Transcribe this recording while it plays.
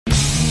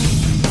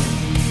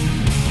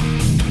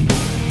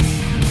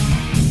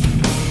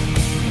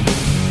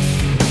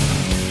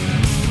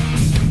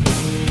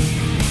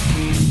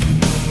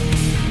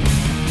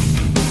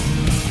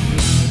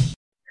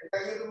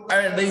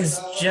right, ladies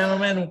and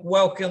gentlemen,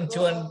 welcome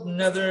to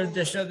another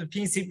edition of the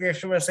PC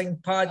Virtual Wrestling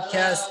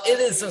Podcast. It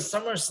is a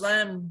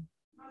SummerSlam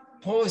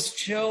post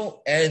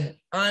show, and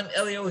I'm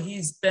Elio.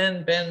 He's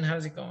Ben. Ben,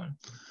 how's it going?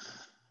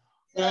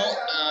 Well,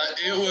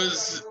 it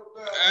was,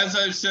 as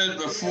I've said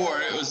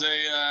before, it was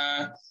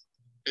a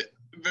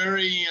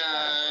very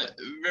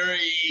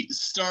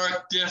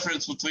stark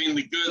difference between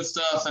the good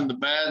stuff and the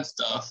bad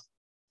stuff,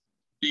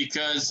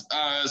 because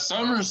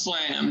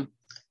SummerSlam,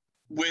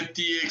 with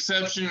the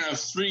exception of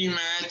 3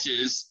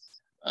 matches,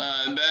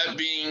 that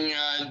being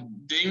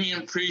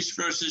Damian Priest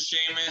versus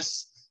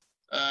Sheamus,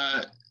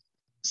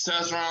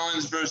 Seth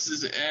Rollins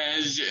versus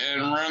Edge,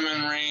 and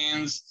Roman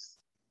Reigns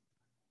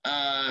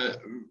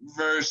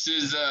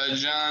versus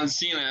John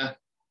Cena,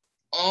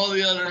 all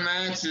the other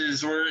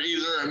matches were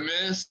either a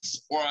miss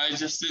or I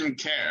just didn't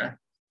care.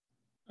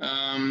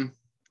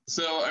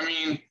 So, I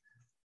mean,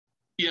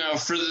 you know,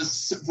 for the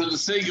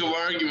sake of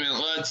argument,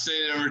 let's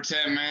say there were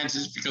 10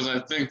 matches, because I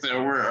think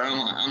there were,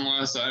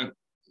 unless I'm,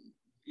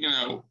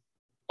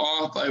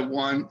 off by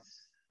one.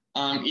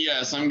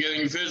 Yes, I'm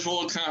getting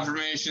visual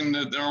confirmation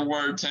that there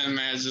were 10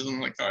 matches on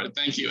the card.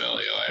 Thank you,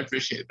 Elio. I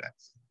appreciate that.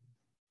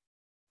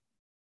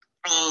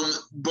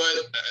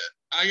 But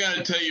I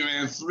gotta tell you,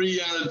 man,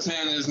 3 out of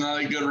 10 is not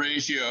a good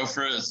ratio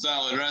for a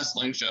solid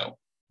wrestling show.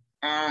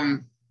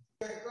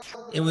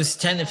 It was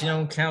 10 if you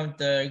don't count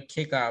the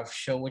kickoff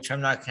show, which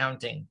I'm not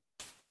counting.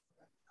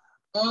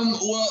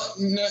 Well,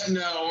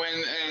 no,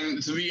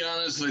 and to be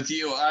honest with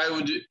you, I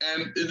would,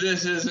 and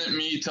this isn't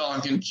me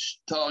talking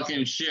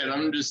shit.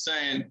 I'm just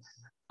saying,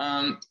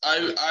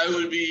 I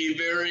would be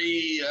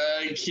very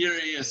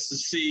curious to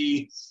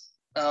see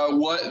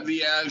what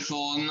the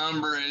actual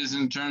number is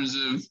in terms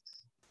of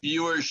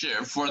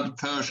viewership for the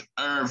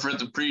for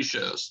the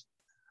pre-shows,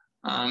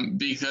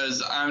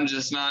 because I'm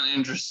just not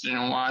interested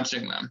in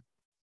watching them.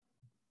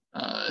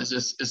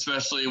 Just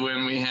especially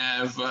when we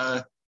have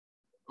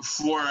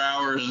 4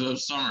 hours of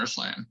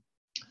SummerSlam.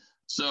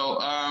 So,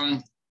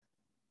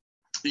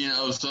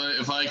 so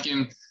if I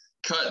can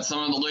cut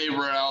some of the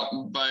labor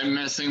out by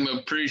missing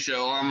the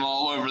pre-show, I'm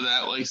all over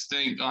that like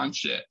stink on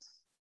shit.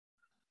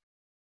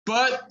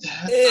 But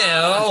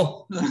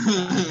no.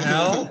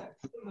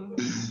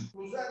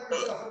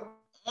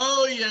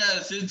 Oh,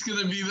 yes, it's going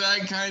to be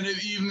that kind of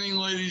evening,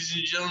 ladies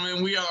and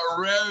gentlemen. We are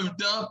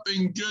revved up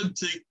and good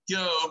to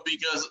go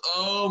because,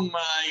 oh,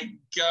 my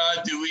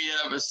God, do we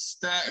have a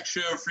stacked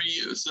show for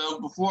you. So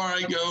before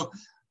I go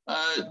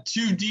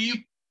too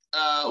deep,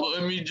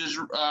 let me just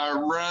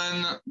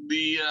run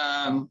the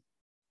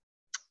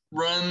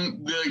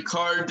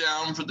card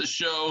down for the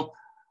show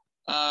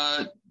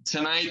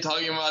tonight,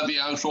 talking about the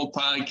actual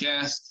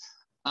podcast.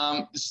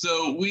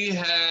 So we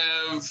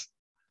have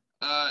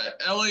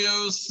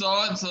Elio's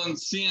thoughts on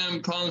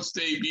CM Punk's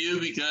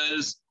debut,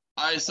 because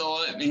I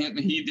saw it and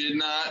he did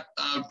not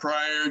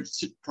prior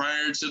to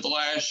the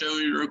last show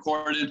we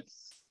recorded.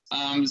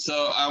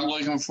 So I'm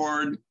looking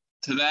forward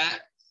to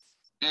that.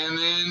 And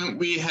then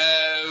we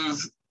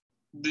have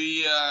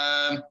the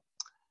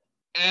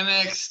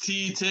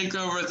NXT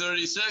TakeOver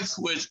 36,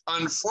 which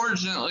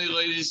unfortunately,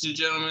 ladies and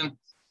gentlemen,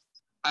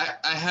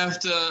 I have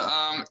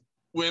to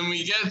when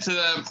we get to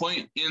that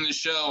point in the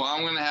show,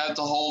 I'm going to have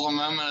to hold a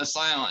moment of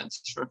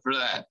silence for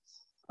that.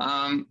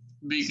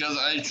 Because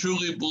I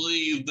truly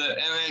believe that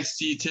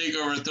NXT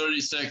TakeOver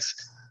 36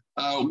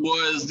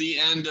 was the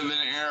end of an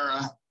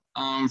era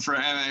for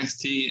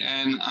NXT,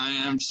 and I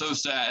am so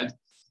sad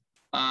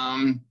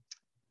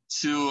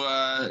to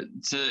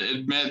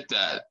admit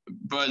that.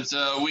 But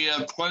we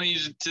have plenty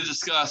to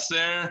discuss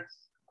there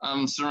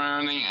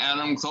surrounding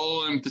Adam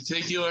Cole in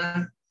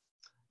particular.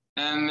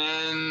 And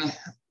then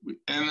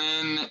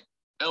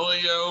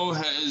Elio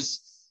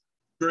has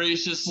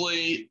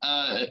graciously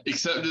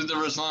accepted the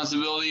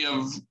responsibility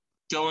of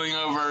going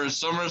over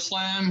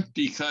SummerSlam,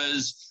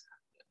 because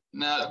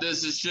now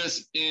this is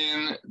just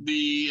in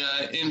the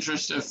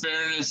interest of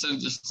fairness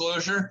and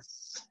disclosure.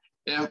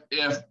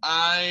 If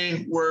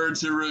I were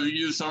to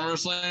review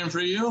SummerSlam for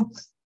you,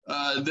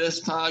 this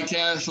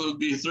podcast would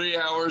be 3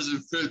 hours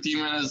and 50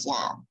 minutes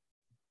long.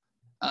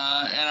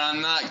 And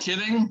I'm not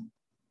kidding.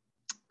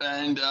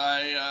 And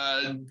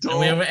I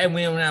don't. And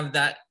we don't have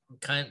that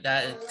kind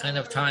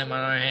of time on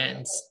our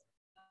hands.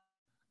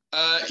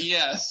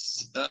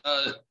 Yes.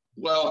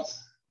 Well,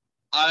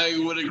 I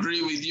would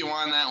agree with you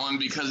on that one,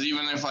 because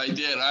even if I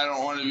did, I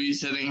don't want to be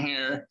sitting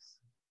here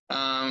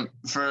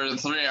for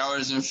 3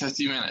 hours and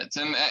 50 minutes.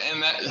 And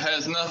that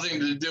has nothing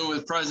to do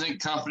with present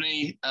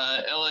company.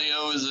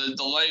 Elio is a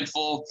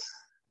delightful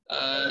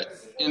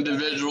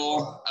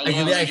individual.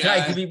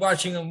 I could be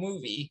watching a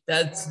movie.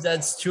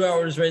 That's 2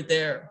 hours right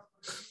there.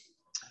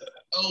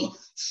 Oh,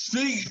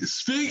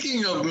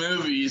 speaking of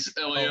movies,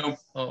 Elio,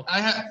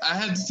 I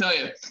had to tell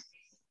you.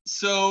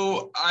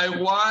 So I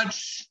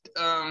watched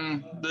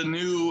the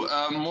new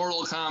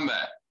Mortal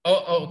Kombat.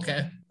 Oh,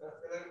 okay.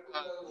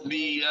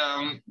 The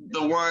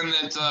one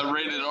that's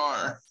rated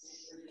R.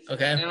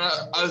 Okay. And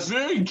I was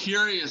very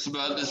curious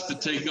about this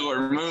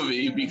particular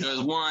movie because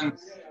one,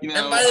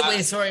 And by the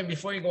way, sorry,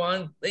 before you go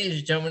on, ladies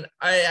and gentlemen,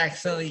 I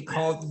accidentally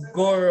called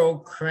Goro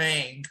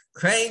Krang.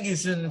 Krang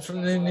is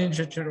from the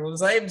Ninja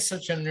Turtles. I am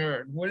such a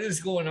nerd. What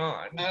is going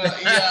on?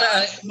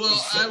 I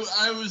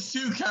was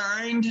too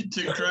kind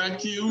to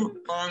correct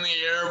you on the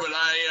air, but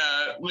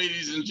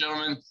ladies and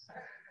gentlemen,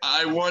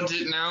 I want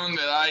it known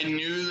that I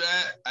knew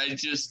that. I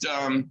just,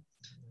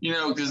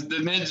 because the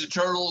Ninja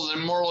Turtles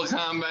and Mortal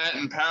Kombat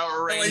and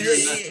Power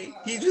Rangers.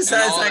 He just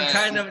has that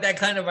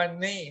kind of a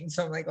name.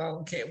 So I'm like, oh,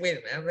 okay, wait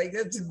a minute. I'm like,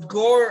 that's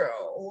Goro.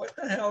 What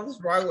the hell is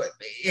wrong with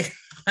me?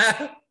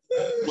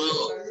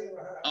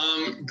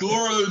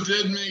 Goro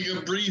did make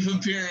a brief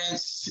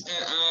appearance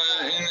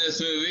in this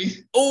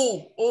movie.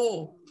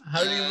 Oh,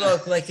 how do you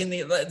look? Like in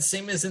the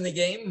same as in the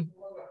game?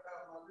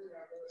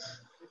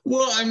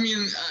 Well, I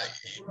mean,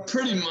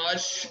 pretty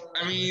much.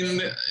 I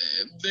mean,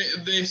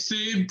 they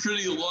stayed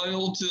pretty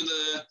loyal to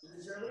the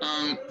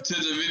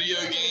video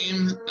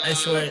game. I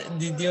swear,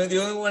 the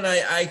only one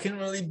I can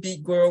really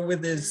beat Goro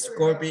with is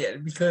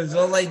Scorpion, because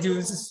all I do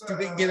is just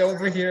get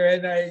over here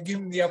and I give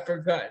him the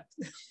uppercut.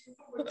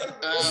 I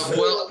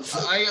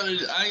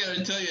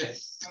gotta tell you,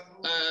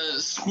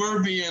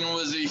 Scorpion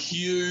was a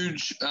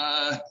huge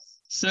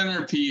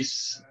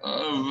centerpiece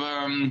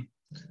of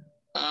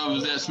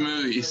this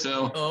movie.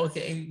 So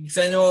okay, because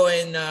I know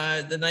in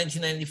the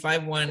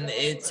 1995 one,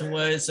 it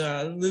was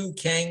Liu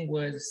Kang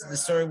the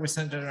story was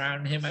centered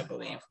around him, I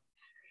believe.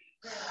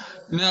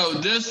 No,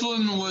 this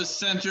one was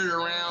centered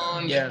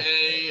around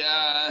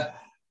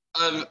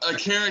a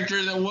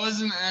character that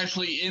wasn't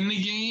actually in the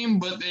game,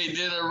 but they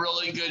did a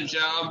really good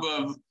job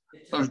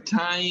of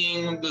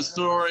tying the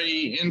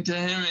story into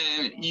him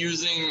and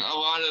using a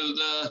lot of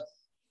the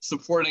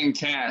supporting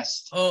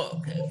cast. Oh,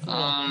 okay.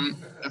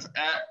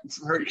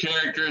 For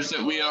characters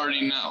that we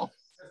already know.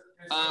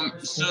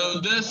 So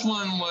this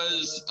one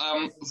was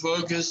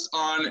focused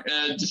on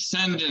a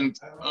descendant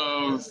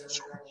of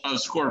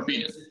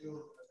Scorpion.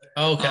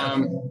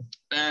 Okay.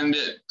 And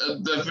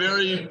the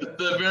very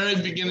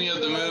beginning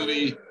of the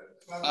movie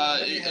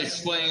it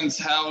explains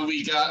how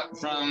we got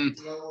from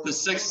the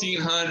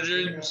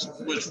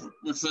 1600s, which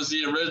was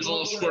the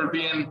original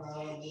Scorpion,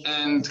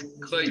 and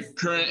like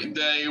current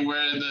day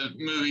where the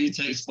movie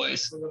takes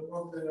place. So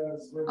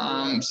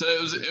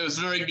it was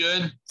very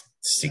good.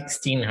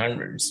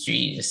 1600s,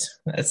 jeez,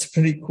 that's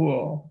pretty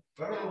cool.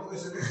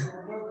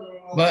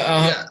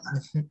 But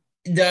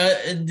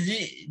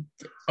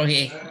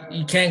okay,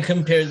 you can't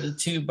compare the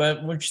two,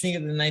 but what you think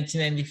of the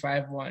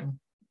 1995 one?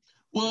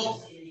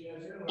 Well,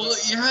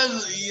 you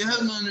have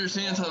to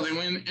understand something.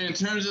 When in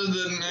terms of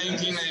the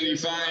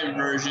 1995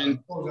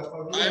 version,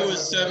 I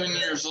was 7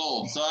 years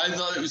old, so I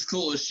thought it was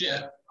cool as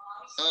shit.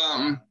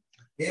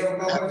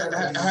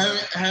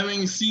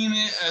 Having seen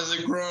it as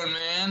a grown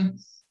man,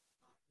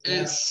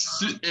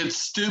 it's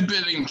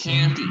stupid and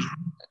campy.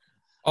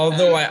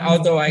 Although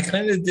I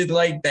kind of did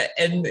like the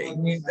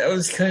ending. That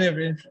was kind of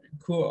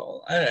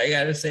cool. I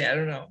gotta say, I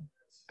don't know.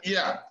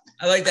 Yeah,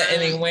 I like that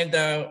ending when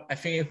I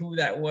forget who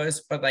that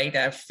was, but like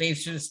that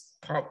face just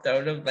popped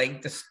out of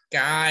like the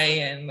sky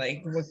and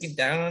like looking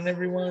down on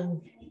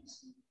everyone.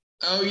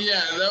 Oh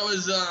yeah, that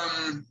was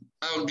oh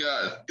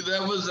god,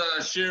 that was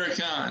Shere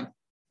Khan.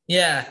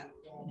 Yeah,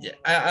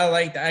 I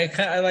like that.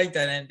 I like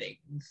that ending.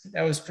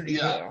 That was pretty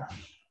cool.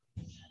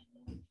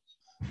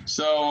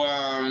 So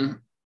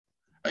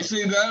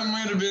actually, that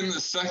might have been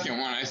the second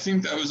one. I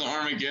think that was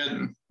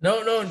Armageddon.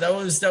 No, that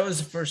was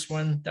the first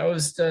one. That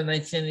was the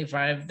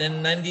 1995.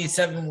 Then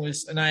 97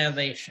 was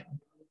Annihilation.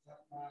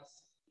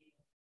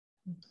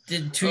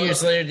 Did 2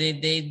 years later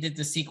they did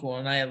the sequel,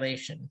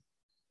 Annihilation.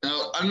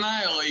 No,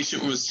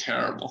 Annihilation was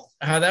terrible.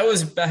 That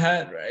was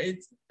bad, right?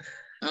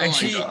 Oh my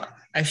god.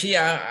 Actually,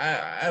 I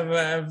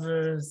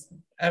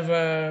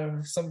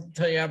have something to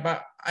tell you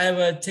about. I have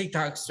a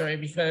TikTok story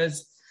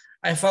because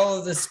I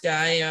follow this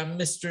guy,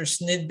 Mr.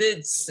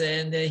 Snidbits,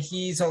 and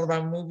he's all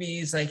about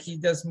movies. Like he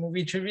does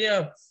movie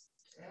trivia.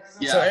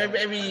 Yeah. So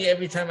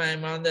every time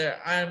I'm on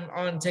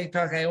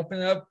TikTok, I open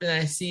it up and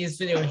I see his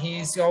video.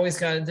 He's always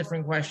got a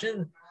different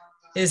question.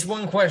 His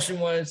one question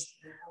was,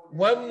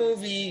 what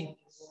movie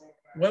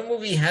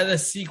had a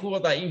sequel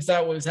that you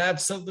thought was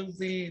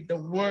absolutely the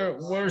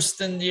worse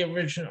than the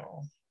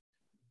original?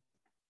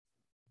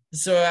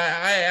 So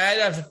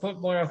I'd have to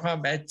put Mortal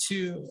Kombat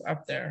 2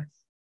 up there.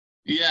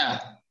 Yeah,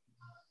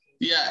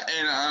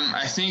 and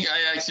I think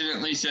I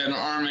accidentally said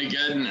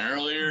Armageddon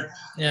earlier.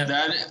 Yeah,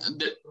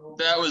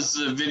 that was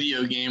the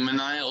video game.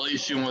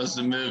 Annihilation was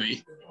the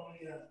movie.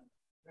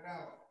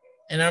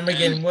 And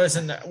Armageddon was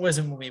a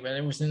movie, but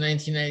it was in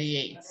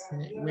 1998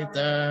 with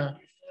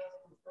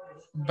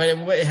but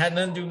it had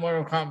nothing to do with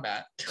Mortal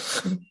Kombat.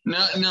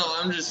 No,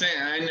 I'm just saying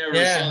I never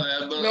saw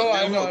that. But no,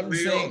 I know. I'm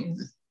saying.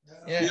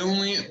 Yeah.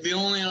 The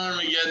only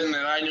Armageddon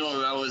that I know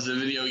about was a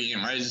video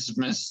game. I just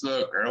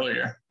misspoke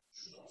earlier.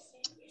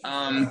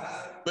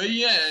 But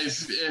yeah,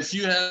 if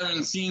you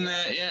haven't seen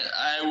that yet,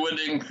 I would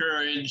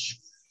encourage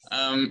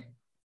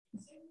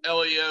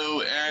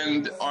Elio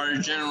and our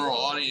general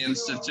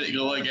audience to take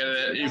a look at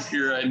it. If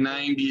you're a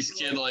 90s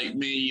kid like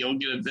me, you'll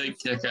get a big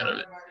kick out of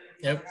it.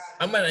 Yep.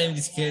 I'm a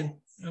 90s kid.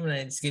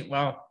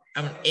 Well,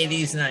 I'm an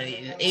 80s,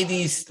 90s,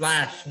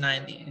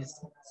 80s/90s.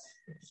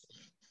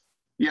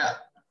 Yeah,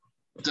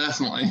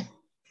 definitely.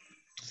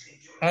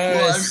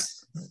 Well,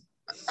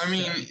 I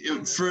mean,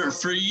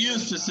 for you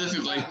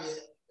specifically,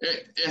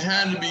 it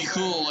had to be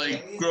cool,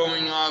 like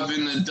growing up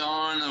in the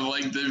dawn of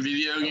like the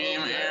video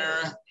game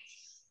era,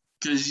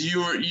 because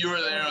you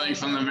were there like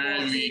from the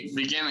very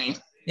beginning.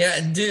 Yeah,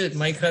 dude,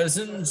 my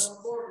cousins,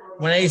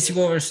 when I used to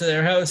go over to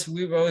their house,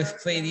 we would always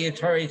play the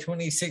Atari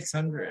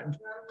 2600.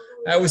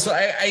 I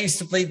used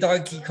to play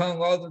Donkey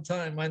Kong all the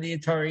time on the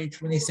Atari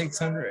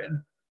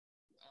 2600.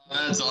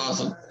 That's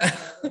awesome.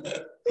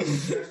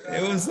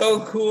 It was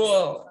so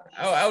cool.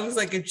 I was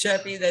like a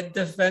chappy, that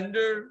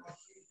Defender.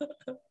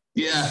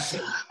 Yeah,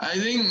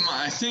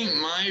 I think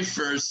my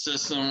first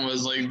system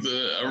was like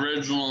the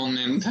original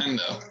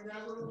Nintendo.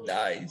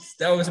 Nice.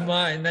 That was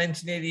mine,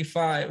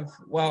 1985.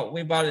 Well,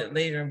 we bought it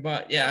later,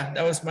 but yeah,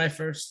 that was my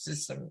first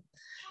system.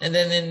 And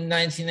then in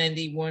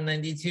 1991,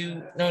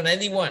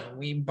 91,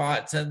 we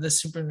bought the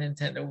Super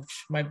Nintendo,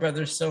 which my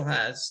brother still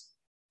has.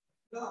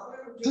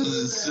 Does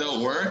it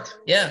still work?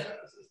 Yeah,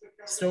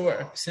 still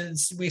works.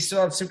 Since we still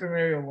have Super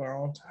Mario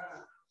World.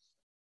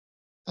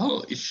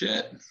 Holy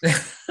shit.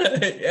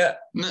 Yeah.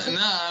 No,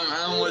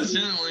 I'm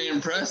legitimately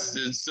impressed.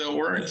 It still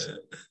works.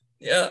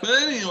 Yeah.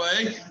 But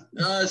anyway,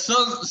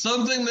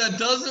 something that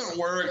doesn't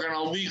work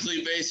on a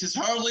weekly basis,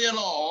 hardly at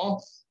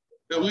all,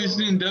 at least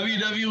in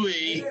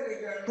WWE,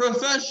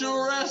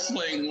 professional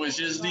wrestling, which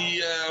is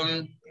the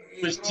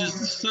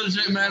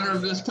subject matter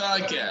of this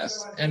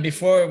podcast. And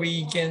before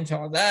we get into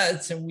all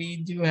that, so we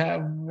do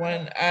have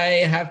one.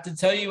 I have to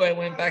tell you, I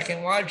went back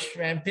and watched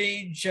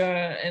Rampage,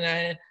 and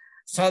I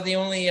saw the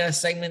only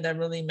segment that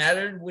really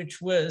mattered,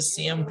 which was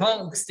CM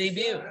Punk's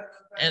debut.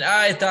 And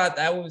I thought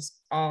that was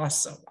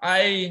awesome. I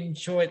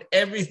enjoyed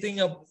everything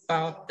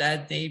about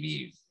that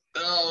debut.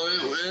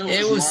 Oh,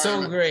 it was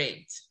so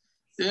great.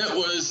 It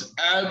was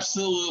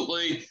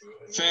absolutely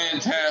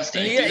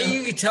fantastic. And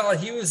you could tell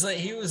he was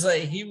really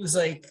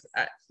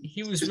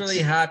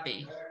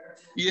happy.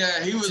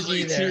 Yeah, he was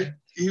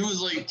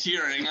like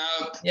tearing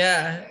up.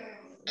 Yeah.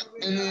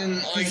 And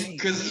then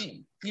because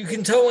you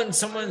can tell when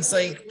someone's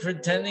like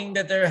pretending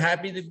that they're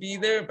happy to be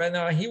there, but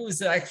no, he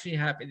was actually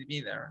happy to be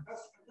there.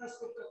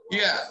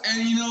 Yeah,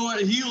 and you know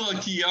what? He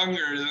looked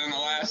younger than the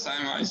last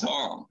time I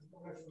saw him.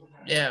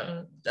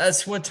 Yeah,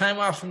 that's what time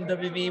off from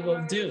WWE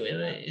will do.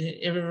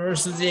 It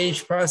reverses the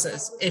age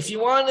process. If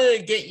you want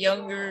to get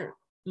younger,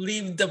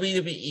 leave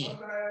WWE.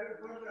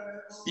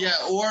 Yeah,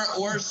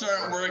 or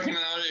start working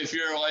out if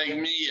you're like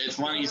me at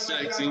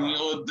 26, and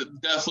you'll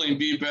definitely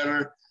be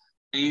better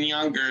and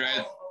younger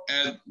at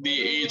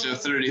the age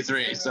of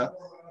 33. So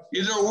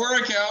either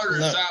work out or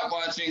stop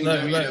watching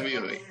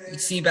WWE. Look. You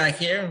see back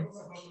here?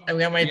 I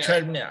got my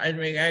treadmill. I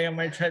got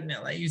my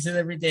treadmill. I use it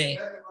every day.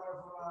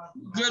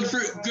 Good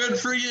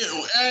for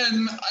you.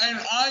 And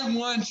I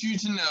want you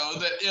to know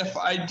that if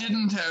I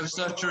didn't have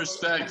such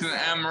respect and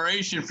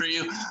admiration for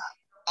you,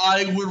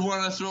 I would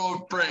want to throw a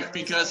brick,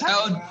 because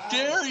how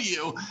dare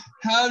you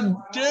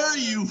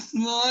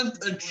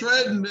flaunt a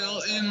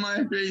treadmill in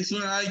my face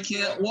when I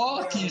can't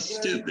walk, you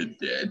stupid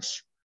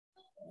bitch.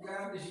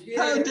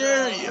 How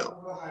dare you?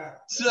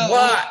 So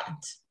what?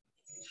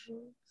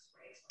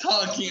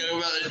 Talking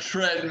about a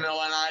treadmill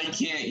and I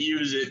can't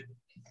use it.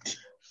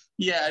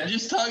 Yeah,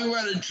 just talking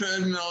about a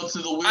treadmill to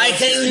the wheelchair. I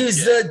can't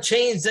use the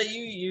chains that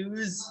you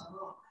use.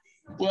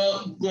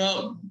 Well,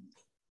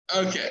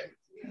 okay.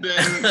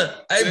 Then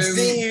I've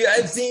seen you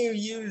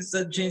use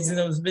the chains in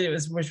those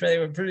videos, which they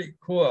were pretty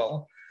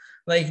cool.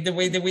 Like the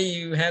way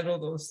you handle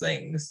those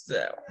things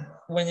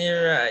when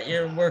you're at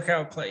your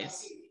workout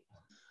place.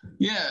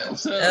 Yeah,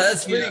 so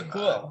that's pretty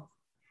cool.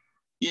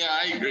 Yeah,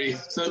 I agree.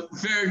 So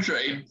fair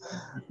trade.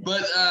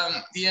 But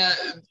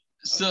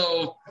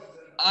so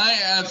I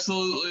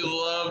absolutely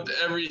loved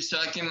every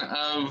second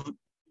of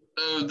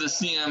the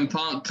CM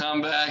Punk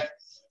comeback.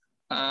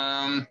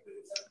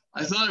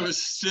 I thought it was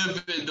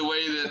stupid the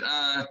way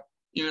that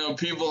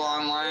people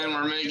online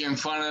were making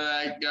fun of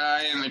that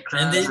guy in the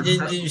crowd. And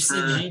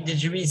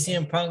did you read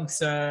CM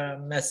Punk's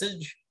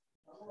message?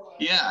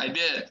 Yeah, I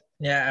did.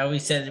 Yeah, I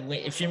always said,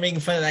 if you're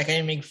making fun of that guy,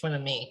 you're making fun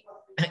of me.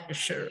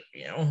 Sure,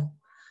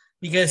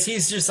 because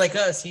he's just like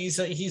us. He's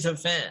a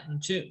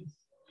fan too.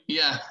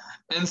 Yeah,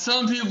 and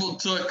some people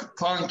took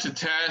Punk to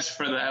task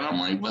for that. I'm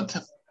like, what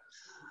the?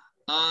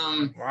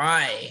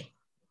 Why?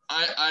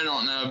 I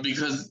don't know,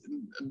 because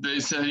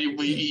they said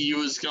he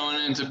was going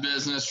into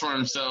business for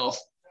himself.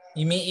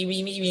 You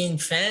mean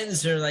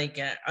fans or like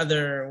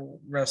other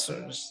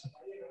wrestlers?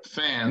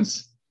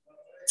 Fans.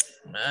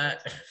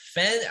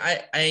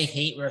 I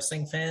hate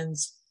wrestling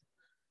fans.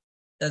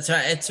 That's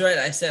right. I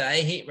said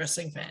I hate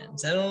wrestling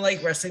fans. I don't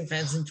like wrestling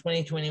fans in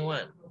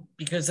 2021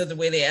 because of the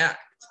way they act.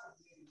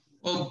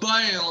 Well,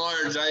 by and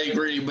large, I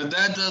agree, but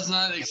that does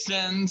not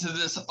extend to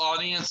this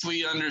audience.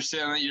 We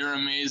understand that you're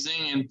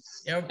amazing,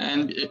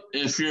 and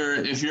if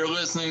you're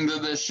listening to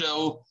this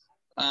show,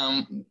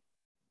 and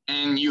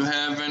you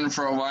have been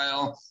for a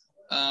while.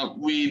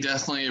 We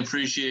definitely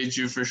appreciate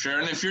you for sure.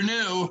 And if you're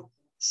new,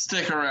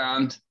 stick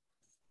around.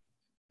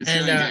 It's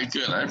going to get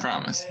good, I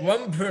promise.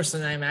 One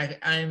person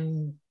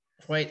I'm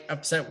quite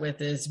upset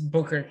with is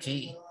Booker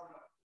T.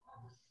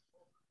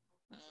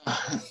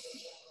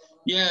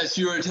 Yes,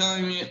 you were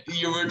telling me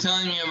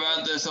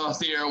about this off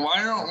the air.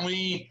 Why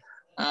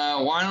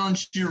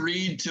don't you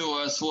read to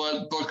us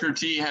what Booker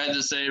T had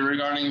to say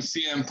regarding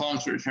CM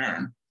Punk's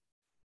return?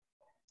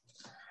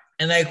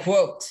 And I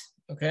quote,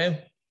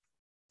 okay?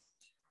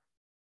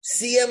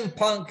 CM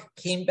Punk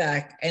came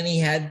back and he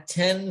had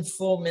 10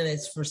 full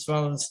minutes. First of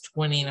all, it's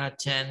 20, not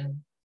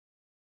 10.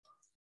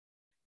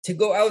 To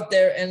go out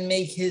there and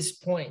make his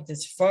point.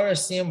 As far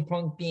as CM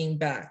Punk being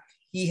back,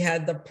 he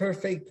had the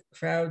perfect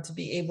crowd to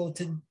be able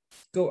to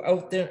go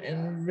out there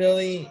and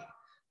really,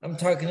 I'm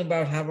talking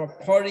about have a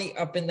party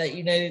up in that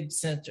United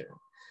Center.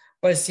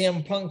 But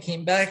CM Punk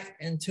came back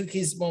and took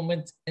his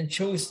moment and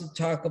chose to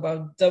talk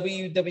about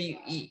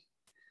WWE.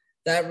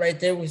 That right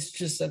there was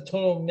just a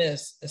total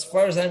miss. As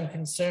far as I'm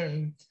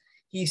concerned,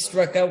 he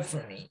struck out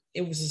for me.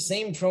 It was the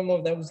same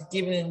promo that was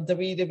given in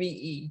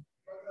WWE.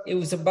 It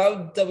was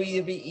about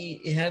WWE.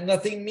 It had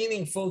nothing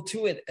meaningful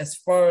to it as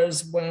far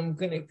as what I'm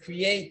going to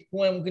create,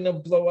 who I'm going to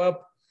blow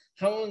up,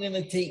 how I'm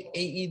going to take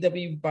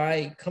AEW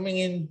by coming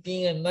in,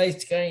 being a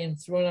nice guy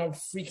and throwing out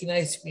freaking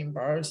ice cream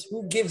bars.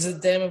 Who gives a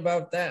damn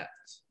about that?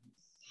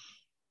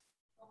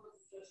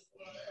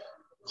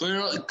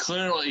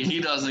 Clearly,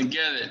 he doesn't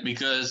get it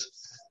because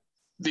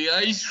the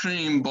ice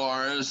cream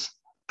bars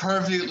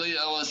perfectly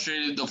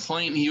illustrated the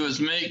point he was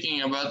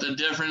making about the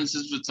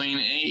differences between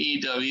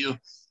AEW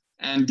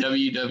and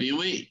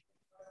WWE.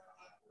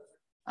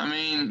 I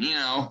mean, you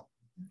know,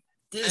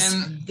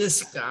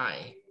 this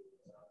guy.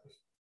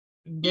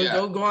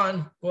 Go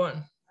on.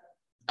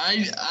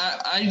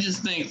 I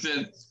just think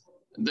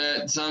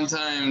that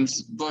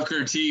sometimes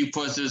Booker T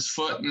puts his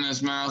foot in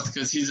his mouth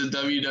because he's a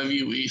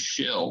WWE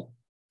shill.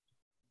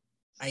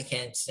 I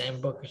can't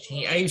stand Booker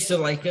T. I used to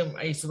like him.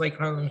 I used to like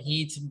Harlem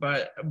Heat,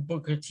 but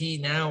Booker T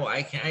now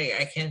I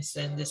can't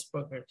stand this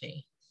Booker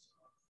T.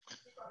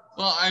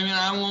 Well, I mean,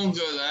 I won't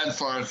go that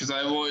far because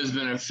I've always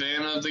been a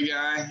fan of the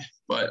guy,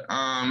 but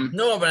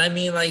no, but I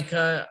mean, like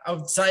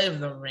outside of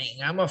the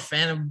ring, I'm a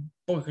fan of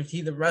Booker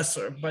T, the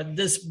wrestler, but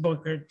this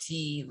Booker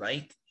T,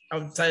 like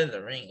outside of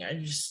the ring, I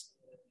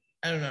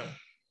don't know.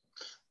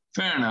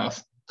 Fair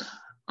enough.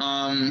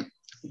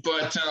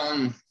 But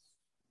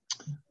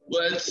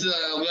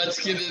let's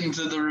get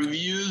into the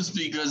reviews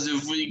because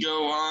if we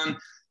go on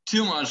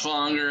too much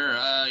longer,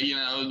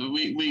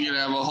 we could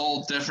have a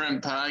whole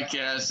different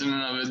podcast in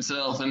and of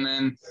itself, and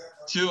then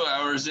 2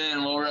 hours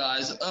in, we'll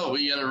realize, oh,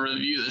 we got to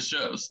review the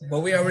shows. But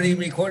we already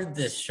recorded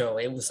this show.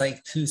 It was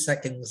like 2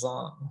 seconds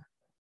long.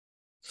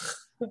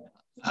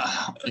 Elio,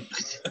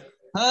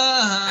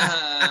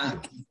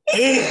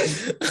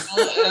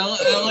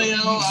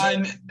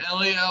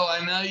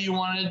 I know you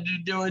wanted to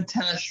do a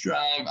test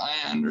drive.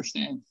 I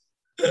understand.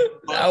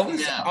 But, that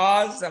was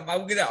awesome.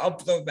 I'm going to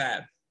upload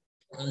that.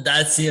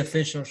 That's the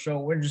official show.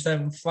 We're just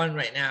having fun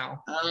right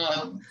now.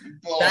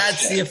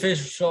 That's the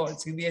official show.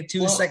 It's going to be a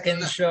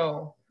 2-second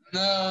show.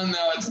 No,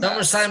 it's not.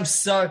 SummerSlam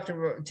sucked.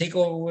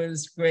 TakeOver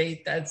was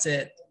great. That's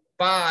it.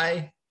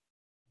 Bye.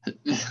 Don't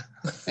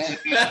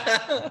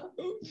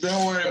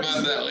worry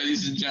about that,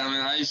 ladies and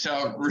gentlemen. I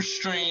shall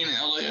restrain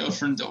Elio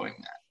from doing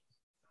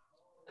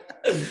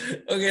that.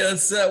 Okay,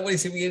 let's what do you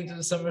say we get into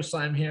the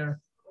SummerSlam here?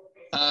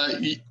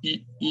 You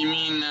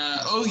mean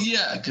oh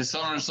yeah, because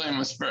SummerSlam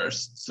was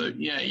first. So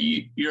yeah,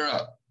 you're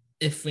up.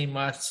 If we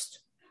must.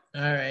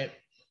 All right.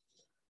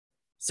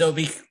 So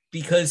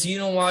because you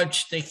don't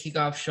watch the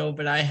kickoff show,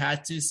 but I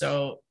had to,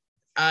 so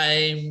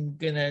I'm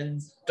gonna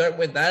start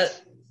with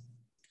that.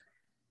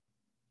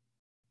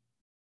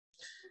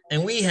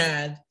 And we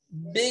had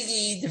Big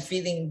E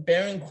defeating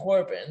Baron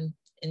Corbin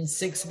in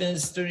 6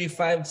 minutes,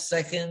 35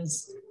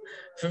 seconds.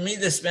 For me,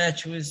 this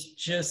match was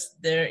just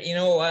there. You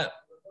know what?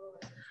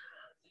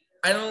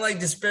 I don't like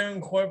this Baron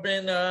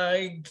Corbin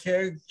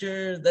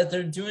character that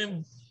they're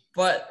doing,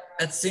 but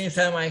at the same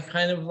time, I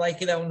kind of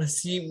like it. I want to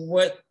see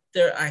what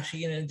they're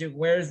actually going to do,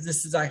 where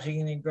this is actually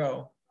going to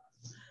go.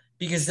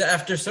 Because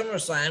after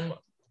SummerSlam,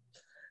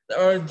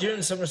 or during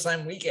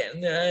SummerSlam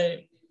weekend,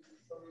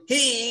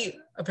 he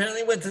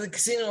apparently went to the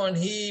casino and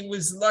he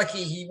was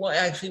lucky. He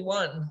actually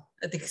won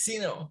at the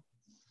casino.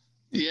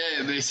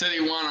 Yeah, they said he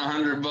won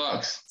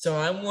 $100. So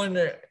I'm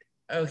wondering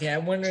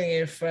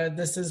if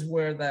this is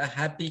where the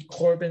Happy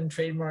Corbin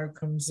trademark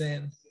comes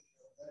in.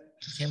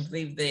 I can't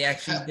believe they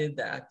actually did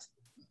that.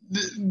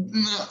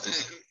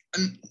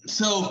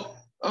 So,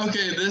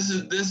 okay, this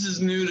is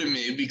new to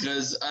me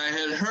because I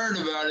had heard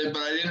about it,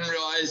 but I didn't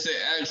realize they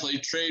actually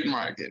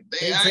trademarked it.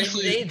 They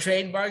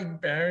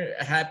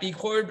trademarked Happy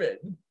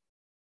Corbin.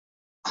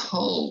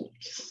 Oh,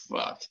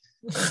 fuck.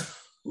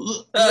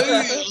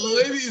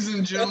 Ladies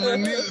and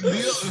gentlemen,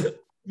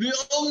 The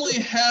only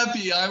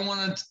Happy I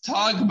wanted to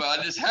talk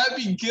about is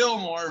Happy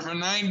Gilmore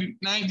from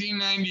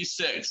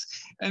 1996.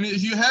 And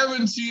if you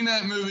haven't seen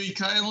that movie,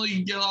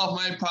 kindly get off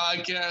my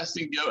podcast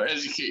and go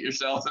educate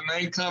yourself, and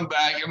then come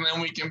back, and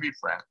then we can be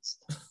friends.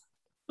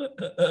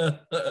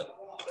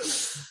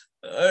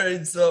 All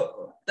right,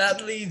 so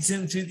that leads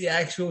into the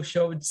actual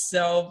show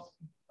itself.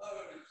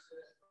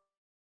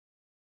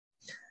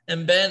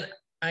 And Ben,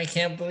 I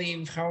can't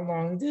believe how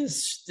long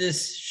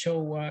this show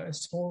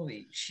was.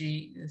 Holy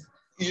jeez.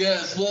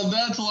 Yes, well,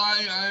 that's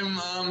why I'm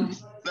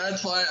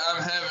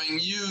having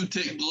you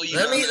take the lead.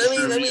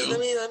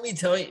 Let me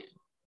tell you.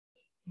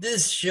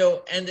 This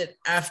show ended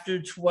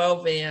after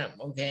 12 a.m.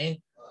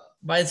 Okay,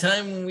 by the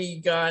time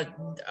we got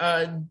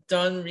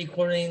done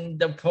recording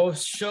the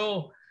post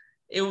show,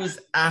 it was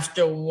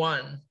after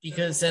 1,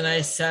 because then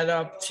I set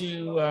up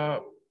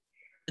to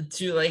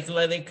like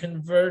let it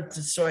convert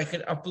so I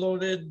could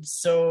upload it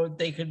so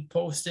they could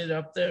post it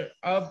up.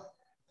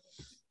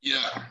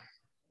 Yeah.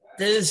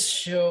 This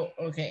show,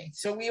 okay.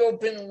 So we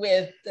open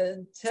with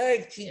a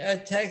tag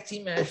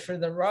team match for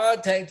the Raw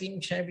Tag Team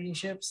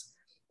Championships.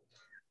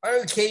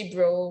 RK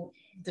Bro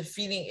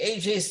defeating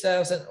AJ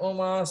Styles and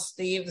Omos.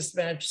 They gave this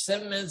match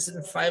 7 minutes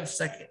and 5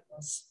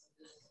 seconds,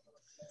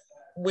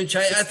 which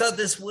I thought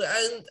this was.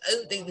 I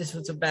didn't think this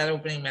was a bad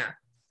opening match.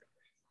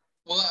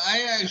 Well,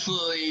 I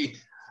actually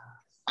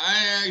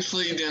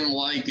didn't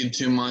like it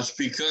too much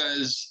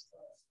because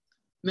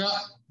now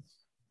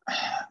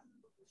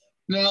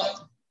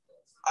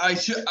I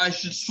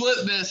should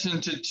split this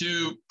into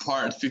 2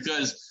 parts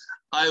because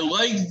I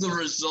liked the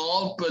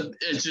result, but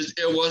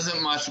it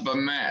wasn't much of a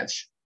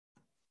match.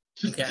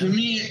 Okay. To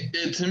me,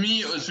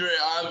 it was very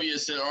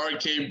obvious that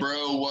RK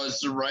Bro was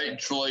the right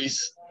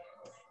choice,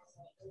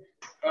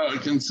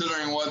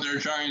 considering what they're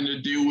trying to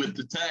do with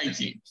the tag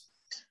team.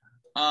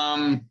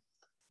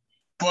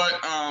 But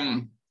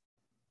I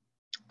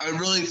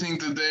really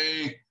think that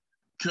they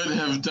could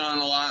have done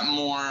a lot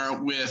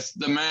more with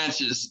the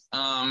matches,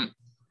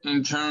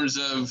 in terms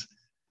of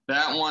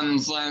that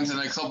one's length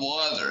and a couple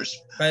others.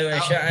 By the way,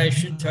 I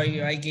should tell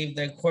you, I gave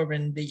the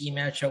Corbin Biggie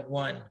match a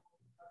 1.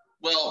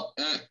 Well,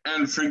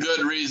 and for good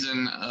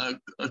reason,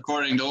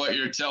 according to what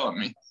you're telling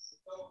me.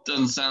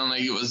 Doesn't sound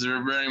like it was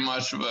very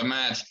much of a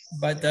match.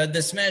 But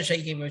this match I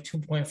gave a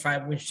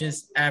 2.5, which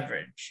is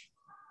average.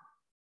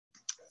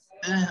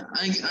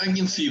 I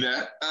can see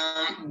that.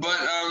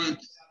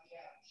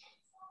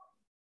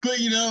 But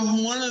you know,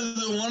 one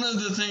of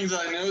the things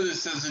I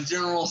noticed as a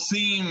general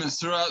theme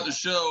throughout the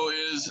show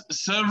is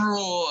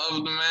several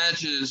of the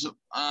matches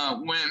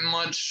went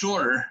much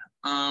shorter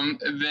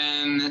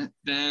than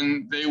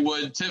they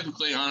would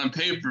typically on a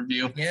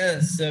pay-per-view.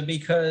 Yes,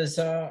 because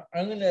I'm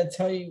gonna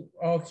tell you.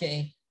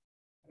 Okay,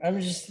 I'm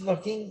just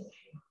looking.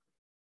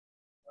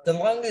 The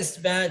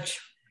longest match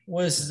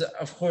was,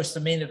 of course, the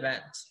main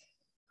event,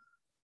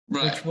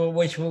 right?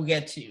 Which we'll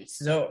get to.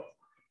 So.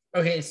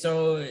 Okay,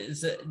 so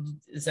is that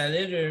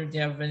it, or do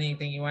you have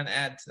anything you want to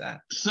add to that?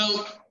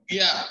 So,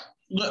 yeah,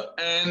 look,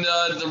 and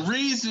the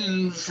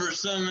reason for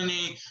so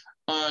many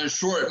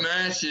short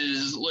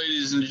matches,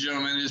 ladies and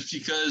gentlemen, is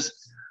because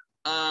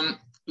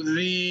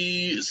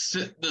the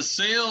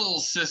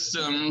sales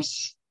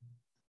systems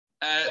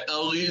at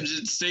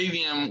Allegiant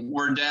Stadium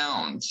were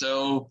down.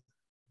 So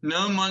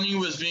no money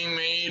was being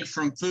made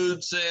from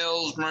food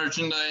sales,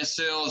 merchandise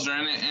sales, or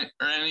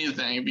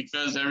anything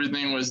because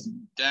everything was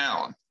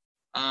down.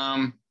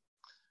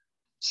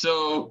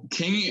 So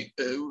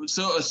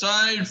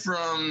aside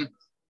from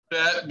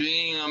that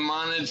being a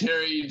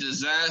monetary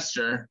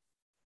disaster,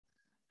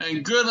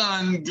 and good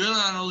on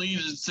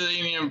Allegiant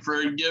Stadium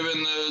for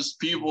giving those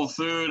people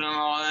food and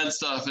all that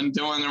stuff and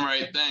doing the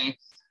right thing.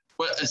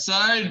 But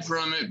aside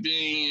from it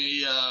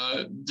being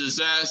a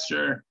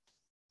disaster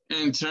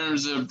in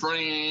terms of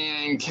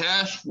bringing in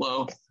cash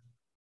flow,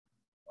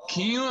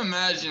 can you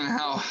imagine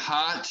how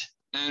hot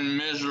and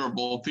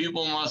miserable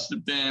people must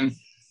have been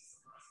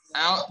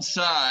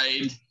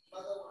outside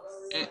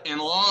in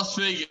Las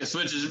Vegas,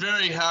 which is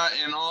very hot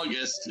in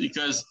August,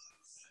 because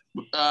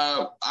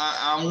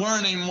I'm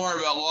learning more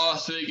about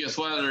Las Vegas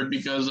weather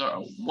because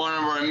one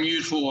of our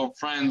mutual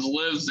friends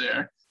lives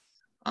there.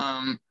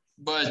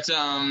 But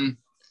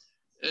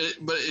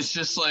it's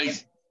just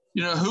like,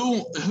 you know,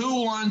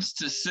 who wants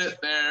to sit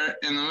there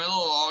in the middle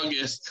of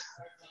August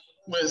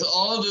with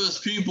all those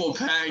people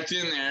packed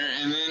in there,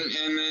 and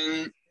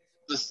then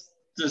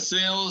the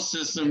sales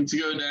system to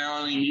go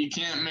down, and you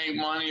can't make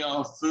money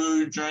off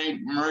food,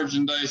 drink,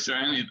 merchandise, or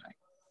anything.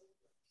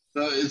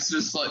 So it's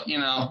just like, you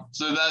know,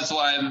 so that's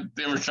why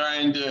they were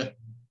trying to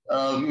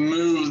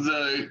move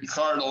the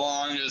card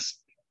along as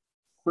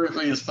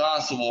quickly as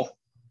possible.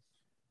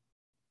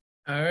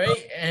 All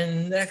right,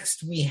 and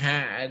next we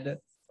had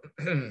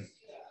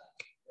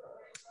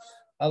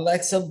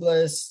Alexa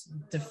Bliss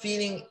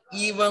defeating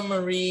Eva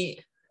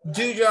Marie.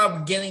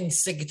 Doudrop getting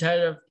sick and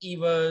tired of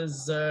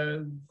Eva's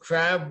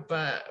crap,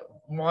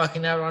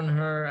 walking out on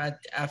her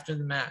after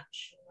the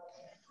match.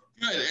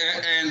 Good,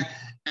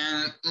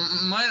 and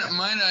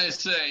might I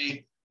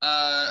say,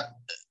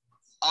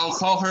 I'll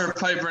call her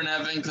Piper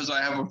Niven because I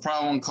have a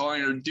problem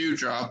calling her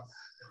Dewdrop.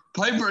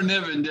 Piper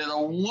Niven did a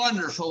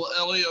wonderful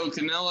Elio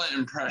Canella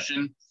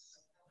impression.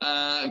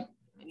 The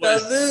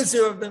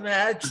loser of the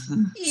match,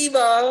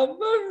 Eva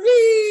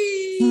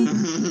Marie.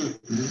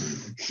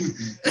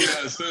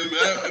 Yes,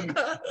 and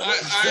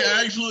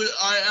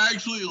I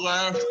actually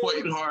laughed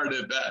quite hard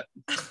at that.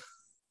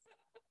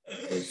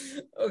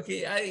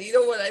 Okay, you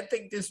know what? I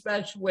think this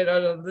match went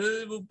on a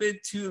little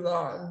bit too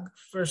long.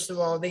 First of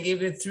all, they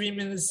gave it 3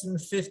 minutes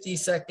and 50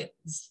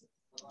 seconds.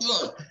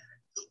 Look.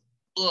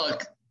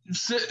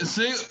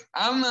 See,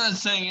 I'm not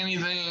saying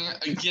anything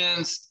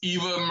against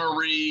Eva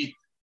Marie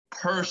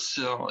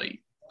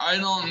personally. I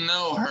don't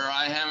know her.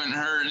 I haven't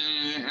heard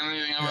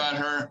anything about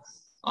her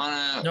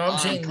I'm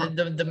saying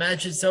the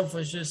match itself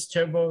was just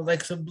terrible.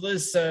 Alexa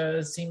Bliss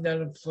seemed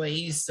out of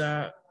place.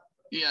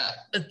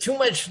 Too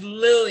much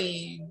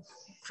Lily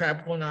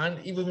crap going on.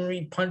 Eva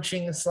Marie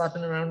punching and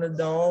slapping around the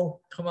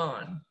doll. Come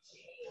on.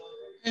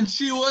 And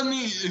she wasn't.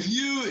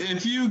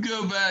 If you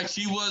go back,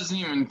 she wasn't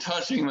even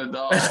touching the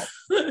doll.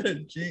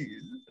 Jeez.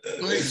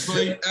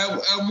 Like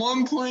at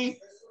one point,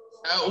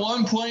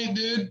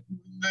 dude,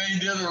 they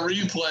did a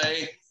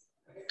replay,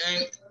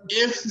 and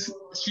if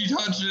she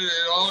touched it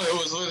at all, it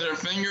was with her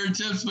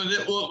fingertips, but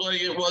it looked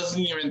like it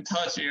wasn't even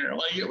touching her.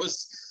 Like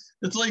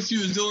it's like she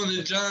was doing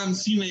the John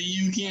Cena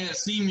 "You Can't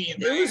See Me"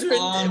 thing.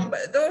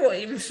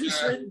 It was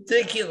just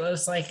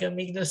ridiculous. Like,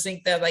 making us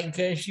think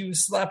that she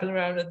was slapping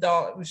around a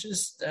doll. It was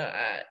just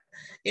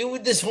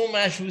this whole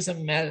match was a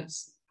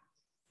mess.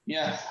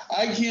 Yeah,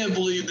 I can't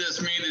believe this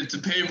made it to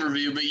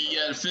pay-per-view, but you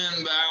had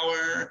Finn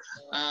Balor,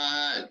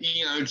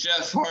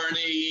 Jeff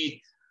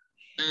Hardy,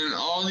 and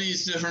all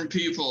these different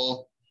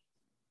people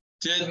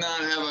did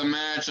not have a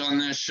match on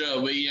this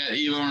show, but yet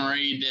Eva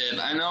Marie did.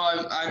 I know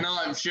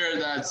I've shared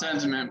that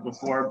sentiment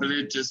before, but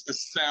it just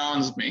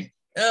astounds me.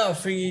 Oh,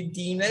 for the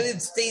United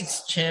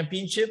States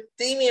Championship,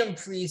 Damian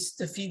Priest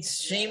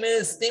defeats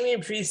Sheamus.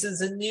 Damian Priest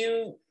is a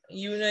new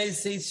United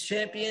States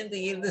champion.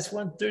 They gave this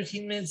one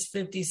 13 minutes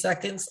 50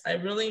 seconds. I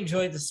really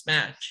enjoyed this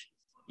match.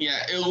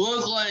 Yeah, it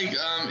looked like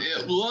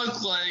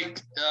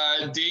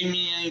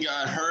Damian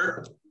got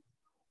hurt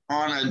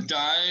on a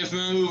dive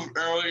move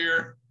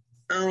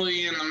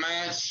early in the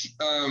match.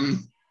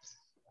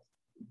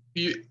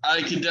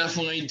 I could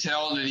definitely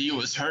tell that he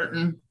was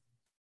hurting.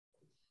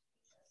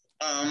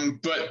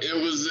 But it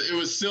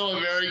was still a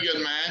very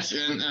good match,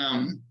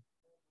 and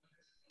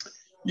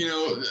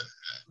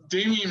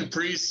Damian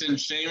Priest and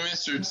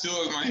Sheamus are two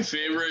of my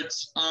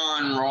favorites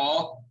on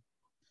Raw,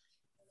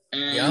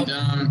 and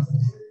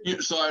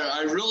so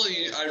I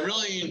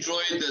really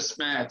enjoyed this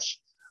match.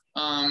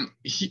 And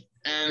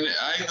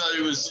I thought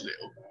it was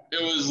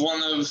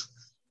one of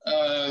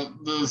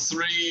the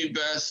three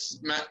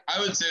best. I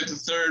would say the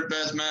third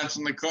best match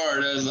on the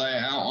card, as I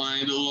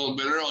outlined a little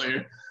bit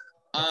earlier.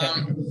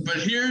 But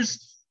here's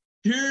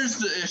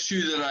the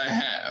issue that I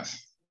have.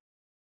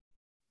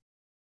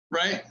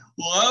 Right?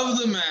 Love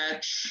the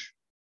match,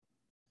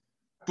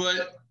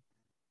 but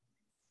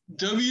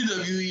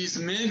WWE's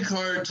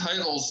mid-card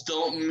titles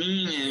don't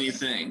mean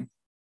anything.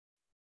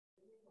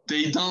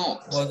 They don't.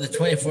 Well, the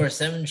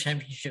 24/7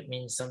 championship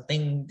means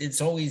something.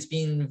 It's always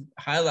being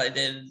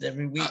highlighted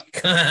every week.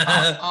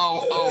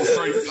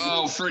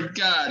 For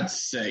God's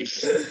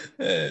sake!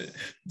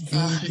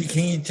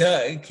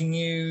 Can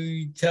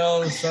you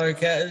tell the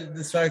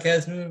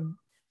sarcasm?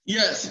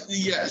 Yes.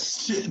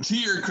 To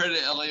your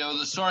credit, Elio,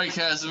 the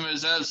sarcasm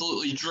is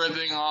absolutely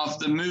dripping off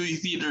the movie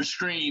theater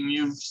screen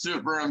you've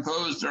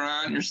superimposed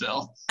around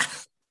yourself.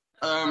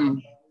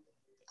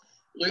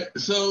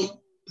 So,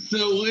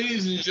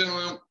 ladies and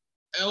gentlemen,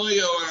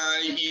 Elio and I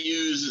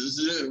use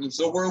Zoom,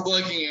 so we're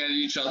looking at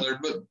each other.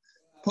 But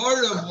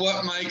part of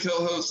what my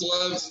co-host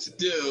loves to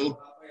do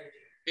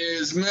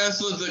is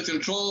mess with the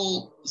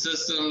control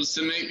systems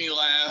to make me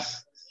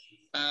laugh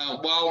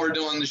while we're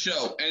doing the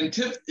show. And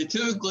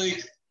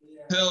typically,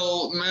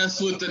 he'll mess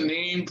with the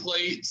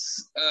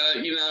nameplates,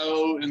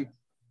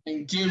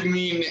 and give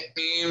me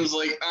nicknames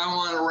like "I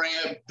want to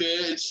rant,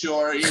 bitch,"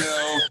 or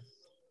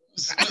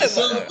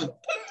something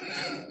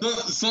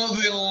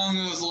along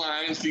those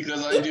lines,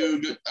 because I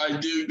do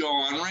go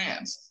on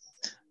rants.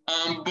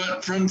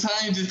 But from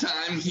time to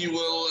time, he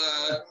will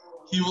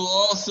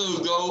also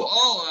go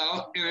all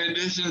out, in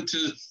addition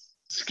to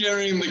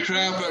scaring the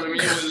crap out of me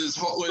with his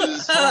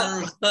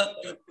horror,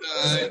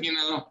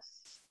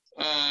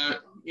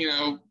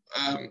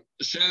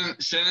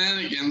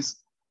 shenanigans.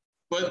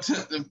 But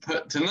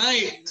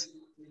tonight,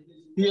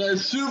 he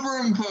has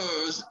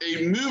superimposed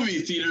a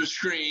movie theater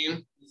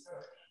screen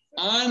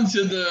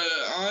onto the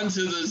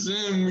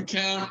Zoom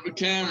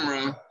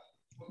camera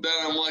that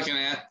I'm looking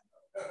at,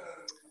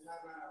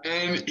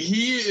 and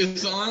he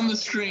is on the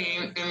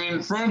screen, and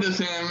in front of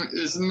him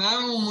is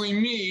not only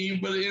me,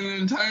 but an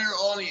entire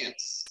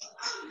audience.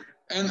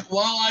 And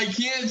while I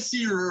can't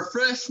see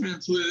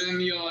refreshments within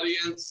the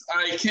audience,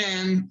 I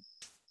can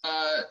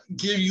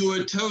give you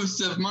a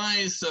toast of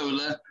my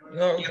soda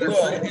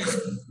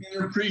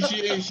in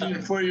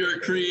appreciation for your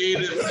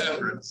creative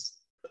efforts.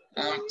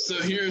 So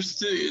here's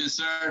to you,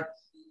 sir.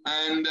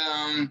 And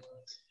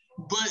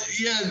but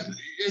yeah,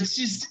 it's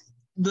just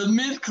the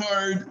mid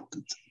card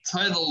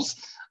titles.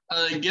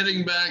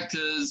 Getting back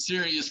to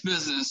serious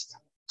business,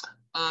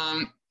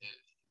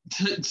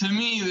 to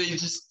me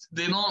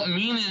they don't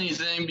mean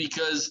anything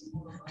because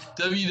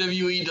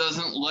WWE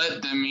doesn't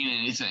let them mean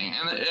anything.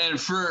 And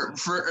for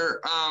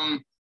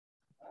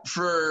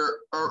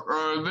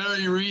a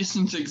very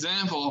recent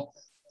example,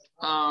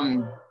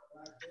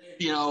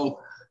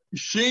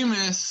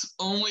 Sheamus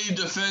only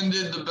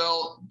defended the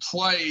belt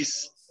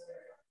twice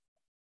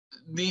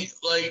the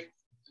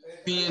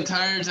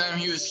entire time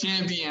he was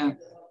champion,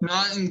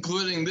 not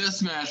including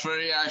this match where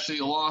he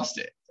actually lost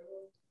it.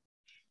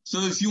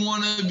 So if you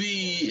want to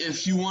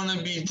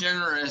be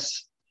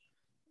generous,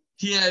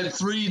 he had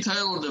 3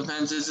 title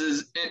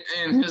defenses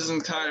in his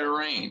entire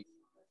reign.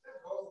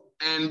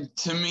 And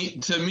to me,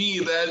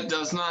 that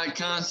does not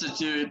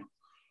constitute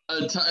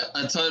a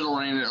title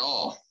reign at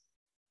all.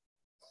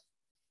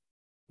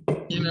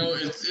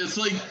 It's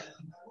like,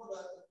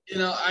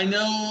 I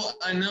know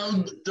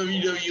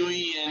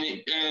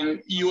WWE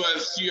and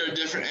UFC are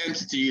different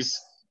entities,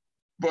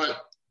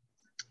 but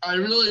I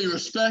really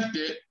respect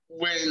it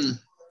when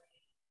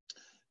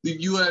the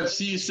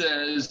UFC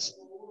says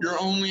you're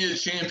only a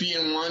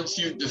champion once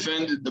you've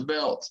defended the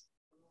belt.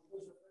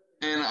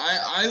 And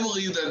I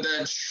believe that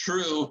that's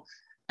true,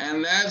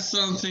 and that's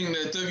something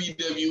that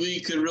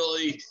WWE could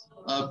really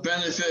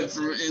benefit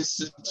from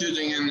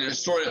instituting in their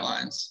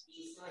storylines.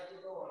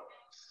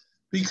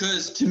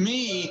 Because to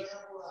me,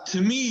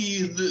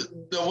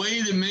 the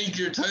way to make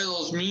your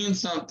titles mean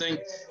something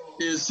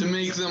is to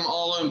make them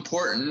all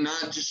important,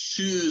 not just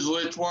choose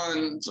which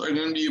ones are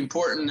going to be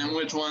important and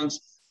which ones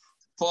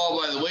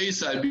fall by the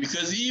wayside.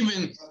 Because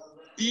even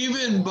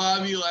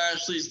Bobby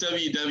Lashley's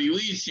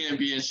WWE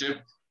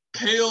Championship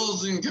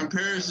pales in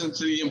comparison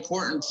to the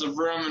importance of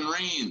Roman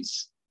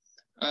Reigns'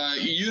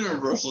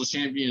 Universal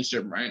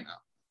Championship right now.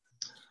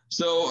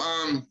 So,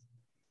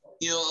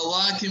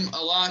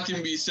 a lot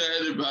can be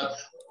said about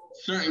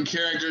certain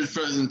characters'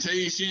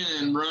 presentation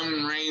and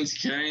Roman Reigns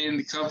carrying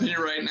the company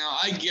right now.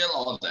 I get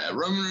all of that.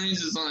 Roman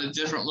Reigns is on a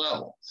different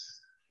level.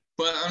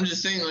 But I'm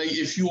just saying,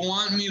 if you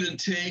want me to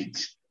take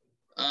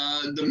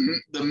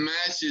the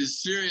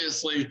matches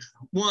seriously,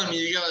 one,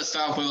 you got to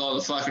stop with all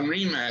the fucking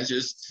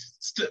rematches,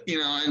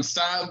 and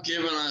stop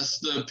giving us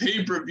the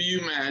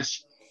pay-per-view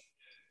match,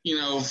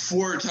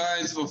 4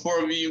 times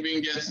before we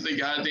even get to the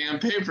goddamn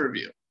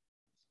pay-per-view.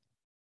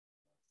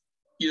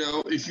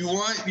 If you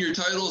want your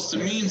titles to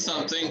mean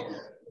something,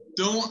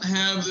 don't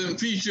have them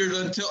featured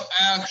until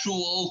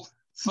actual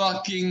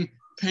fucking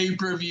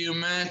pay-per-view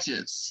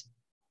matches.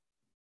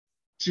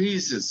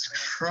 Jesus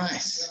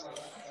Christ.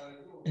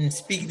 And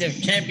speaking of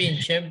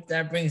championship,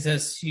 that brings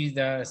us to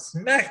the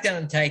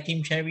SmackDown Tag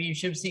Team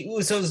Championships. The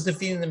Usos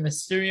defeating the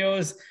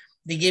Mysterios.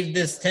 They give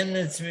this 10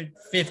 minutes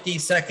 50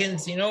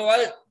 seconds. You know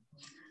what?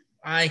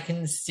 I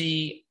can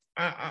see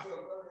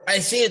I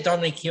see a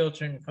Dominic heel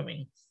turn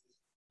coming.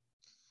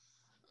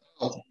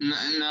 No.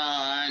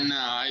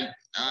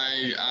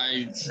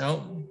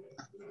 No.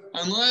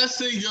 Unless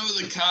they go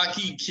the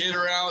cocky kid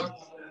route,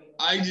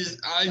 I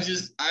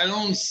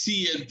don't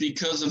see it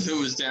because of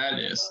who his dad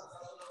is.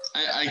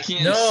 I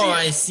can't. No, see it.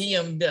 I see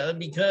him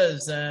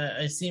because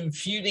I see him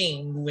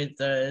feuding with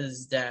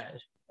his dad.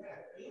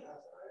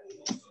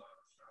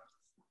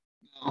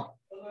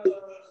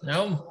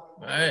 No. All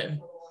right.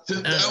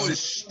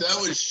 That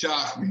would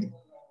shock me.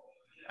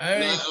 All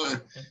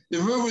right. If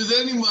it was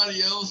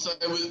anybody else,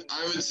 I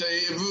would say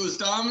if it was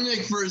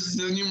Dominic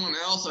versus anyone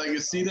else, I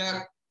could see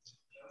that.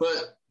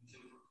 But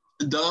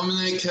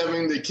Dominic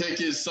having to kick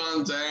his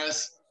son's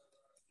ass.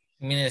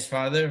 You mean his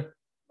father?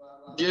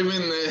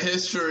 Given the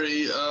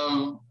history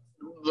of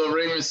the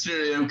Rey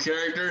Mysterio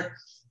character,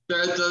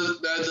 that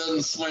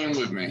doesn't swing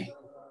with me.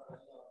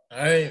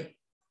 All right.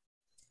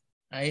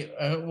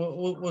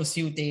 We'll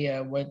see what they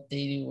do,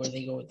 where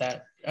they go with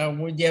that.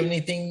 Do you have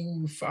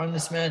anything on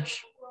this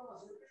match?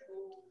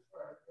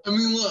 I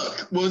mean,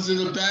 look, was it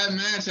a bad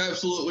match?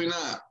 Absolutely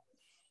not.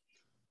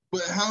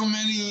 But how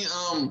many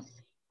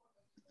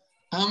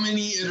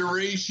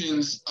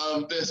iterations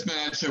of this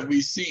match have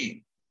we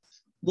seen?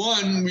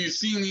 One, we've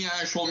seen the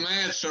actual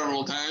match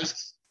several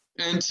times,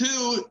 and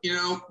two,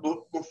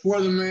 before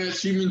the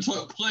match even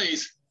took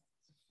place,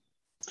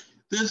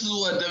 this is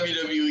what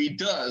WWE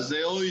does.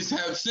 They always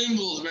have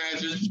singles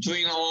matches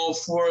between all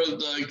 4 of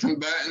the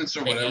combatants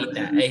or whatever.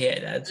 I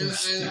hate that. And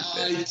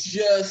I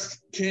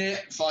just can't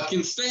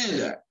fucking stand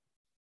that.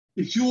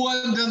 If you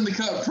want them to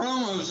cut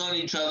promos on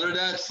each other,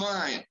 that's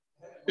fine.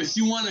 If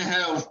you want to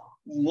have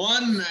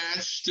one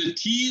match to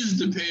tease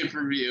the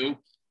pay-per-view,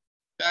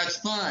 that's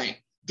fine.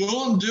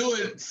 Don't do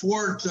it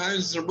 4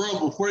 times in a row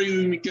before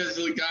you even get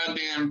to the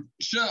goddamn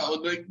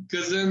show,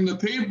 because then the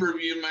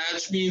pay-per-view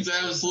match means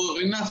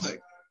absolutely nothing.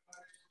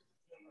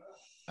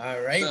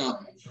 All right. So,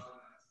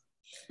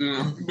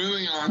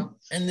 moving on.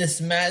 And this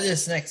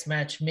next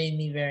match made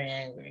me very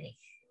angry.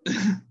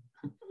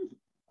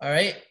 All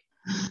right.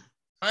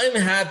 I'm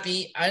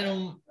happy.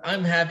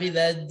 I'm happy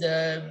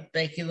that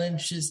Becky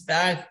Lynch is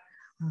back,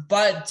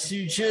 but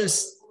to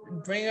just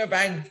bring her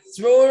back,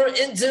 throw her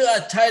into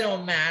a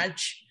title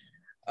match.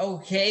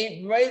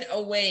 Okay, right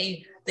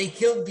away, they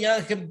killed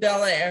Bianca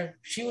Belair.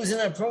 She was in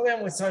a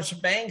program with Sasha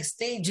Banks.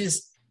 They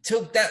just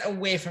took that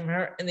away from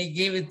her and they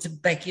gave it to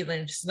Becky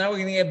Lynch. So now we're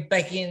going to get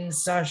Becky and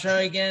Sasha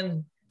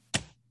again.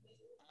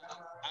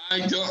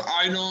 I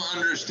don't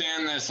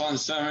understand this on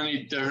so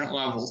many different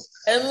levels.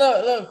 And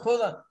look,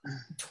 hold on.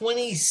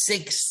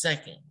 26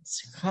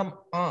 seconds. Come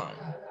on.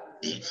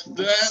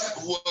 That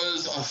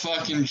was a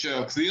fucking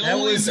joke. That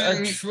was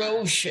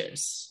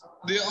atrocious.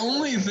 The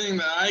only thing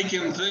that I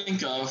can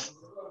think of,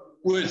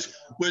 which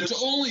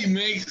only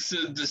makes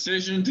the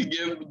decision to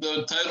give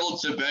the title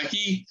to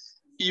Becky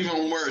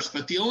even worse,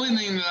 but the only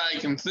thing that I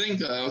can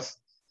think of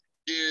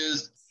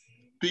is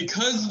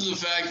because of the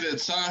fact that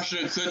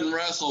Sasha couldn't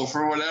wrestle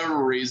for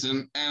whatever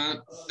reason,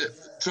 and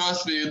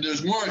trust me,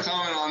 there's more to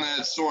comment on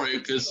that story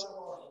because,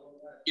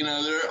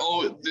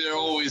 there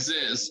always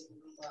is.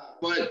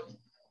 But,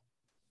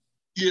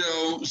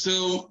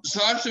 so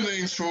Sasha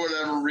Banks, for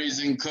whatever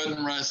reason,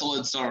 couldn't wrestle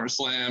at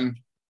SummerSlam.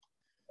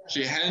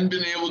 She hadn't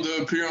been able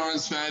to appear on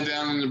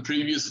SmackDown in the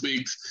previous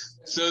weeks,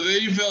 so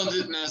they felt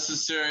it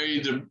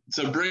necessary to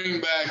bring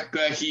back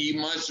Becky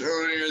much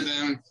earlier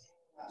than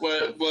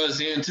what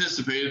was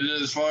anticipated,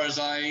 as far as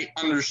I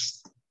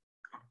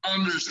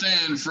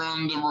understand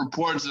from the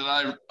reports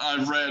that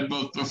I've read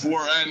both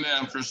before and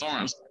after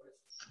SummerSlam.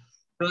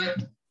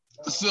 Right?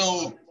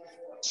 So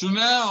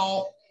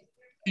now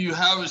you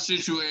have a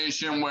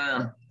situation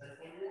where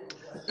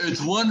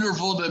it's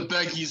wonderful that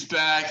Becky's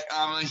back.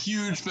 I'm a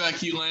huge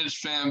Becky Lynch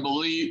fan.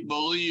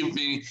 Believe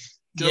me.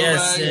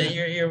 Yes,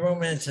 your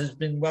romance has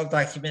been well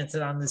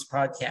documented on this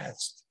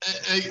podcast.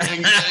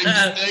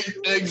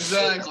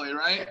 Exactly,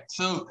 right?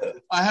 So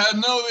I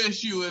had no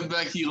issue with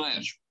Becky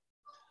Lynch.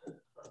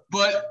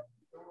 But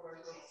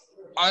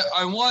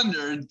I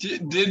wonder,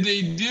 did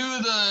they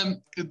do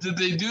the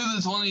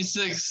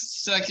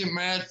 26-second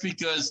match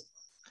because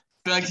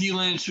Becky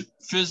Lynch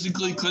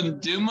physically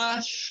couldn't do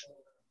much?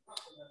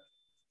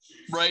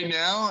 Right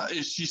now,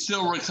 is she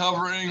still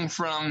recovering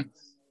from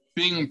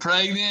being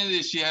pregnant?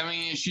 Is she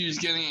having issues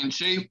getting in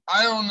shape?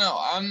 I don't know.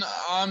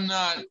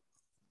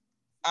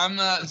 I'm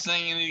not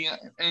saying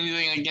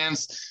anything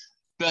against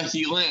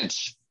Becky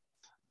Lynch.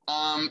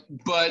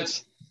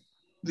 But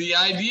the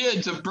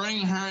idea to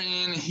bring her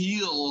in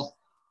heel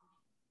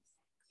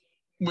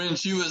when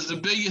she was the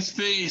biggest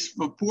face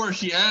before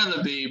she had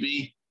a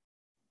baby,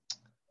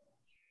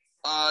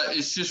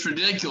 it's just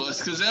ridiculous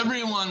because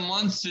everyone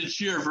wants to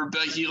cheer for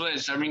Becky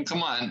Lynch. I mean,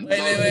 come on.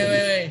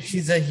 Wait.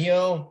 She's a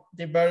heel.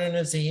 They brought her in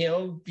as a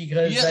heel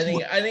because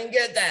I didn't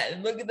get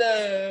that. Look at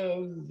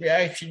the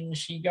reaction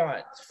she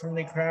got from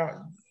the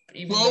crowd.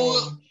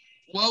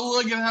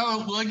 Look at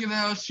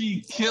how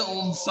she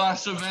killed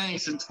Sasha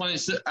Banks in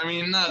 26. I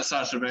mean, not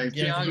Sasha Banks,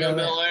 Bianca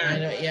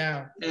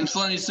Belair. In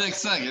 26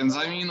 seconds.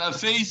 I mean, a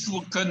face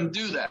couldn't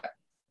do that.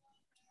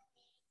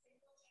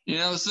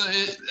 So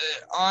it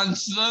on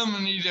so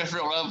many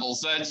different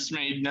levels, that just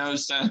made no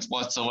sense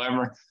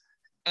whatsoever.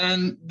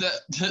 And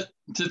to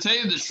tell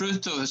you the truth,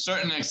 to a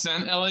certain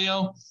extent,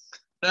 Elio,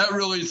 that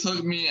really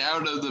took me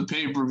out of the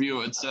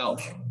pay-per-view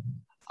itself.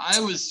 I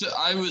was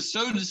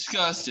so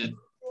disgusted.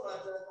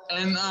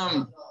 And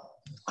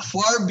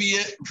far be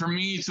it for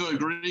me to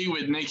agree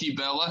with Nikki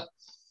Bella,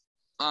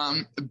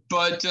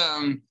 but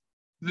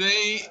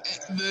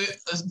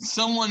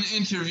someone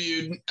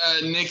interviewed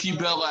Nikki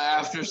Bella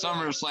after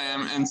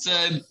SummerSlam and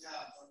said,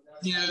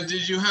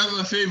 did you have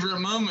a favorite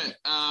moment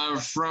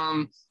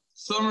from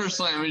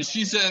SummerSlam? And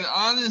she said,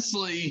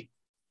 honestly,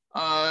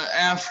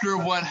 after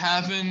what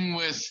happened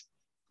with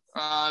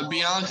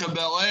Bianca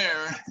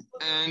Belair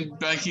and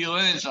Becky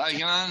Lynch, I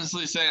can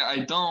honestly say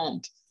I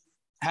don't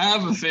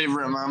have a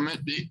favorite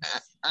moment,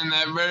 and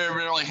that very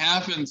rarely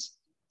happens.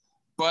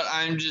 But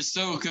I'm just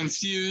so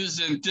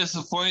confused and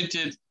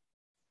disappointed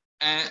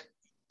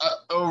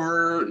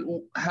over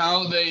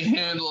how they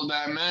handled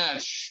that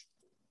match.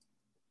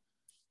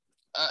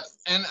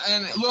 And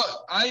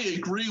look, I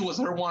agree with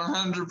her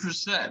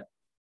 100%.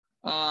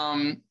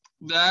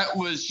 That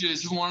was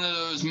just one of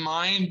those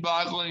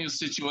mind-boggling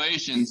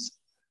situations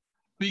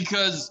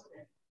because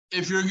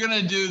if you're going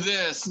to do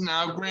this,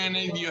 now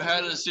granted you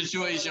had a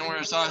situation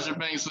where Sasha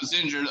Banks was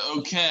injured,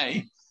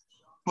 okay.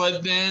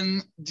 But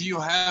then do you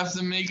have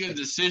to make a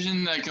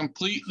decision that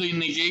completely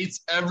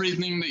negates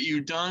everything that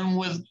you've done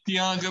with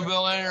Bianca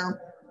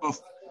Belair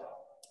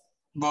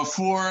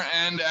before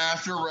and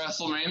after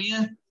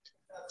WrestleMania?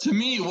 To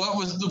me, what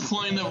was the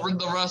point of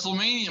the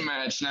WrestleMania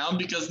match now?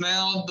 Because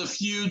now the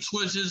feud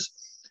switches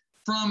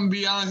from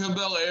Bianca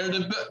Belair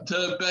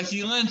to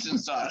Becky Lynch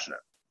and Sasha.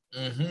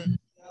 Mm-hmm.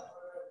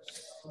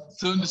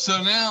 So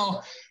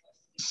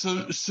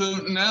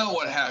now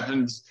what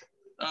happens?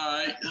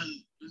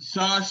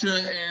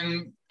 Sasha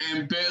and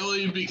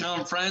Bayley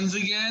become friends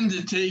again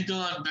to take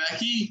on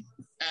Becky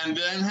and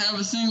then have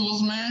a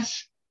singles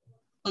match?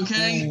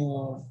 Okay?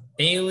 Ooh,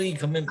 Bayley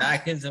coming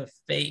back as a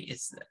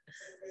face.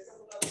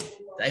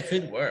 That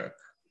could work.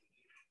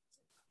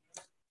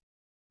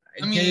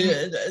 I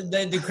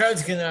mean, the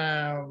crowd's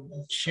gonna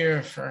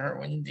cheer for her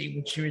when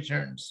she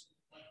returns.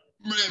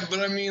 Right, but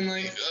I mean,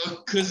 like,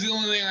 because the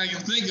only thing I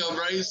can think of,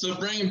 right, so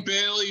bring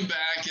Bayley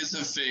back as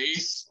a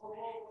face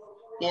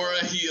or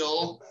a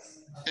heel,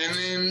 and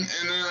then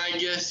I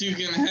guess you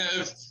can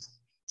have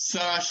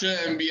Sasha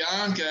and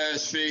Bianca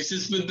as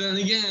faces. But then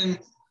again,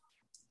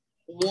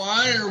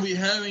 why are we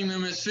having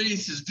them as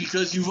faces?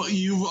 Because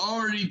you've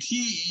already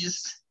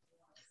teased.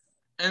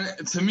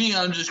 And to me,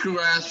 I'm just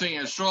grasping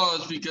at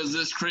straws because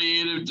this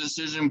creative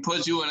decision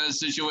puts you in a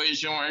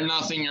situation where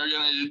nothing you're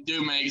going to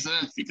do makes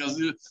sense, because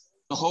the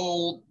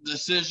whole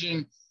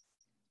decision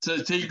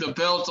to take the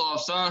belt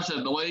off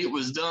Sasha the way it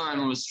was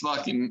done was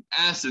fucking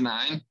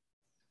asinine.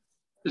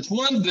 It's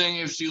one thing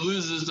if she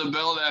loses the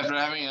belt after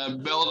having a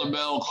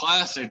bell-to-bell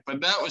classic,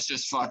 but that was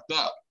just fucked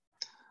up.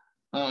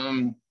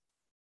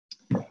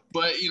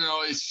 But, you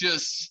know, it's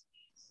just,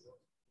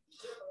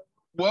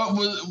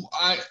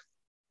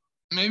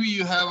 maybe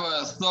you have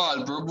a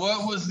thought, but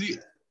what was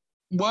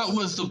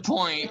the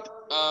point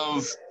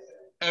of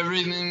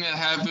everything that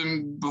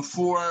happened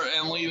before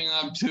and leading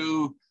up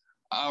to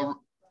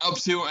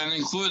and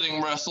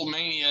including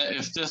WrestleMania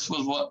if this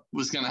was what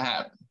was going to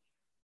happen?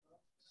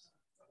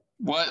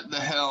 What the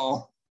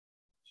hell?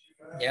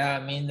 Yeah,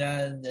 I mean,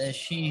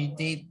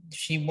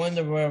 she won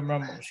the Royal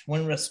Rumble, she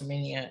won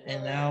WrestleMania,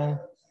 and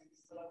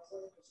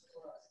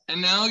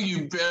now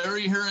you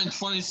bury her in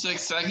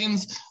 26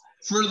 seconds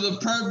for the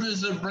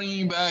purpose of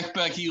bringing back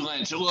Becky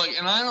Lynch. Look,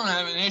 and I don't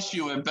have an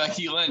issue with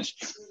Becky Lynch,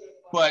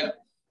 but,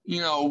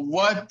 you know,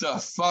 what the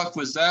fuck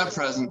was that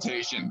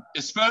presentation?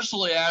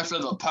 Especially after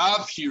the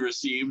pop she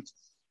received.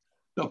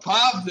 The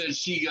pop that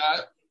she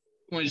got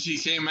when she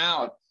came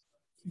out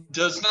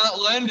does not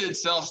lend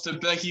itself to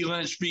Becky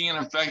Lynch being an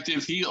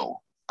effective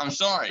heel. I'm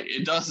sorry,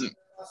 it doesn't.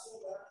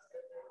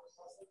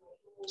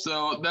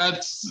 So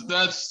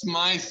that's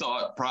my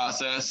thought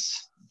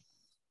process.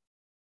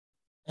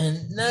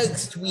 And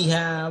next we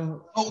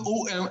have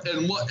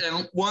and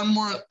one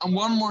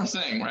more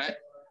thing, right?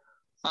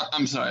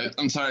 I'm sorry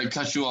to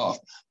cut you off.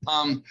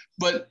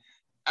 But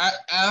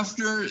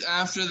after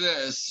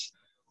this,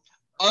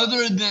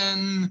 other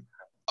than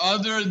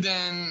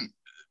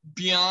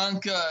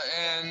Bianca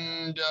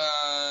and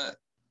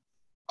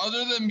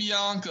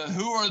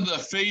who are the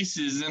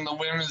faces in the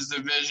women's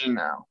division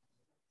now?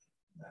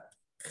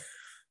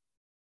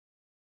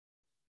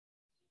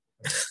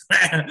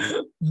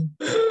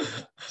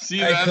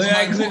 See,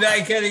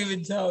 I can't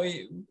even tell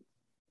you.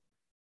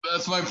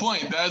 That's my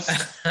point. That's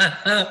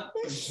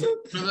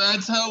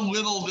how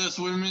little this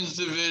women's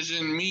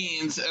division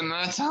means, and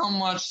that's how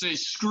much they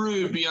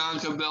screwed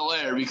Bianca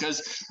Belair,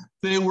 because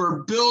they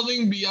were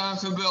building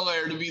Bianca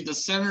Belair to be the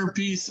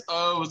centerpiece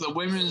of the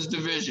women's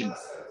division.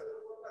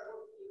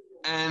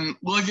 And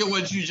look at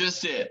what you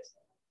just did.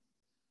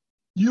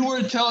 You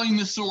were telling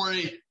the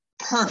story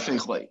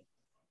perfectly.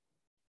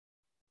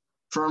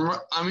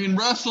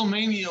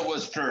 WrestleMania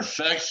was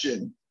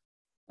perfection.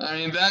 I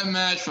mean, that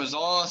match was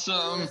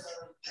awesome.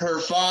 Her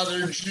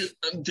father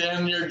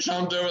damn near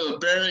jumped over the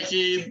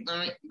barricade. I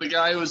mean, the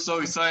guy was so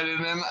excited.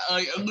 And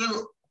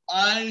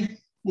I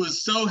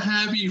was so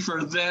happy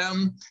for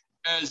them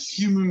as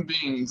human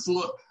beings.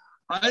 Look,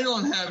 I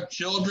don't have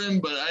children,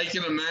 but I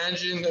can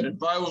imagine that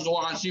if I was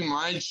watching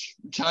my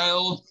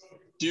child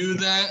do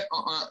that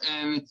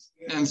and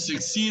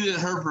succeed at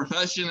her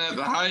profession at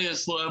the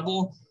highest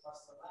level,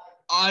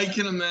 I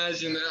can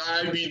imagine that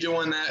I'd be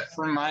doing that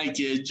for my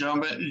kid,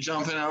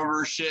 jumping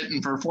over shit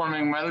and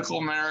performing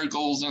medical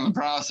miracles in the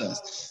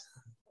process.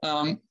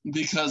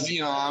 Because,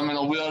 you know, I'm in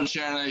a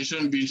wheelchair and I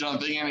shouldn't be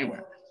jumping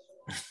anywhere.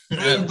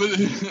 But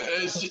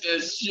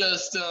it's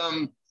just,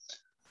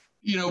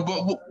 you know,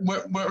 but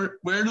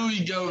where do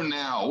we go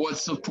now?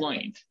 What's the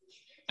point?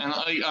 And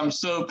I'm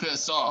so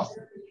pissed off.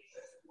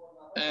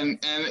 And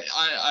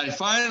I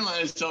find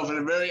myself in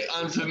a very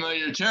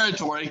unfamiliar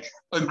territory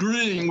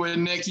agreeing with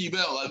Nikki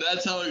Bella.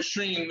 That's how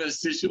extreme this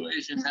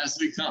situation has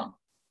become.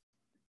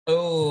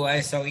 Oh,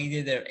 I saw you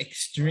did there.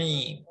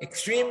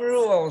 Extreme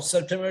Rules,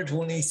 September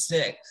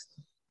 26th.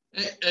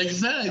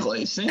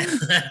 Exactly. See?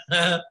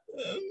 All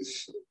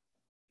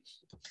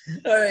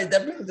right,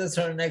 that brings us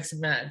to our next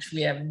match.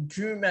 We have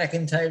Drew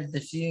McIntyre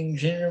defeating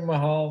Jinder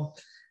Mahal.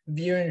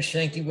 Veer and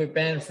Shanky were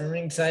banned from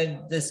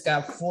ringside. This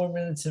got 4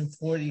 minutes and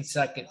 40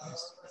 seconds.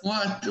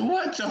 What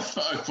the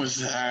fuck was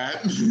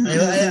that?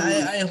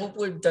 I hope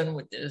we're done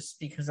with this,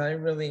 because I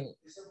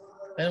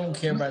don't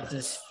care about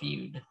this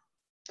feud.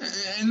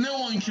 And no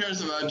one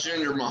cares about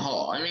Jinder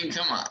Mahal. I mean,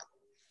 come on.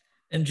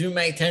 And Drew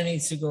McIntyre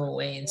needs to go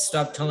away and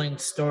stop telling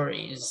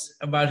stories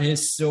about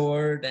his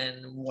sword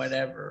and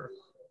whatever.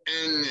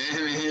 And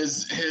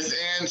his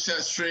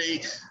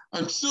ancestry.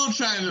 I'm still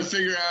trying to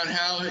figure out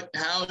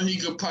how he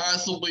could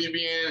possibly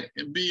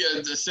be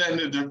a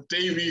descendant of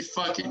Davy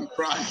fucking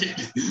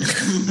Crockett.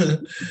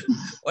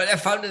 Well, I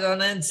found it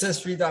on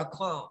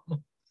Ancestry.com.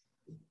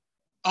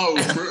 Oh,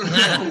 for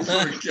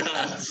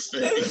God's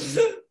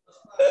sake.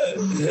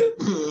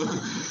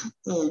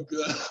 Oh,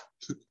 God.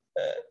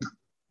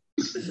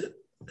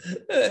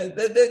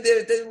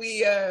 Then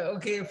we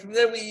okay. From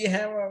there we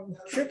have a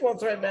triple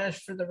threat match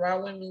for the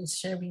Raw Women's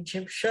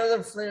Championship.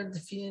 Charlotte Flair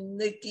defeating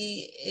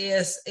Nikki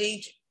Ash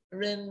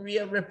and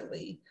Rhea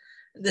Ripley.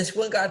 This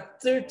one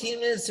got 13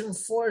 minutes and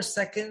 4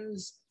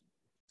 seconds.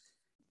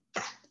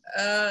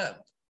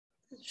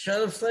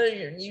 Charlotte Flair,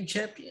 your new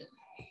champion.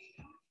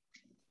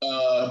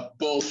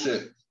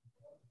 Bullshit.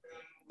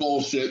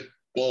 Who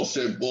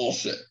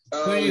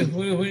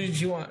did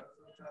you want?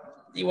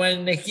 You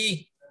wanted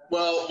Nikki?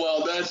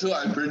 Well, that's who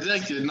I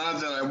predicted. Not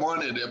that I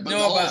wanted it, but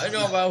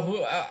about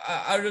who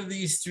out of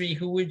these three,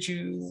 who would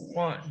you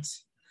want?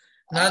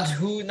 Not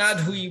who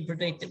you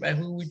predicted, but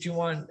who would you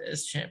want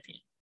as champion?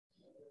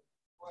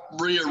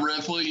 Rhea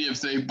Ripley,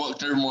 if they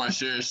booked her more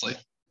seriously.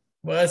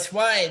 Well, that's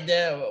why.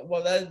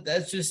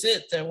 That's just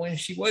it. That when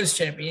she was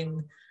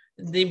champion,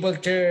 they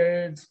booked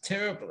her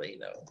terribly,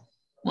 though.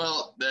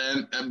 Well,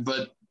 then,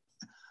 but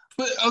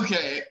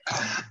okay.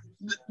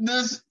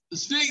 This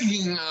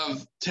speaking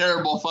of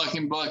terrible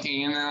fucking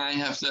booking, and then I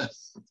have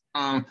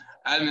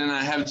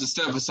to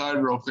step aside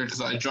real quick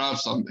because I dropped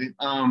something.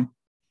 I'll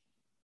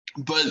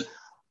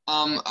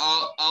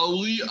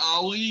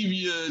leave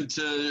you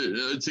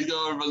to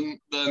go over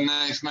the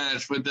next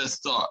match with this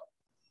thought.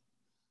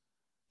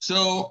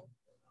 So,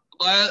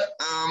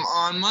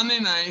 on Monday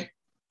night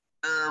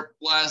or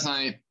last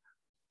night,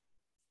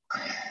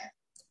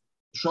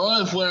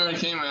 Charlotte Flair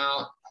came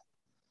out,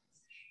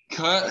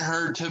 cut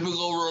her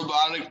typical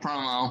robotic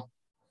promo,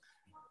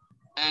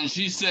 and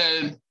she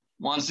said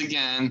once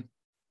again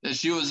that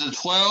she was a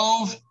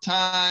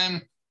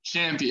 12-time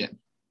champion.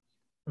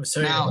 I'm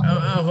sorry. Hold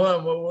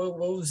on. What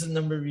was the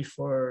number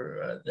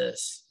before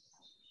this?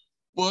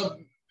 Well,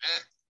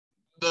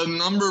 the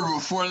number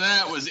before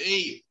that was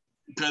 8.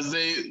 Because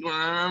Wait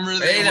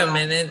a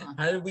minute.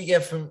 How did we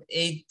get from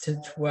 8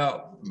 to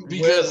 12?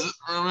 Because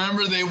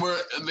remember they were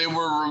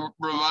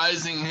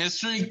revising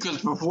history.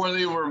 Because before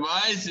they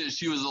revised it,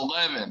 she was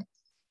 11,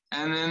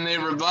 and then they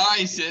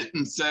revised it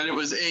and said it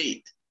was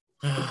 8.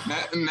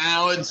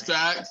 Now it's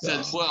back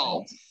to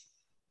 12.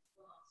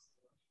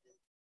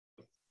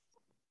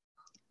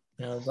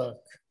 Now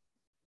look.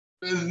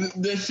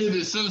 This shit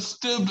is so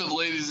stupid,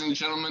 ladies and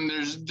gentlemen.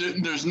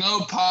 There's no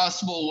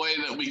possible way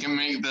that we can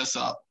make this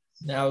up.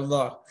 Now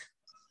look.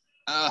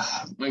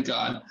 My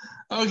God.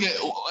 Okay,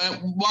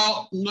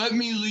 well, let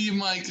me leave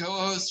my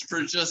co-host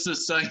for just a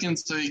second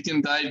so he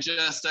can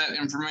digest that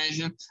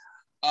information.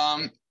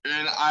 And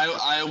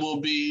I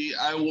will be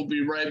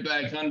right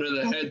back under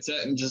the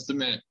headset in just a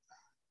minute.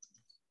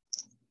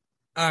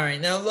 All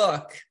right, now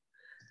look.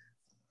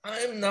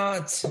 I'm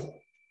not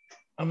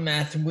a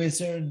math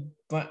wizard,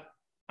 but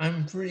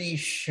I'm pretty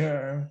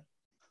sure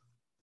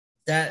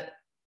that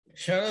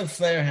Charlotte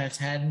Flair has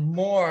had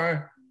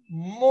more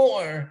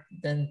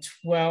than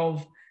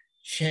 12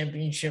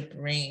 championship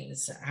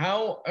reigns.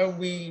 How are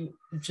we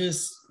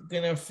just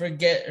gonna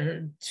forget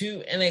her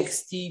 2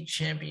 NXT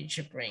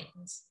championship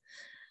reigns?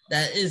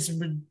 That is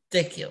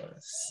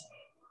ridiculous.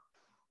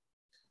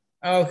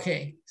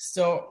 Okay,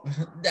 so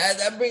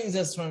that brings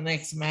us to our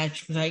next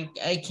match because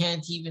I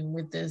can't even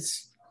with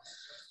this.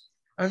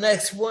 Our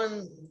next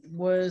one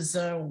was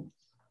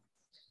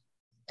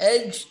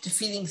Edge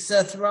defeating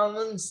Seth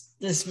Rollins.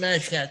 This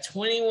match got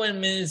 21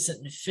 minutes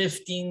and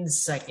 15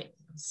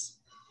 seconds.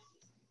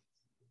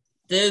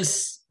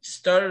 This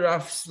started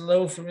off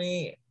slow for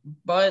me,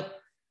 but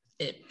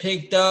it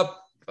picked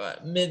up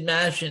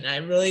mid-match, and I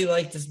really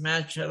like this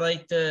match. I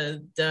like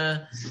the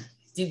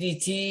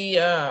DDT,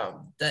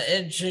 the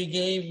Edge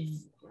gave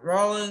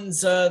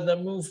Rollins. The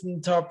move from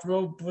the top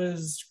rope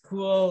was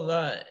cool.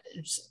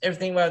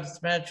 Everything about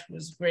this match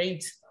was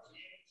great.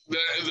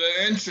 The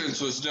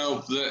entrance was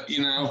dope.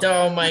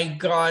 Oh my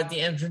God,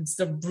 the entrance,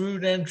 the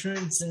Brood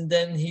entrance, and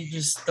then he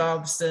just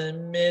stops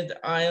in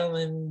mid-aisle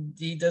and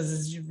he does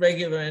his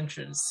regular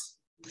entrance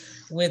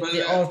with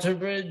the altar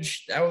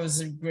bridge. That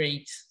was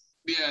great.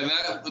 Yeah,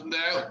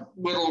 that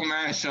little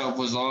mashup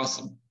was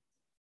awesome.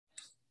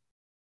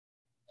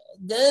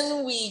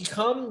 Then we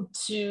come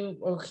to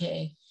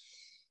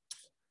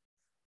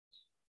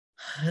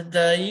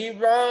the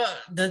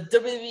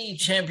WWE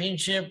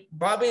Championship.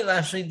 Bobby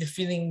Lashley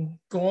defeating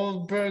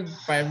Goldberg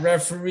by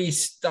referee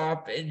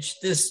stoppage.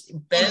 This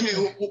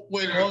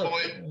wait.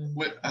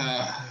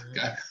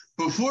 God.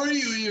 Before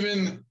you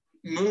even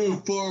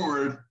move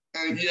forward,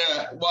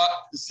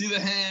 see the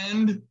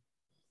hand?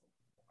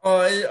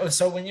 Oh,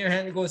 so when your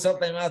hand goes up,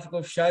 my mouth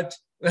goes shut.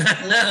 No.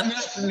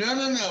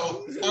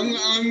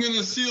 I'm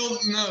gonna seal.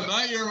 No,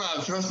 not your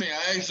mouth. Trust me.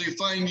 I actually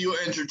find you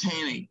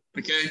entertaining.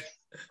 Okay.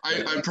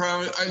 I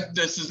promise.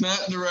 This is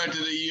not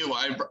directed at you.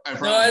 I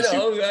promise.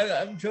 No, I know.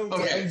 I'm joking.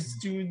 Okay. I was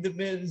doing the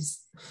Miz.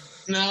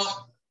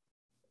 Now,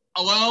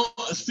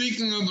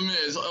 speaking of the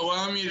Miz,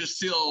 allow me to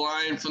steal a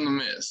line from the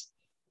Miz.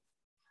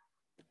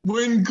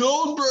 When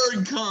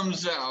Goldberg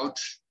comes out,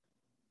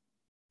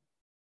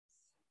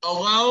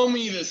 allow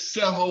me to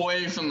step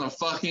away from the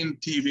fucking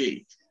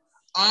TV.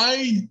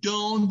 I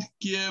don't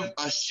give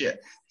a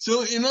shit.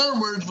 So, in other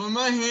words, when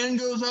my hand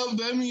goes up,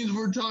 that means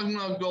we're talking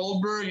about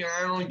Goldberg, and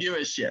I don't give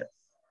a shit.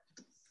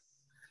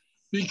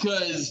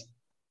 Because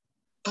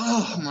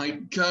Oh my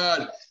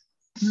God.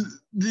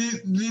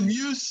 Did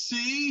you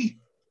see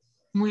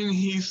when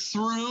he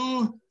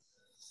threw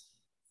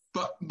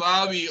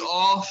Bobby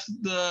off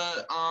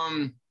the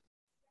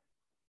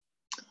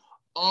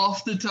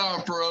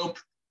top rope?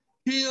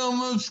 He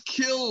almost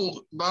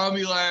killed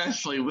Bobby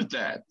Lashley with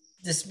that.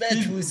 This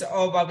match was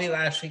all Bobby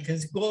Lashley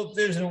because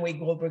there's no way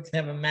Goldberg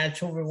can have a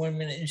match over 1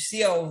 minute. You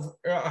see how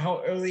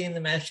early in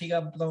the match he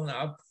got blown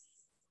up?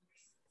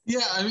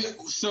 Yeah, I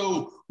mean,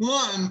 so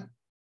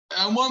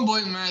at one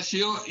point in the match,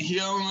 he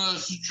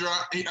almost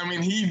dropped. I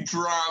mean, he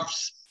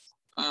drops,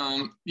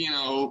 Bobby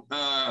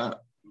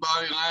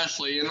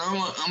Lashley, and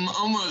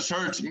almost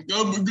hurts him.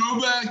 Go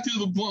back to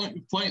the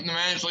point in the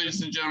match,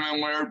 ladies and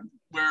gentlemen,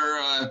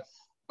 where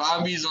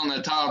Bobby's on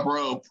the top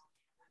rope,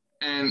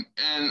 and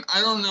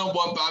I don't know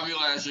what Bobby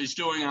Lashley's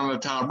doing on the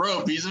top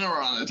rope. He's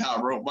never on the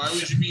top rope. Why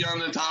would you be on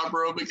the top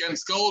rope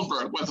against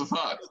Goldberg? What the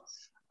fuck?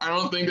 I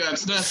don't think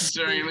that's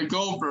necessary in a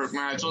Goldberg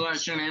match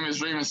unless your name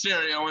is Rey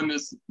Mysterio in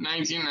this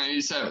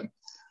 1997.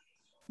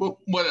 But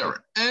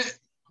whatever.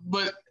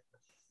 But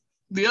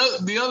the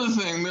other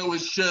thing that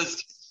was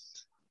just,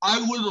 I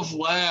would have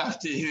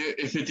laughed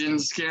if it didn't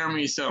scare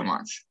me so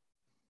much.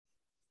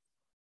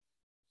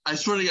 I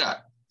swear to God.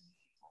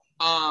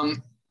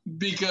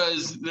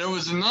 Because there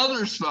was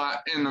another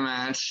spot in the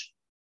match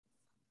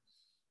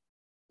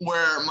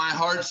where my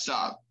heart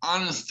stopped.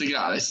 Honest to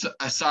God,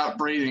 I stopped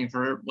breathing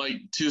for like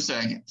 2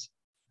 seconds.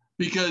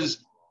 Because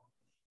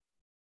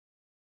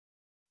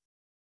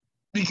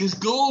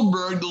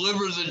Goldberg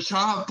delivers a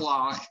chop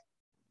block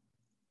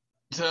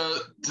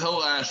to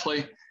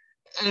Lashley,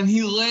 and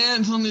he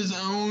lands on his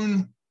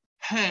own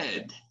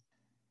head.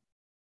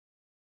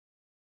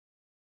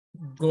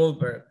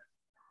 Goldberg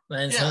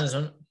lands on his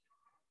own.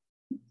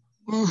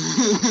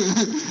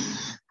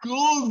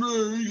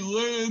 Goldberg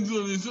lands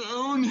on his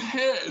own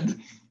head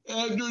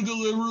after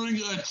delivering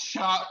a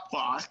chop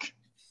block.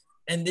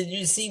 And did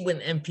you see when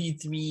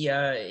MP3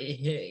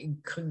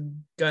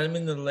 got him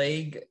in the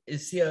leg?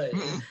 Is he? Not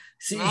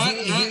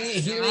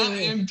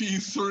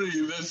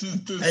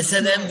MP3. I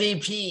said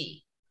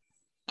MVP.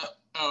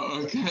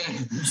 Oh, okay.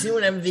 You see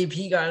when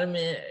MVP got him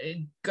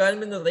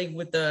in the leg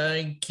with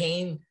the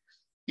cane?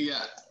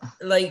 Yeah.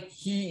 Like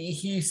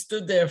he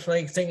stood there for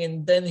like a second,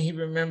 and then he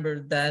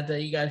remembered that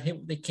he got hit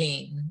with the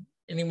cane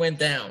and he went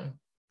down.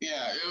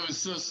 Yeah, it was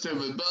so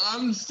stupid. But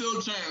I'm still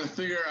trying to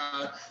figure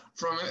out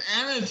from an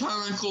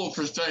anatomical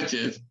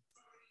perspective,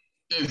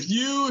 if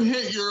you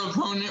hit your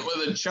opponent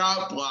with a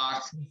chop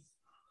block,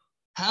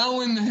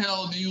 how in the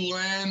hell do you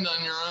land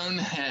on your own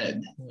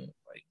head? Oh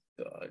my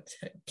God,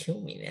 kill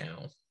me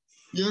now.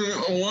 You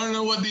want to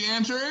know what the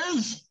answer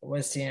is?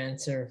 What's the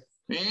answer?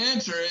 The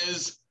answer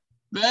is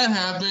that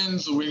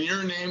happens when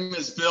your name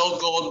is Bill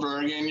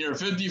Goldberg and you're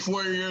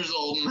 54 years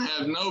old and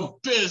have no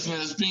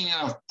business being in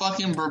a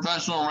fucking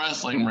professional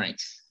wrestling ring.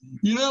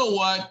 You know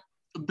what,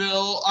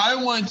 Bill? I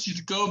want you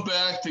to go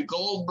back to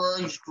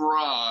Goldberg's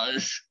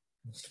garage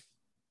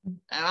and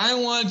I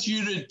want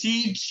you to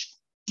teach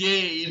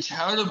Gage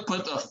how to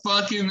put the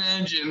fucking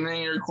engine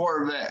in your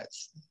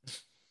Corvettes.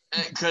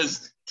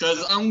 Because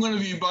I'm going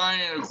to be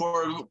buying a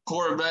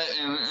Corvette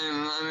in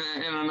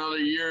another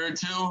year or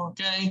two,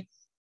 okay?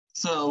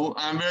 So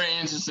I'm very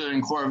interested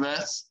in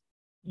Corvettes.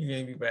 You're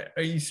gonna be back.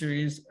 Are you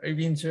serious? Are you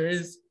being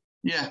serious?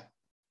 Yeah.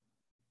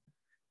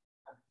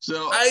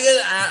 So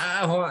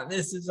I hold on.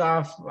 This is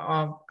off.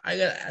 I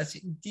gotta ask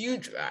you. Do you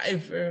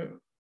drive?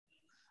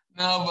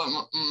 No, but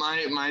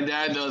my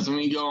dad does, and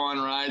we go on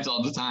rides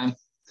all the time.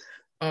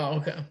 Oh,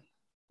 okay.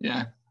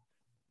 Yeah.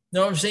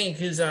 No, I'm saying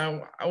because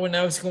when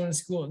I was going to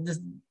school,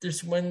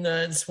 this one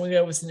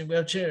guy was in a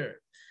wheelchair.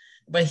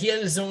 But he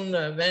had his own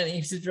van. He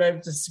used to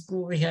drive to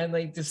school. He had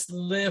like this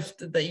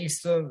lift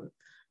this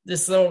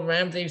little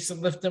ramp that used to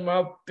lift him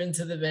up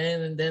into the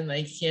van, and then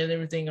like he had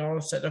everything all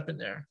set up in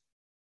there.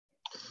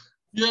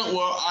 Yeah,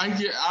 well, I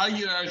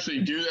could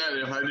actually do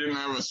that if I didn't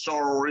have a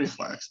startle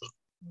reflex.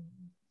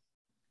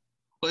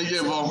 Like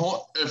if a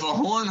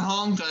horn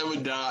honked, I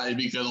would die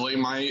because like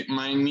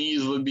my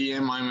knees would be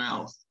in my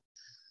mouth.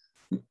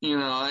 You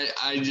know, I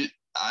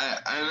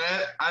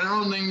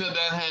don't think that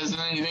has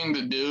anything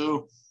to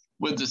do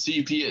with the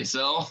CP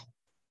itself.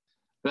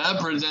 That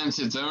presents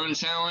its own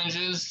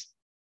challenges,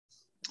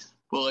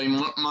 but like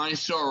my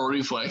startle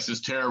reflex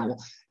is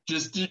terrible.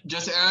 Just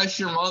ask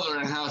your mother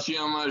and how she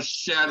almost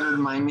shattered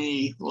my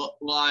knee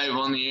live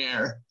on the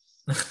air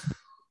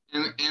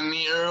in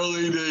the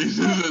early days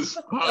of this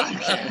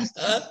podcast.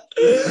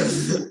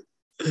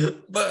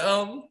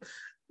 But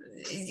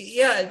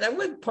yeah, that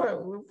one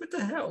part. What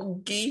the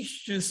hell?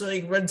 Gage just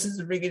like runs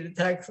his ring and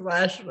attacks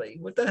Lashley.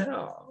 What the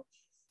hell?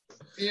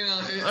 You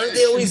know, aren't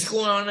they always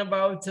going on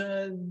about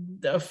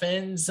the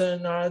fans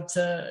not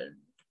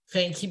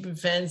keeping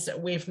fans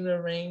away from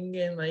the ring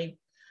and like,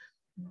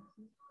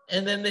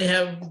 and then they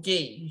have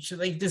Gage.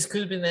 Like this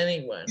could have been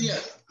anyone. Yeah,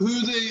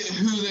 who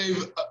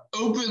they've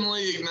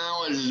openly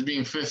acknowledged as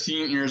being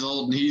 15 years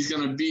old, and he's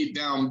gonna beat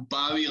down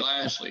Bobby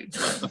Lashley.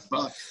 What the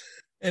fuck?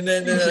 And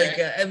then like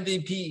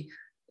MVP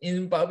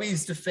in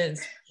Bobby's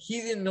defense,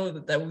 he didn't know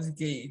that was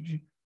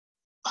Gage.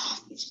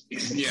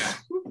 Yeah.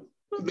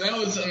 That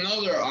was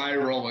another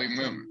eye-rolling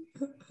moment.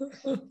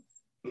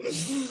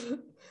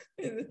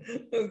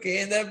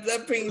 Okay, and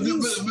that brings me...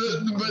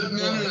 But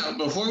no.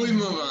 Before we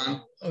move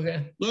on,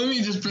 okay, let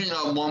me just bring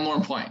up one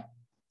more point.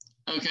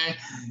 Okay?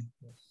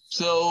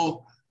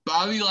 So,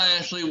 Bobby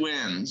Lashley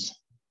wins,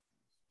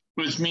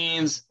 which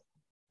means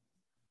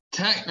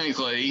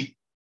technically,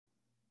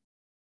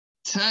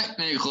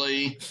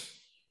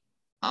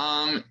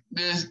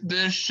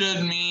 this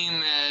should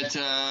mean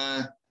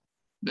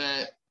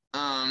that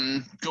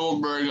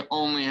Goldberg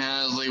only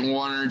has like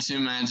 1 or 2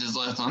 matches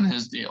left on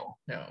his deal.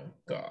 Oh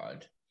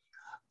God.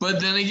 But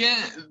then again,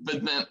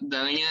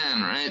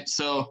 right?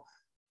 So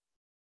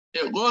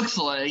it looks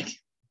like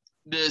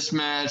this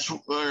match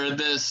or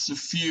this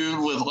feud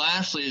with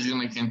Lashley is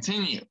going to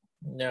continue.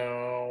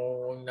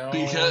 No.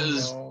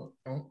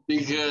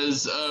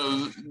 Because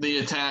of the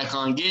attack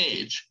on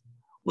Gage,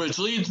 which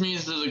leads me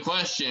to the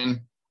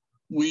question: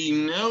 we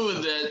know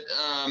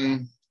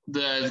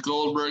that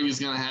Goldberg is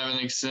going to have an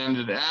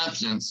extended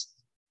absence.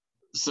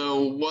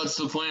 So what's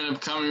the point of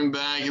coming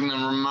back and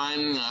then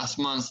reminding us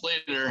months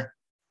later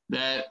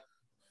that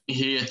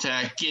he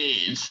attacked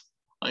Gage?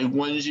 Like,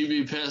 wouldn't you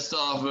be pissed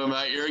off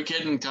about your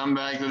kid and come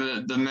back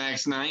the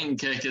next night and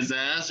kick his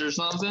ass or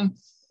something?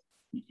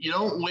 You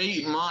don't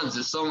wait months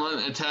if someone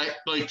attack,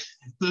 like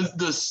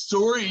the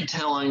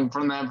storytelling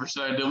from that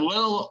perspective,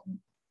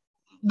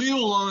 leave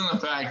alone the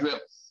fact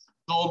that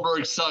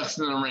Goldberg sucks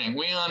in the ring.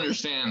 We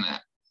understand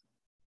that.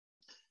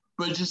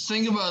 But just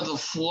think about the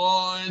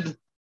flawed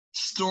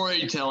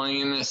storytelling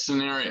in this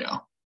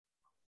scenario.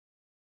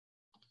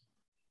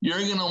 You're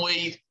going to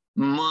wait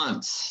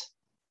months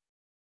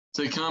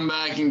to come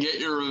back and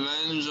get your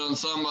revenge on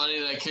somebody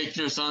that kicked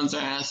your son's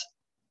ass.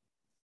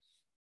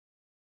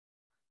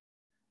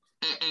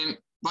 And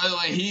by the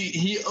way,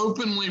 he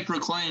openly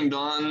proclaimed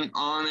on air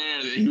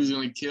that he was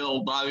going to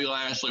kill Bobby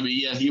Lashley, but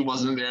yet he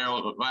wasn't there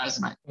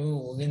last night.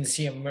 Ooh, we're going to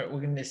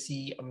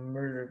see a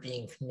murder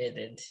being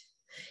committed.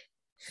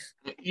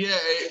 Yeah.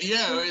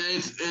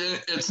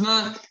 It's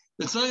not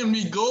going to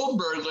be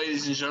Goldberg,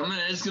 ladies and gentlemen.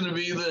 It's going to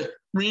be the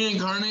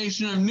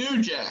reincarnation of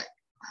New Jack.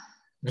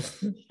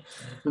 The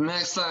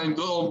next time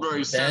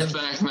Goldberg steps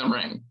back in the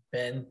ring.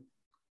 Ben.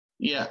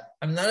 Yeah.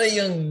 I'm not a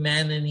young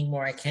man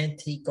anymore. I can't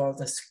take all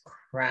this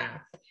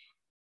crap.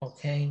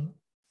 Okay.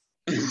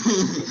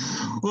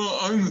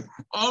 Well,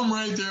 I'm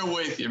right there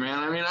with you, man.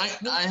 I mean,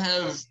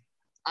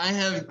 I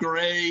have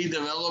gray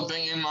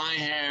developing in my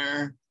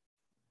hair,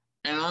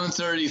 and I'm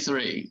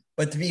 33.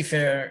 But to be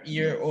fair,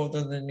 you're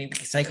older than me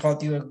because I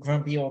called you a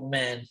grumpy old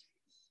man,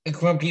 a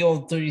grumpy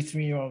old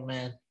 33-year-old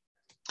man.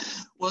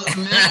 Well,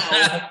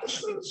 now,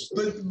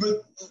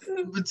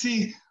 but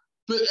see.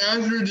 But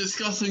after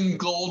discussing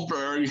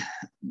Goldberg,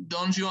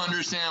 don't you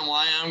understand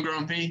why I'm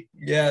grumpy?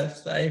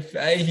 Yes, I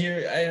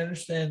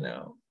understand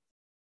now.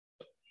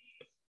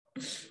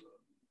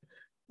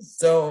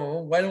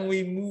 So why don't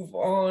we move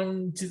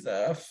on to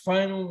the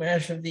final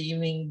match of the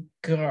evening?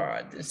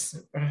 God,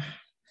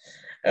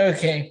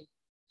 okay.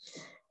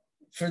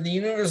 For the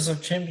Universal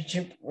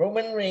Championship,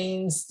 Roman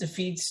Reigns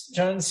defeats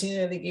John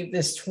Cena. They gave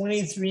this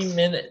 23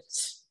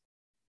 minutes.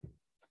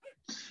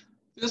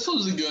 This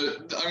was a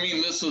good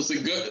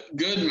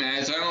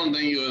match. I don't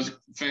think it was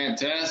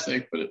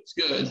fantastic, but it's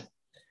good.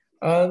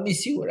 Let me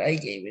see what I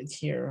gave it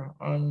here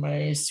on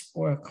my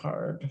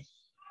scorecard.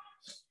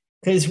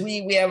 Because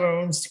we have our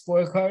own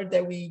scorecard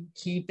that we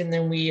keep, and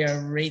then we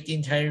rate the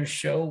entire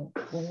show.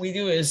 What we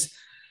do is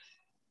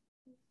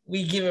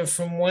we give it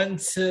from 1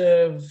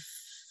 to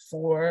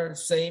 4,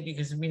 say,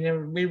 because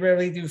we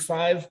rarely do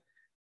 5.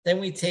 Then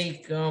we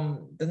take the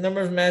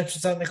number of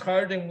matches on the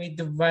card and we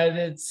divide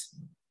it.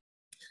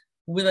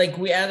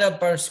 We add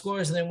up our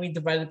scores and then we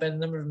divide it by the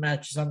number of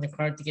matches on the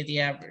card to get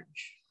the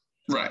average.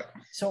 Right.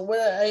 So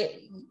I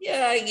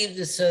gave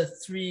this a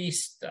 3.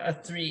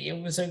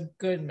 It was a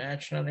good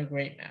match, not a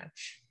great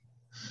match.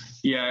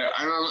 Yeah,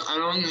 I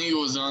don't think it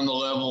was on the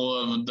level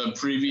of the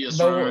previous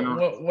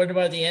round. What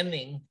about the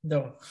ending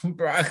though?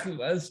 Brock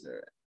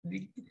Lesnar.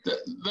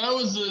 That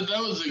was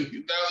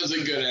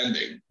a good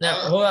ending. Now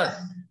hold on.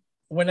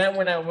 When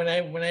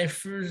I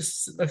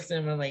first looked at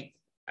him, I'm like,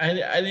 I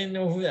didn't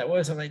know who that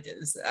was. I'm like,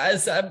 I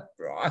saw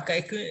Brock.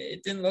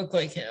 It didn't look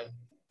like him.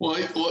 Well,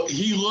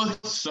 he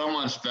looked so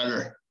much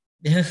better.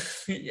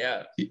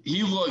 Yeah.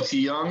 He looks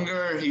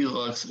younger. He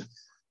looks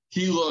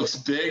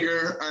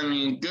bigger. I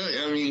mean,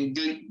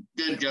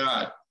 good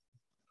God.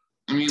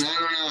 I mean, I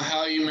don't know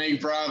how you make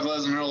Brock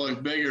Lesnar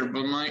look bigger,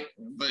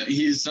 but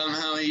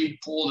he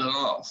pulled it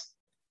off.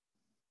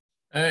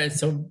 All right,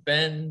 so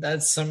Ben,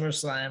 that's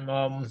SummerSlam.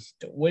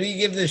 What do you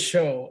give this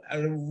show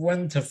out of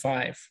 1 to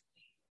 5?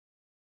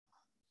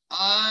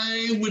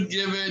 I would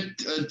give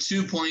it a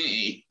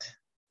 2.8.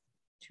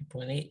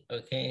 2.8,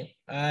 okay.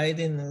 I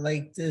didn't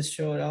like this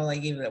show at all. I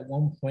gave it a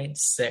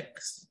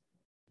 1.6.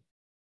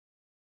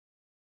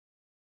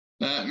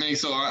 That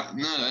makes a lot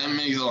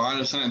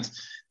of sense.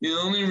 The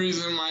only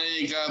reason why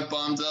it got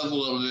bumped up a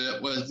little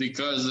bit was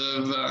because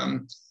of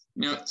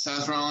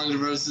Seth Rollins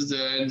versus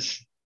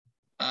Edge.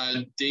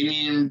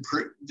 Damian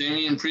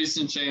Priest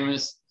and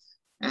Sheamus,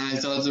 and I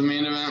thought the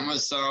main event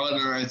was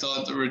solid, or I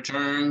thought the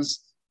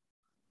returns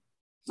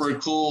were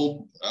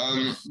cool.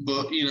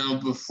 But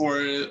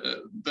before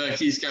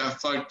Becky's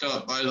got fucked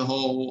up by the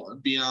whole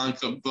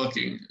Bianca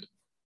booking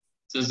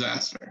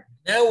disaster.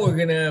 Now we're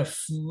gonna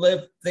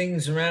flip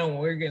things around.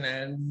 We're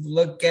gonna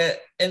look at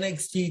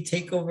NXT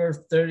Takeover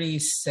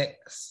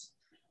 36.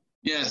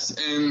 Yes,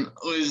 and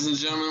ladies and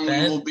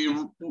gentlemen,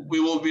 we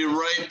will be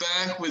right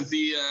back with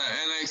the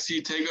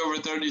NXT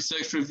Takeover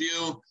 36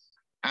 review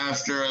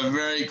after a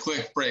very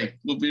quick break.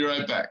 We'll be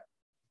right back.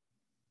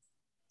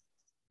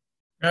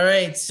 All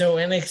right, so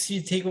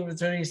NXT Takeover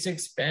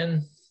 36,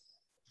 Ben,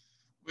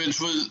 which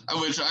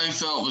I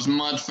felt was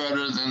much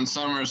better than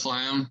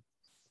SummerSlam.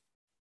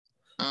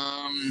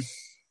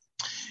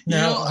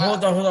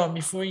 Hold on.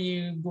 Before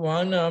you go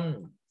on,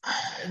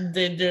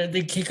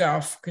 the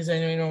kickoff, because I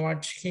know you don't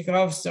watch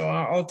kickoff, so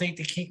I'll take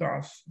the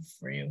kickoff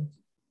for you.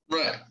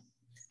 Right.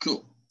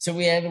 Cool. So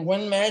we had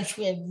one match.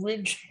 We had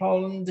Ridge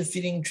Holland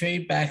defeating Trey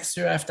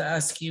Baxter. I have to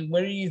ask you,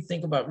 what do you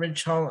think about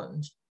Ridge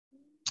Holland?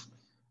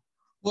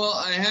 Well,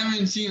 I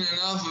haven't seen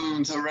enough of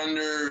him to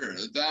render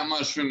that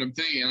much of an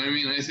opinion. I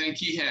mean, I think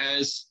he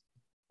has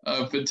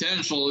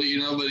potential,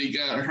 but he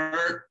got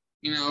hurt,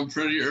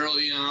 pretty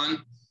early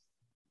on,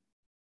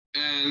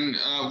 and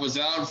was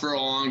out for a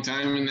long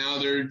time, and now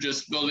they're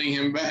just building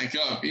him back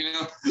up.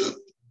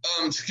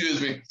 Excuse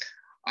me.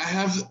 I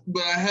have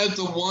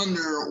to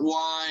wonder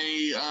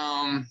why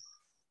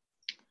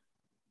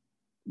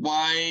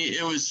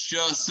it was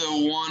just a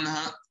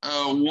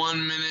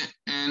 1 minute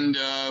and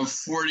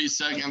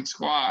 40-second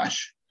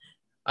squash.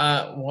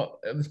 Well,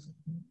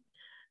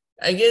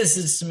 I guess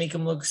it's to make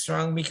him look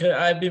strong, because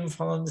I've been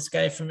following this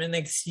guy from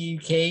NXT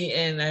UK,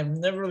 and I've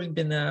never really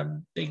been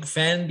a big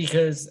fan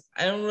because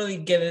I don't really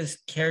get his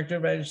character,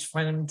 but I just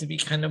find him to be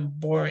kind of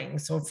boring.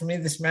 So for me,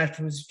 this match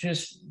was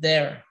just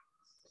there.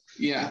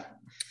 Yeah.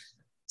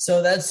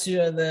 So that's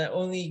the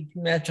only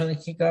match on the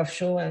kickoff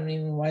show. I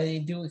mean, why they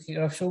do a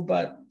kickoff show,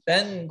 but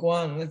Ben, go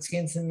on. Let's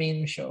get into the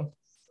main show.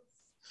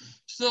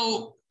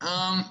 So,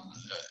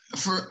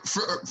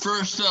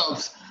 first up,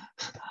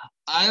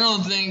 I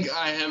don't think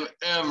I have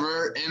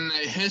ever in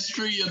the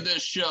history of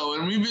this show,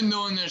 and we've been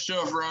doing this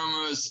show for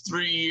almost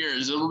 3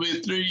 years. It'll be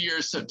 3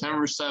 years,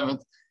 September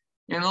 7th.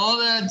 In all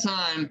that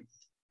time,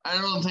 I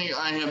don't think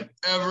I have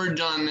ever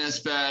done this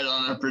bad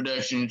on a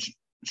prediction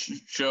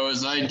show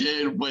as I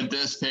did with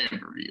this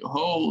pay-per-view.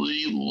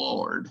 Holy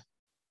Lord.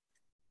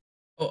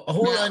 Oh,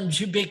 hold on. Did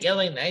you pick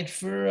LA Knight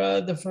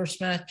for the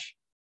first match?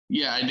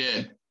 Yeah, I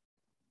did.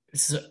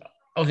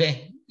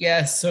 Okay.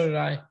 Yeah, so did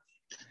I.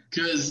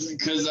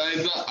 Because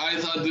I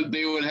thought that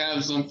they would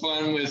have some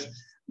fun with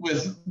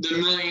the $1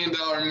 million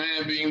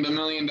man being the $1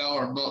 million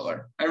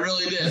butler. I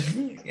really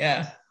did.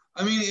 Yeah.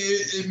 I mean,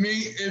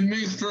 it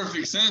makes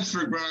perfect sense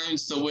for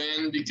Grimes to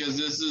win because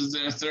this is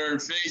their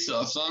third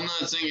face-off. So I'm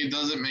not saying it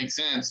doesn't make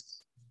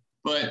sense,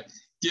 but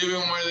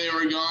given where they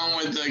were going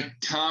with the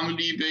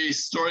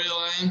comedy-based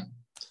storyline,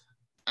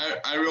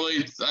 I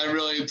really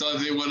thought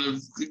they would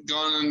have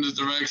gone in the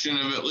direction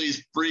of at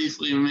least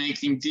briefly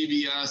making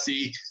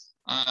DiBiase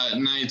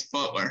Knight's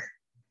butler.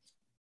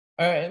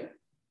 All right.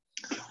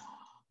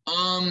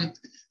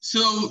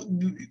 So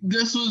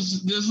this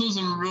was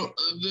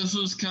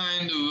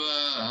kind of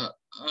a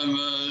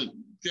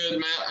good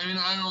match. I mean,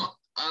 I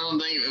don't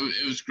think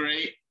it was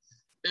great.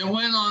 It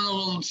went on a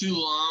little too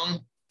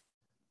long,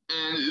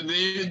 and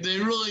they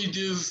really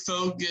do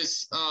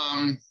focus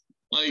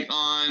like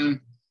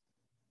on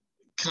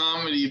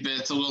comedy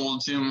bits a little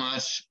too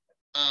much.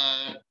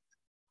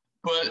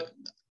 But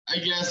I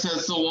guess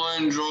that's the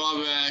one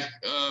drawback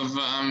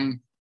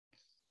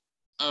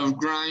of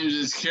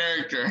Grimes'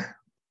 character.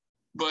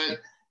 But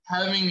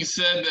having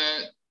said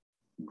that,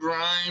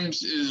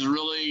 Grimes has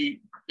really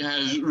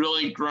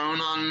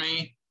grown on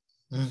me.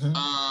 Mm-hmm.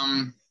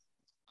 I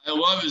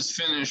love his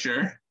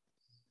finisher.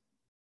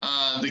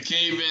 The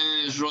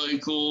cave-in is really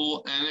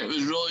cool, and it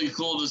was really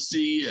cool to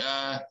see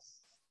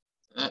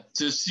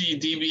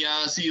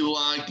DiBiase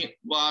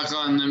lock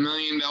on the $1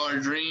 million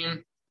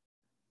dream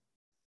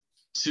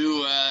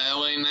to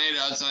LA Knight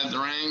outside the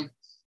ring.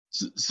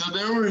 So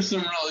there were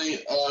some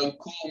really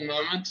cool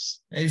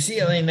moments. You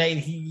see LA Knight,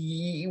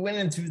 he went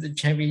and threw the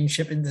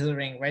championship into the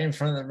ring right in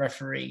front of the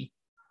referee.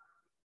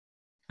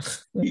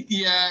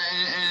 Yeah,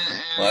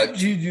 and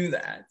why'd you do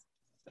that?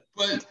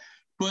 But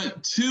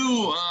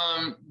to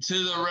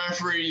the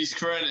referee's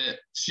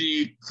credit,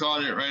 she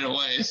caught it right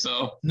away.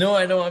 So no,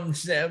 I know. I'm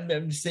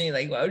just saying,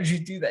 like, why would you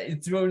do that? You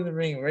throw it in the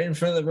ring right in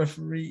front of the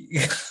referee.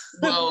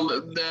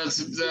 Well,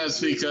 that's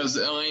because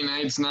LA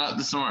Knight's not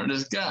the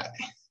smartest guy.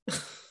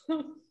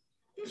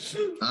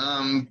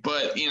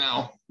 But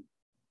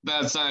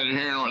that's neither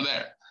here nor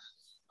there.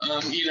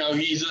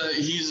 He's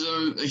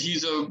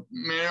a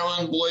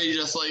Maryland boy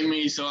just like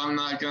me, so I'm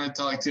not gonna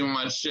talk too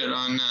much shit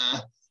on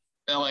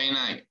LA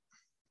Knight.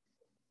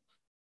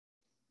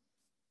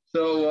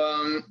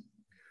 So,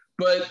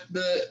 but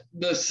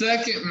the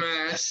second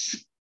match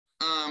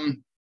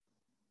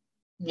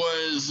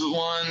was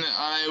one that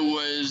I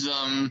was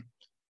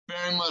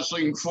very much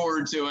looking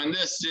forward to, and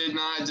this did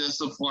not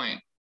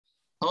disappoint.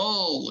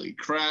 Holy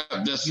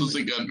crap, this was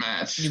a good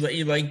match.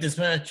 You like this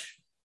match?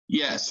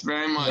 Yes,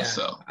 very much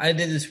so. I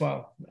did as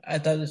well. I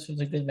thought this was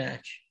a good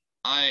match.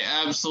 I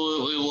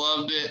absolutely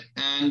loved it,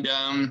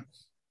 and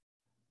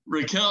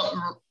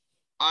Raquel,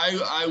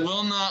 I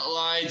will not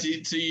lie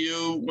to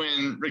you,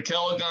 when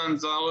Raquel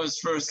Gonzalez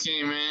first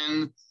came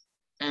in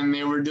and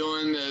they were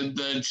doing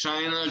the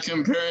China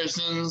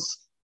comparisons,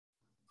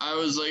 I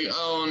was like,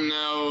 oh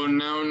no,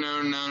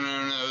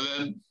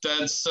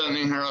 that's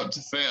setting her up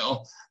to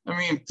fail. I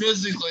mean,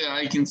 physically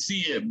I can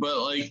see it,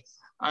 but like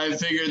I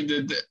figured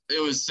that it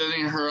was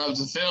setting her up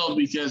to fail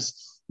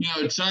because, you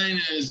know,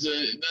 China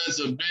that's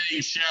a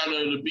big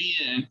shadow to be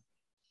in,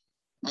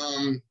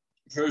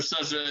 for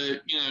such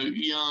a, you know,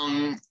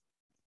 young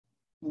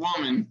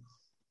woman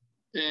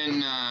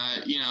in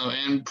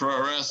in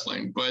pro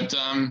wrestling. But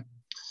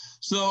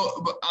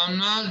so I'm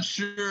not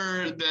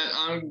sure that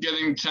I'm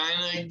getting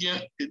China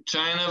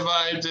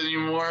vibes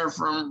anymore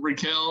from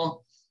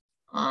Raquel.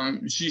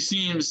 She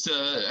seems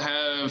to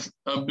have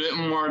a bit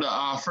more to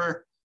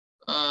offer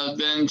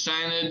than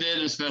China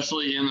did,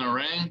 especially in the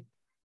ring.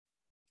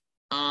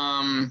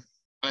 I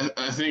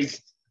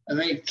think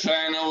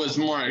China was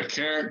more a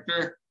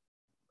character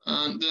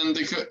than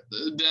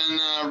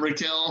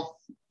Raquel.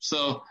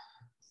 So,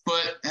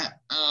 but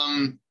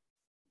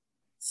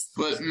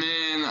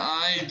man,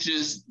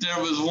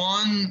 there was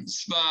one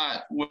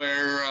spot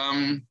where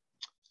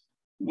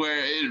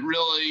it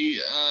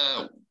really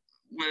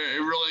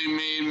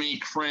made me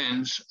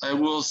cringe, I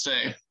will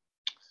say.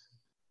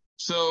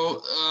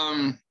 So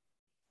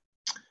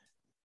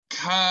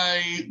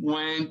Kai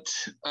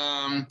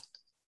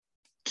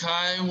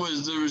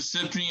was the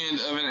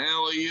recipient of an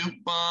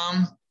alley-oop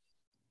bomb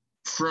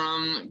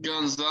from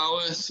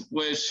Gonzalez,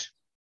 which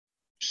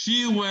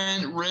she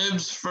went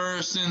ribs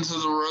first into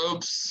the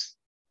ropes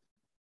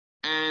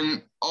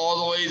and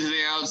all the way to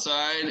the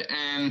outside,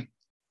 and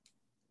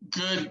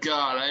good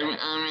God, I mean,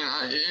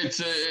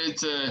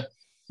 it's a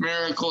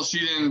miracle she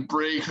didn't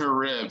break her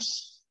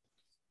ribs.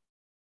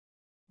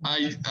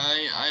 I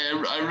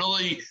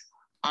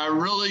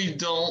really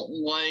don't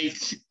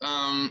like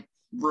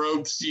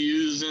ropes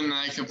used in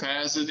that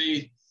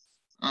capacity,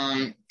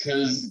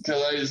 because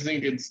I just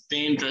think it's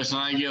dangerous, and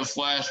I get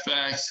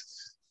flashbacks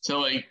to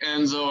like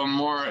Enzo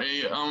Amore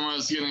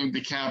almost getting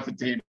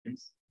decapitated.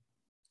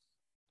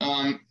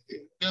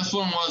 This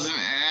one wasn't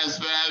as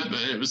bad,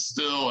 but it was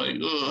still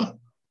like, ugh.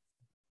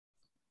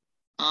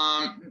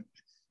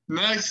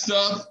 Next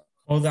up,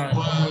 hold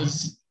on.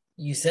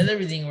 You said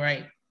everything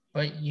right,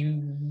 but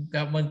you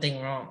got one thing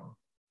wrong.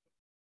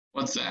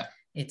 What's that?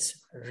 It's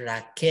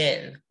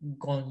Raquel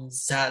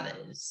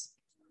Gonzalez.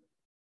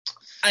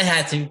 I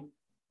had to.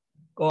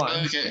 Go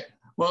on. Okay.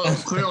 Well,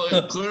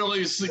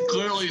 clearly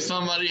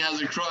somebody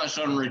has a crush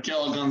on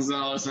Raquel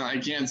Gonzalez, and I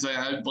can't say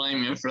I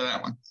blame you for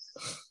that one.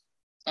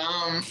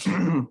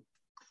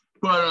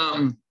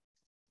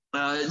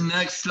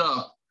 Next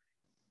up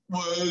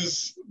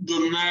was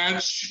the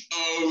match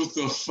of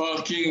the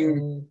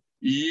fucking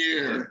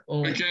year.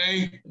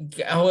 Okay?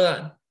 Hold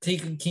on.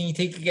 Can you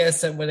take a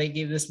guess at what I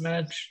gave this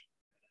match?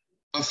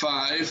 A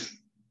 5.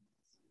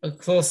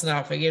 Close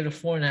enough. I gave it a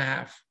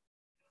 4.5.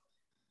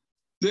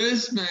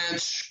 This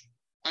match,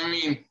 I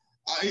mean,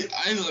 I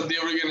thought they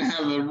were going to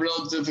have a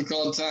real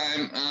difficult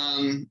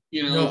time.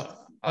 No,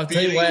 I'll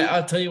tell you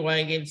why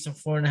I gave it a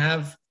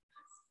 4.5.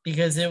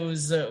 Because it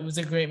was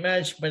a great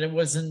match, but it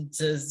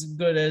wasn't as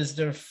good as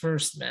their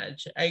first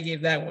match. I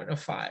gave that one a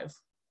 5.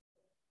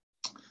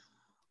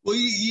 Well,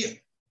 yeah,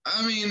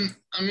 I mean,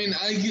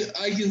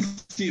 I can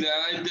see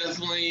that. I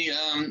definitely,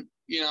 I'm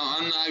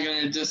not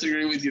going to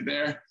disagree with you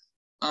there.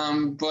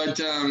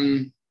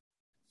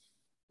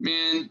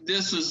 Man,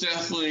 this was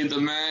definitely the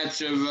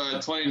match of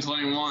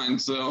 2021.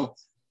 So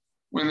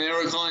when they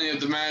were calling it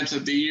the match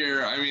of the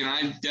year, I mean,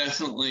 I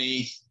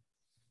definitely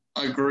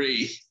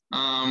agree.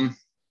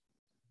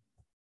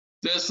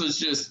 This was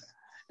just,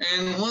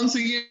 and once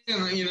again,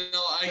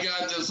 I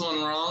got this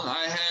one wrong.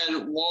 I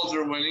had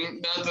Walter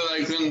winning. Not that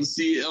I couldn't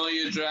see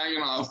Ilya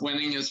Dragunov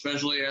winning,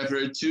 especially after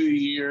a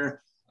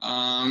 2-year,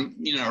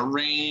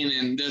 reign,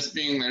 and this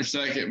being their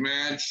second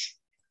match.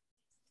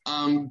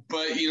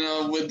 But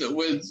with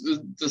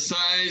the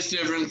size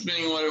difference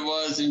being what it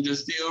was, and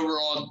just the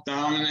overall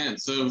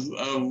dominance of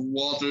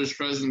Walter's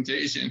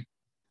presentation.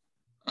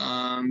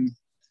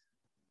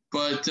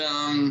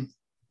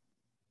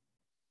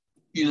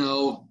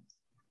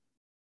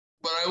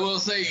 But I will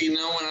say, when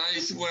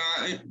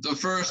the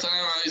first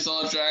time I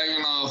saw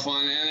Dragunov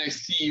on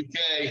NXT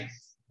UK,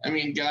 I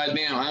mean,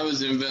 goddamn, I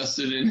was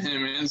invested in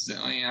him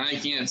instantly, and I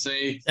can't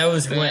say that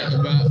was when.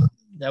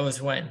 That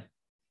was when.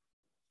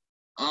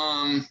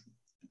 I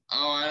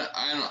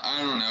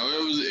don't know.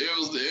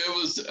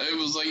 It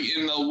was like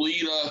in the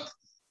lead up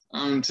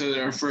to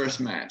their first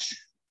match.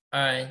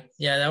 All right.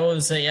 Yeah, that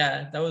was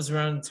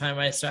around the time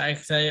I saw.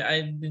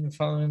 I've been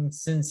following him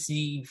since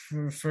he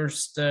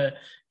first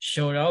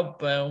showed up,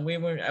 but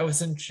I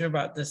wasn't sure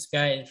about this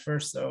guy at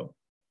first, though.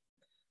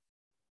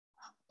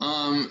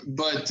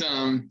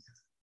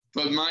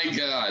 But my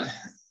God,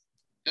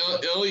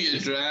 Ilya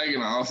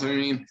Dragunov. I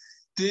mean,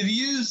 did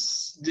you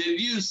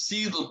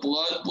see the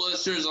blood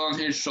blisters on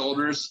his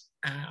shoulders?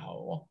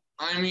 Ow!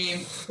 I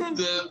mean,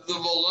 the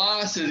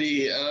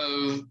velocity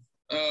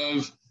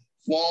of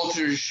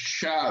Walter's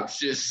chops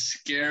just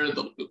scared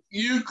the.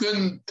 You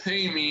couldn't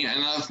pay me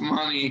enough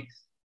money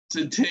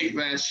to take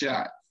that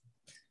shot.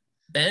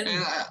 Ben,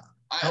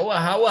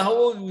 how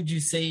old would you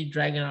say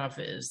Dragunov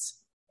is?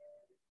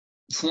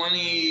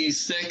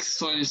 26,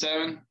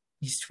 27.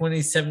 He's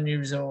 27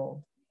 years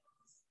old.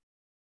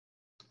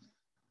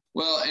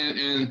 Well,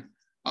 and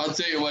I'll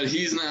tell you what,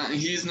 he's not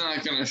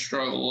going to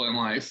struggle in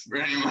life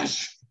very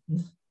much.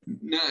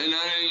 Not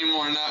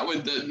anymore. Not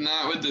with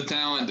the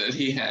talent that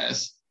he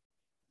has.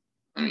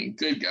 I mean,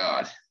 good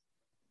God.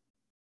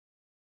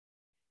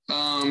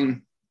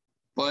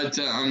 But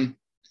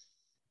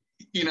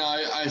you know,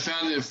 I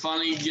found it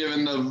funny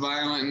given the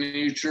violent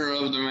nature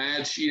of the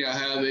match. You know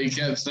how they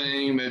kept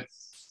saying that,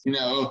 you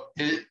know,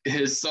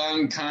 his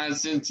son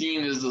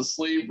Constantine is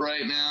asleep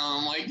right now.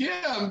 I'm like,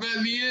 yeah, I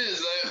bet he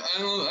is. I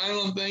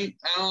don't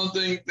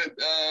think that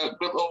a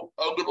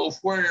little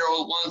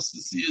 4-year-old wants to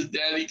see his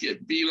daddy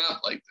get beat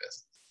up like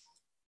this.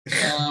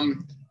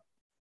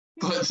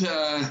 But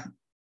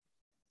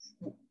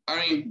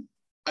I mean,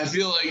 I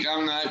feel like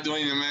I'm not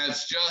doing the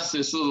match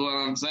justice with what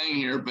I'm saying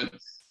here, but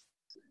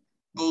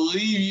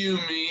believe you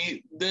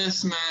me,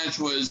 this match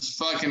was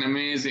fucking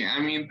amazing. I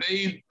mean,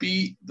 they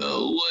beat the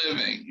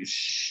living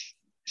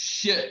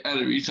shit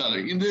out of each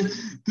other.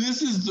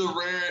 This is the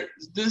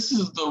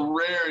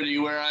rarity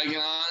where I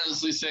can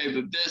honestly say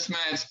that this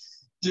match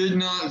did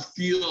not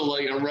feel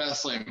like a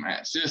wrestling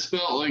match. This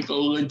felt like a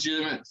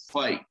legitimate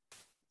fight.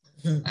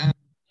 And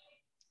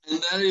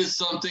that is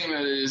something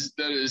that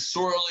is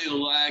sorely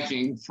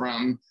lacking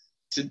from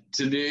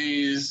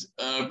today's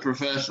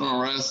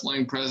professional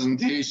wrestling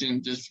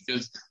presentation, just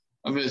because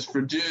of its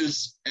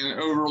produced and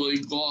overly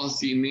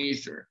glossy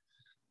nature.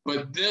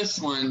 But this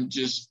one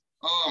just,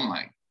 oh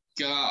my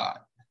God.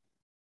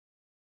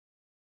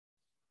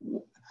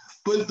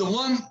 But the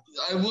one,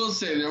 I will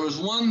say, there was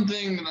one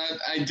thing that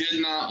I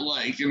did not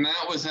like, and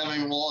that was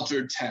having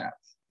Walter tap.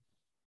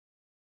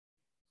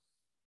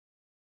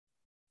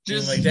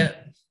 Just like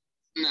that?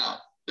 No.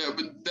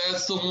 But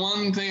that's the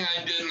one thing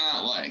I did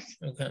not like.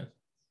 Okay.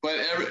 But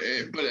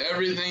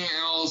everything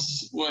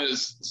else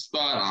was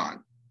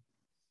spot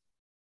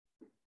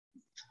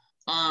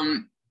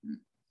on.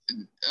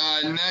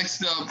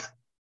 Next up,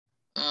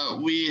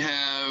 we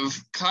have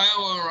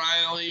Kyle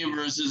O'Reilly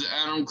versus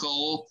Adam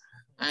Cole.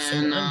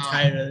 And I'm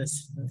tired of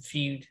this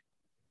feud.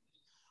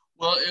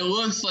 Well, it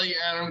looks like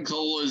Adam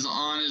Cole is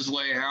on his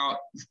way out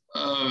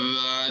of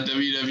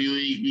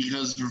WWE,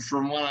 because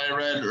from what I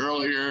read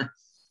earlier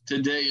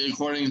today,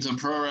 according to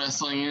Pro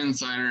Wrestling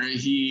Insider,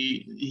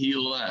 he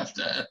left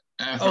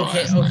after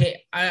last night.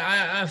 I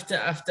have to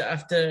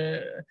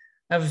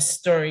have a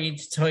story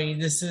to tell you.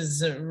 This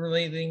is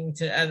relating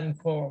to Adam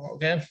Cole,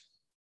 okay?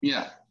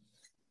 Yeah.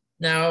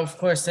 Now, of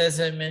course, as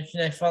I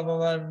mentioned, I follow a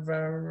lot of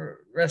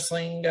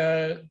wrestling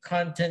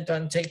content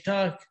on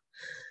TikTok.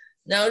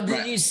 Now,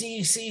 did you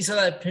saw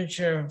that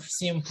picture of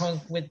CM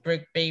Punk with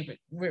Britt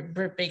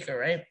Baker,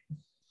 right?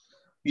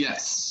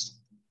 Yes.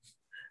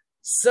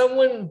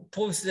 Someone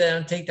posted it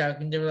on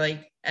TikTok, and they were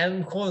like,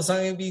 Adam Cole's not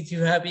going to be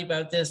too happy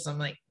about this. I'm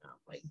like, oh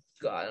my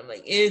God. I'm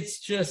like, it's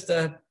just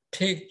a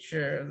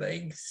picture.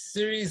 Like,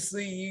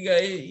 seriously,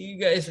 you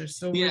guys are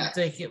so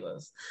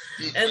ridiculous.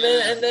 And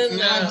then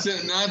not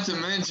to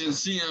mention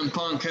CM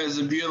Punk has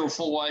a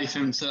beautiful wife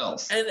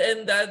himself.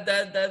 And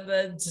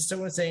that just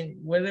someone saying,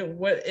 what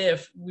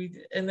if we?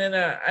 And then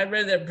I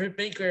read that Britt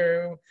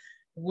Baker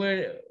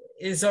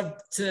is up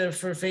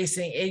for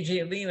facing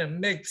AJ Lee in a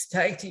mixed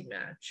tag team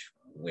match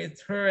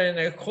with her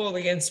and Cole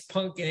against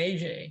Punk and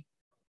AJ.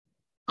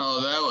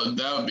 Oh,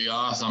 that would be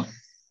awesome.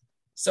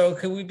 So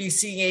could we be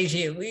seeing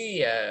AJ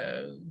Lee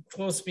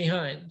close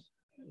behind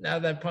now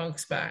that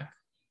Punk's back?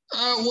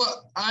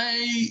 Well,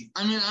 I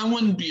mean, I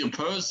wouldn't be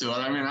opposed to it.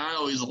 I mean, I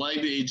always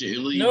liked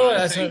AJ Lee. No,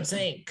 that's what I'm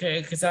saying.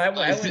 Because I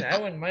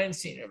wouldn't mind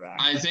seeing her back.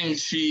 I think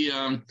she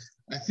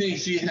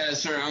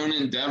has her own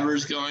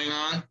endeavors going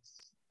on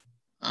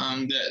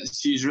that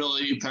she's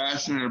really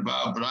passionate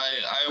about. But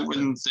I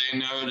wouldn't say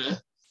no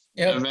to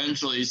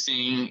eventually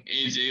seeing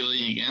AJ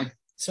Lee again.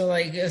 So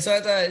I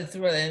thought I'd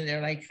throw that in there,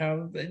 like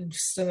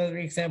just another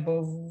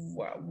example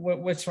of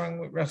what's wrong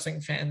with wrestling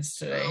fans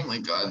today. Oh my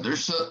God,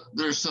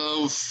 they're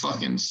so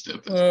fucking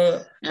stupid.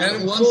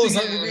 And Cole's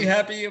not gonna be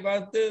happy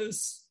about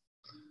this.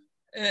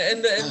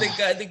 And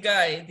the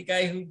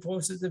guy who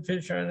posted the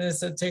picture on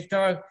his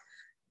TikTok,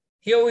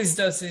 he always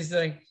does. He's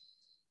like,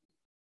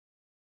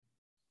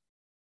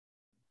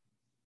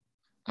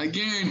 I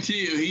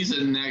guarantee you, he's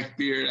a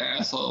neckbeard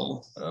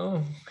asshole.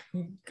 Oh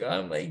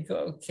God! I'm like,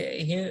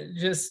 okay,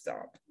 just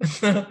stop.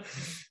 So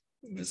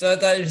I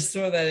thought I'd just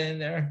throw that in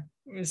there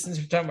since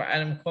we're talking about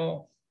Adam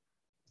Cole.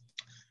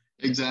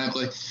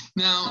 Exactly.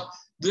 Now,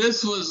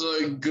 this was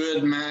a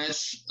good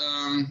match,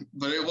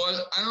 but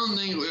I don't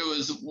think it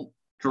was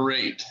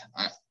great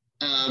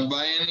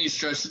by any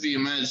stretch of the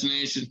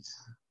imagination.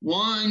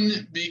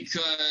 One,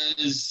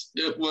 because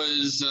it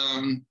was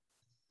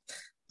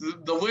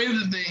the way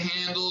that they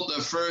handled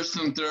the first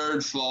and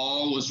third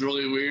fall was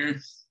really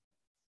weird.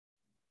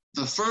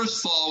 The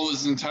first fall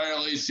was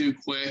entirely too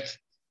quick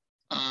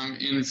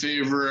in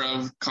favor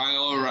of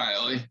Kyle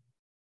O'Reilly.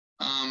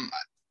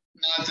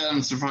 Not that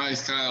I'm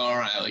surprised Kyle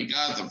O'Reilly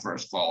got the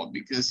first fall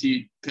because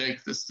he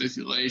picked the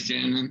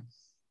stipulation and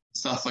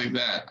stuff like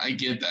that. I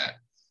get that.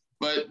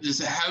 But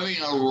just having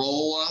a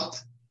roll-up,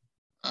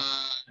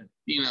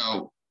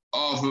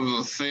 off of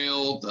a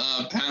failed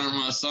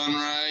Panama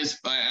Sunrise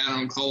by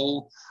Adam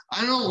Cole,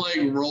 I don't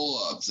like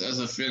roll-ups as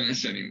a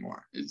finish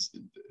anymore. It's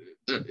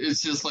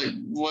just like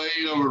way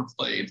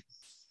overplayed.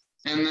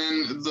 And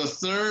then the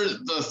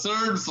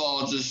third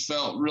fall just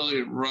felt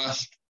really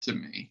rushed to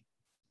me.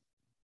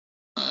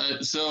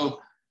 So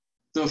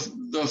the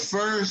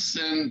first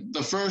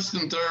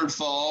and third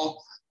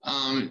fall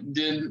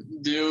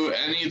didn't do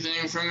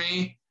anything for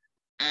me,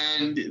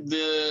 and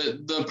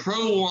the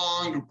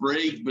prolonged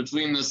break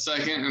between the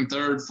second and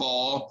third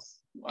fall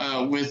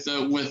with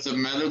the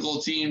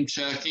medical team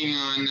checking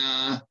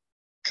on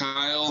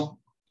Kyle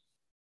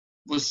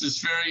was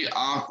just very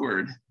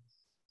awkward,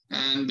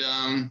 and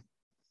I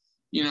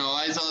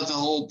thought the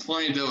whole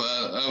point of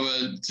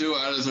a 2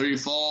 out of 3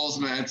 falls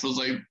match was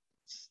like,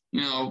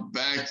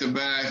 back to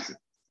back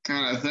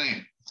kind of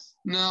thing.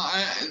 Now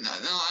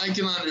I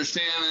can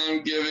understand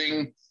them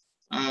giving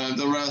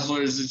the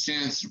wrestlers a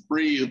chance to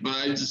breathe, but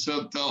I just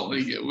felt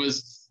like it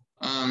was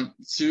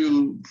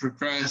too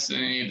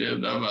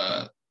procrastinated of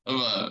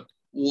a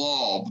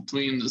wall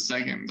between the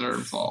second and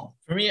third fall.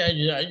 For me,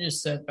 I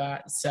just sat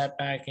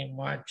back and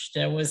watched.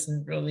 I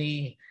wasn't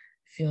really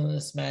feeling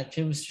this match.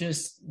 It was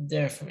just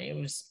there for me. It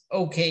was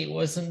okay. It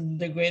wasn't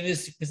the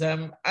greatest because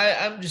I'm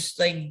just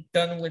like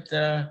done with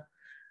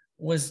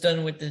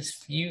this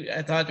feud.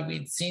 I thought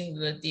we'd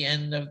seen at the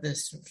end of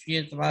this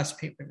feud, the last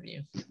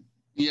pay-per-view.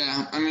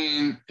 Yeah, I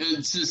mean,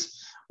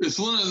 it's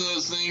one of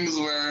those things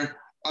where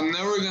I'm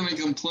never going to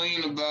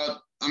complain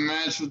about a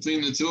match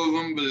between the two of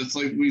them, but it's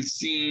like we've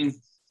seen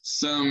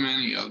so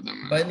many of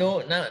them. But no,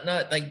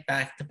 not like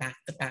back to back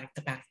to back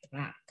to back to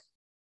back.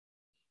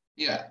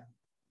 Yeah,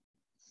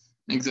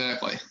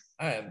 exactly.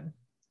 All right.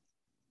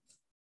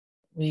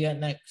 What do you got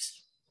next?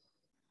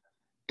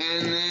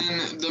 And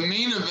then the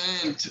main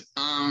event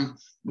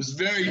was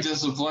very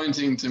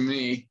disappointing to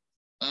me.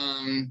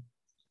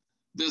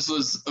 This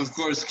was, of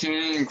course,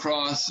 Karrion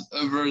Kross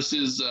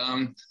versus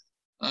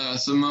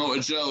Samoa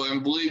Joe.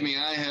 And believe me,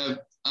 I have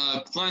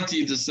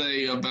plenty to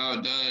say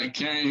about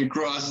Karrion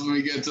Kross when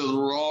we get to the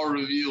Raw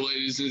review,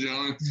 ladies and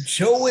gentlemen.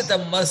 Joe with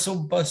a muscle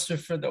buster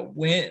for the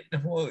win.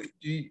 Oh,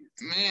 geez.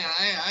 Man,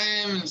 I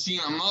haven't seen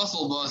a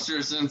muscle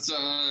buster since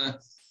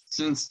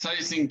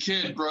Tyson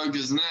Kidd broke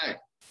his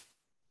neck.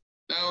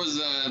 That was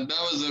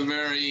a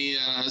very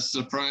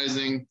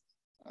surprising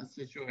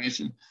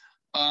situation.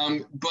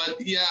 But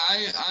yeah,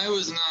 I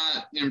was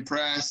not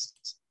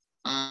impressed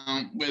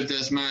with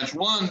this match.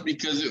 One,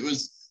 because it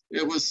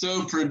was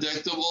so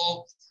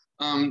predictable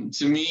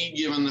to me,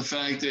 given the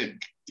fact that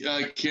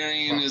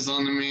Karrion is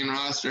on the main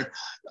roster.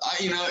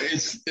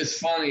 It's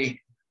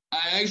funny.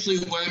 I actually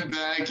went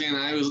back and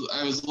I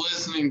was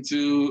listening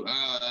to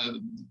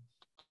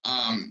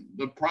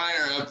the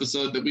prior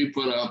episode that we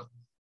put up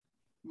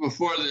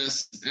before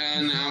this,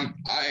 and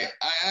I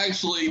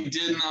actually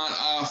did not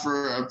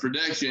offer a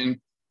prediction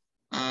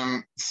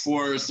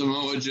for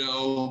Samoa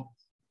Joe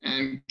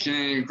and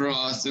Karrion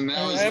Kross, and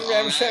that was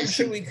I'm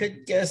sure we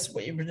could guess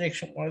what your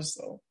prediction was,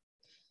 though.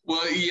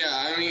 Well, yeah,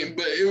 I mean,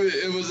 but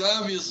it was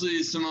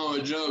obviously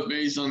Samoa Joe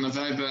based on the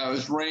fact that I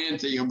was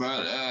ranting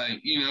about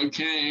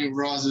Karrion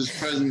Kross's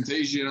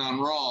presentation on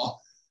Raw.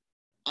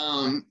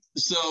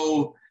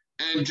 So,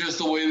 and just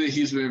the way that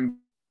he's been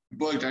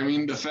booked. I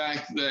mean, the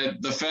fact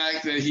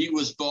that he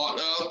was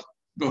bought up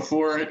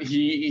before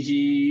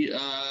he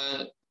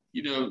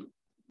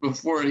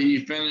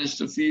finished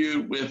the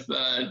feud with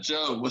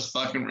Joe was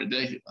fucking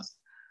ridiculous.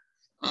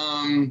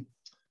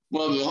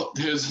 Well,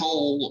 his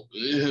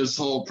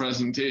whole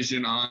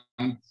presentation on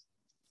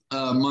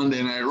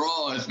Monday Night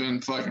Raw has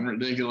been fucking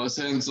ridiculous,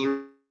 hence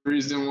the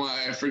reason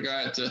why I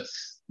forgot to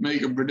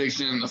make a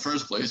prediction in the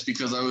first place,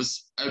 because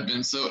I've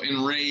been so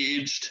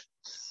enraged.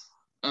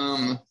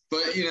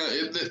 But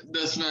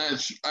this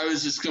match, I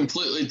was just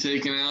completely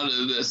taken out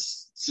of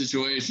this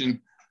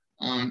situation,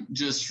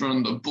 just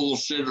from the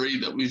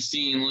bullshittery that we've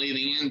seen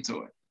leading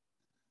into it.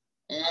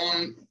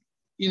 And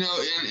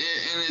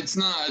it's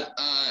not.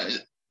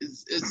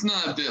 It's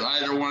not that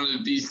either one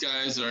of these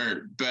guys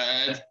are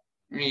bad.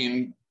 I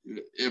mean,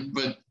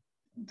 but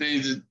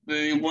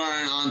they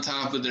weren't on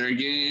top of their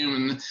game,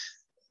 and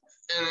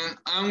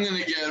I'm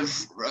gonna get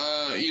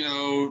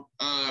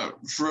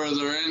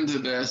further into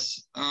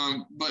this,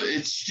 but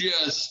it's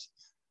just,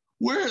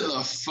 where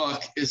the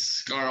fuck is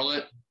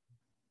Scarlett?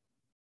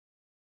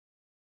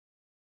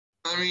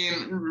 I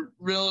mean,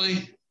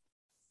 really?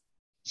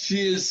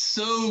 She is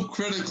so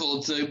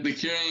critical to the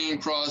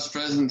Karrion Kross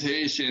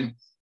presentation.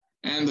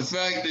 And the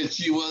fact that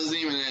she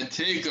wasn't even at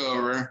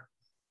TakeOver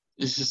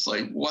it's just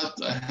like, what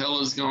the hell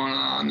is going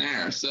on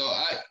there? So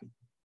I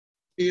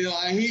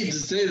hate to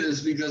say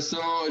this because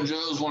Samoa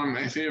Joe is one of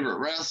my favorite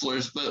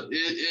wrestlers, but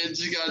it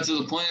just got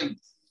to the point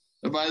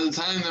that by the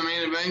time the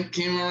main event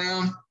came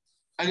around,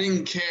 I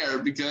didn't care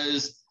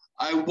because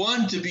I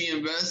want to be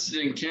invested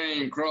in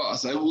Karrion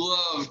Kross. I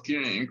love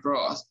Karrion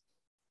Kross,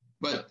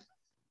 but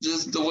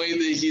just the way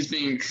that he's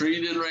being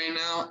treated right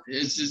now,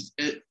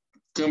 it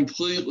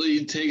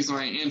completely takes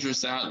my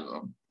interest out of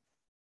him.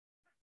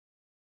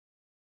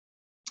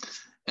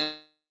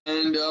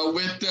 And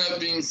with that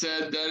being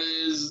said, that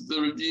is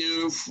the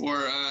review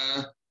for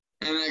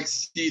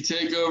NXT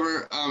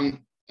TakeOver.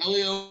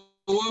 Elio,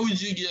 what would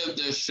you give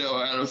this show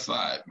out of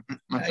 5?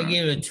 I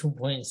give it a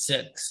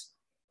 2.6.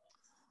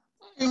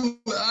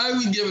 I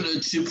would give it a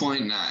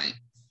 2.9.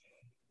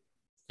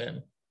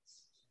 Okay.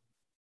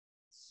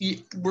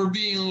 We're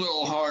being a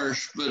little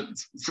harsh, but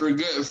for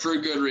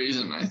good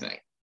reason, I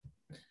think.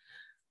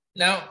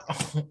 Now,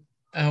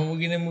 we're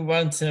gonna move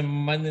on to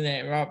Monday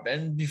Night Raw,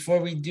 and before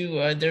we do,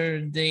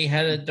 they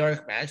had a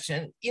dark match,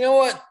 and you know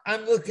what?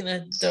 I'm looking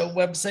at the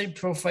website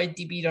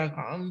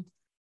ProFightDB.com.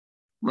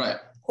 Right.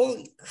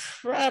 Holy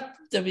crap!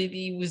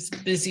 WWE was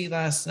busy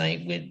last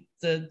night with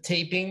the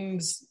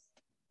tapings.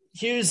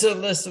 Here's a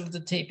list of the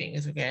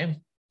tapings.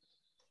 Okay.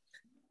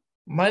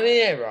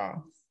 Monday Night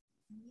Raw.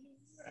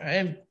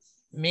 And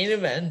main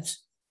event.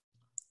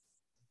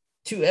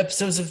 2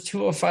 episodes of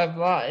 205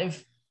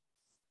 Live.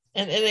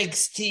 And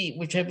NXT,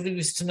 which I believe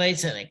is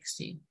tonight's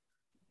NXT.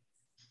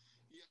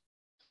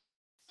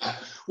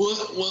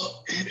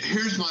 Well,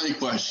 here's my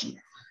question,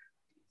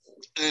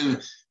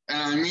 and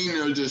I mean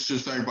no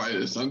disrespect by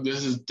this.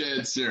 This is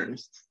dead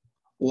serious.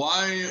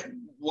 Why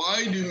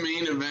do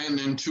main event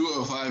and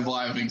 205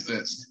 Live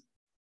exist?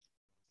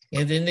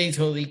 Yeah, then they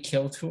totally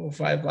kill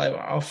 205 Live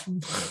off.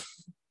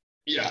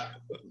 Yeah,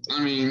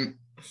 I mean,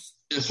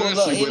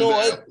 especially with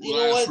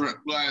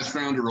last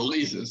round of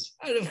releases.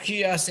 Out of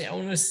curiosity, I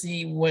want to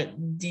see what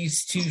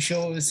these 2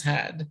 shows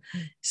had.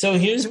 So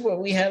here's what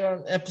we had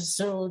on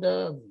episode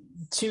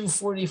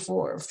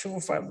 244 of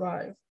 205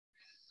 Live.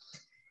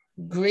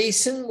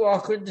 Grayson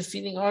Walker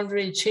defeating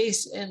Andre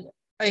Chase and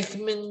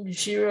Ikemen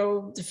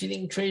Jiro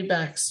defeating Trey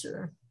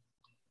Baxter.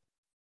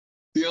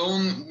 The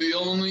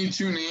only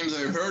 2 names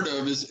I've heard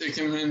of is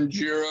Ikemen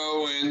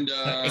Jiro and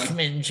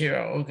Ikemen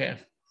Jiro, okay.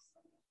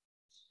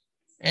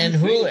 And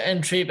who?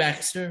 And Trey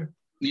Baxter.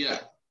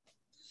 Yeah.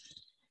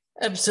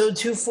 Episode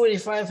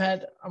 245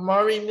 had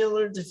Amari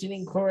Miller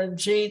defeating Cora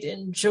Jade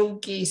and Joe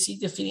Gacy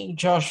defeating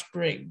Josh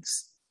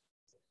Briggs.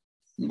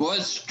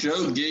 What's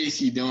Joe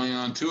Gacy doing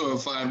on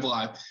 205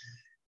 Live?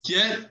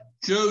 Get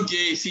Joe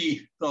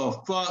Gacy the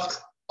fuck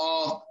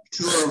off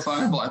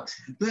 205 Live.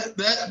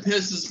 That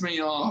pisses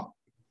me off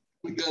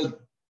because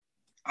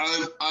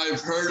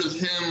I've heard of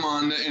him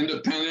on the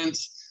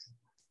Independence.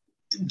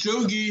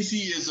 Joe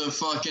Gacy is a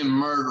fucking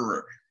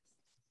murderer.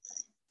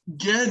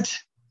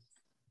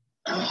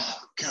 Oh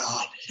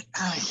God,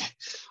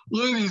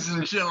 ladies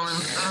and gentlemen.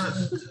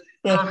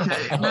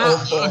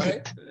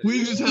 Okay,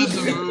 we just have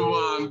to move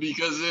on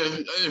because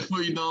if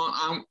we don't,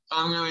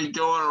 I'm gonna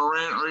go on a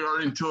rant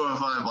regarding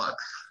 205 Live.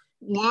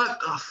 What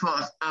the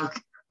fuck?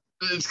 Okay.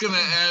 It's gonna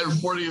add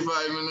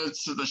 45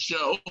 minutes to the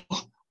show.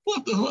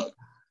 What the fuck?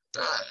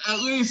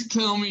 At least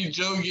tell me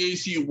Joe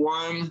Gacy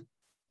won.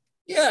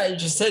 Yeah, I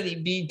just said he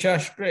beat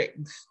Josh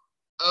Briggs.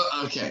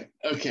 Oh, okay.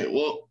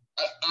 Well,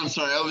 I'm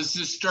sorry. I was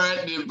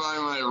distracted by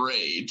my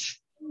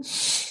rage.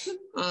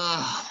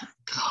 Oh,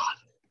 God.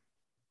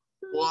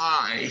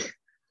 Why?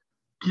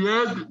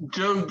 Get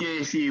Joe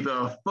Gacy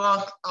the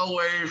fuck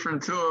away from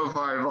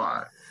 205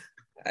 Live.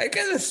 I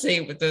gotta say,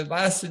 with the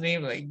last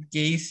name like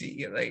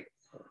Gacy, like.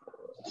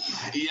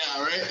 Yeah,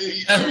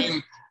 right. I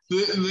mean,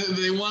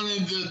 they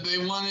wanted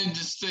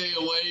to stay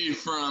away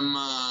from.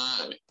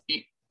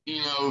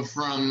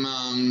 From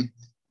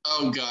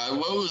oh God,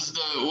 what was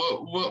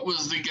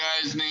the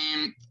guy's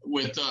name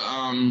with the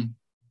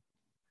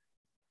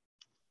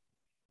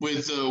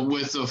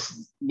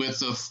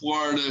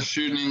Florida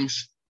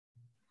shootings?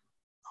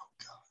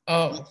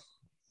 Oh,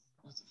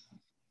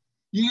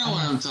 you know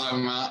what I'm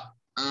talking about.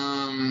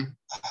 I'm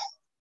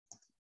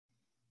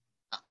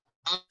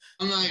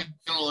not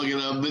gonna look it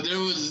up, but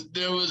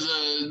there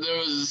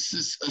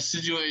was a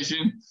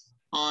situation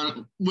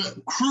on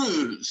with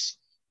Cruz.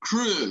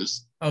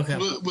 Okay.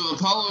 With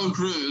Apollo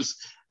Crews,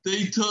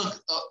 they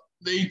took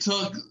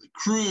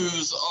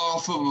Cruz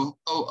off of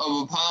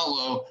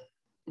Apollo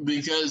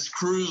because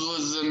Cruz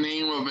was the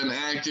name of an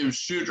active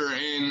shooter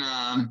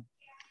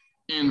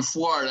in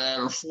Florida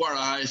at a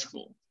Florida high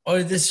school.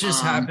 Oh, this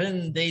just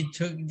happened? They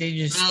took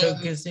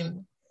his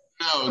name?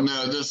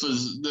 No, this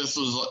was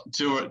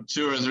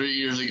 2 or 3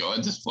 years ago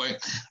at this point.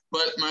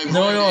 But my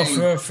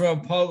point for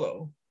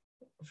Apollo.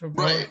 For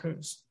Apollo right.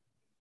 Crews.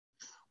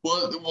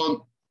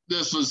 Well,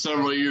 this was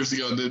several years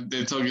ago that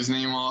they took his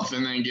name off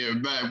and then gave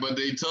it back. But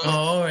they took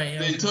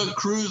they took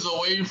Cruz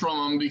away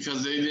from him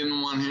because they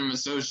didn't want him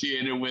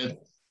associated with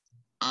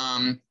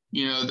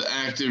the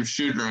active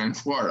shooter in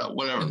Florida,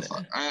 whatever the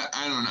fuck.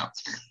 I don't know.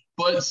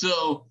 But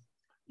so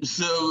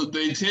So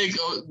they take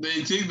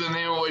the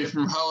name away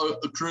from Apollo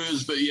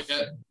Crews, but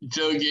yet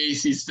Joe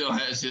Gacy still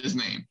has his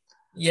name.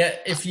 Yeah,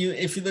 if you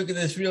look at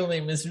his real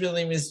name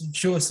is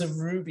Joseph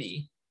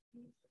Ruby.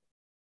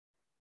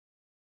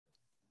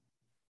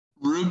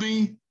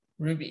 Ruby?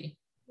 Ruby.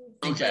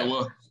 Okay,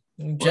 well,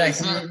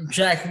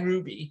 Jack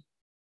Ruby.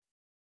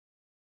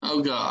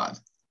 Oh God.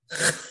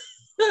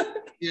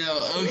 Yeah,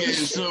 okay,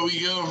 so we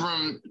go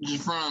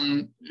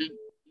from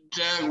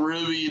Jack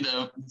Ruby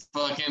to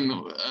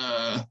fucking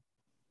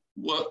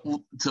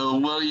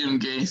to William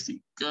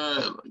Gacy.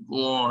 Good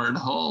Lord,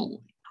 holy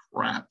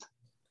crap.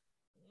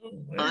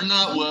 Or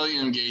not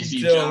William Gacy,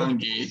 John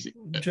Gacy.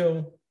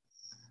 Joe.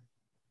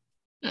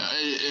 Yeah,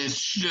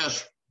 it's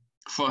just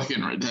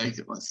fucking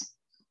ridiculous.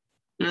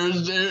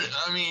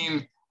 I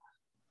mean,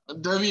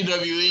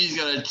 WWE's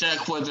got to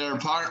check with their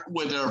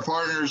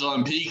partners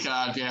on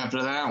Peacock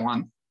after that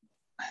one.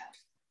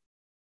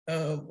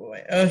 Oh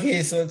boy.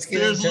 Okay, so let's get.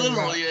 There's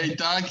literally a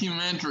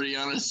documentary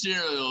on a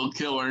serial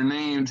killer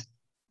named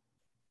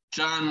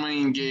John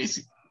Wayne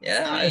Gacy.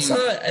 Yeah, I saw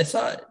it.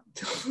 So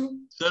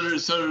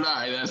did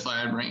I. That's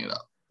why I bring it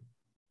up.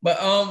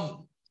 But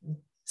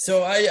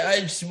so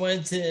I just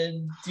wanted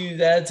to do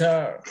that.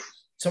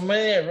 So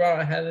Monday Night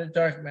Raw had a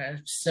dark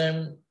match.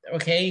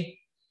 Okay,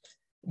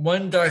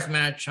 one dark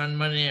match on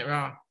Monday Night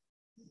Raw.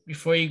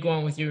 Before you go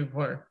on with your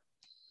report,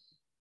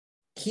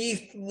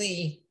 Keith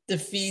Lee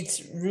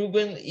defeats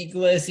Ruben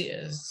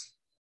Iglesias.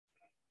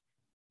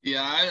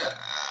 Yeah,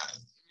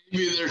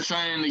 maybe they're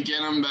trying to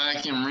get him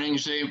back in ring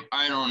shape.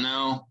 I don't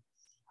know.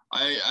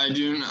 I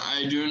do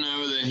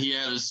know that he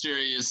had a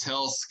serious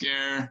health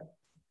scare.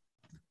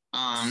 So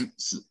I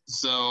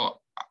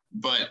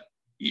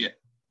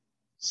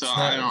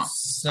don't.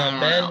 So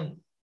I don't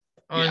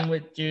Ben, know.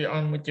 with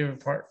your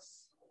report.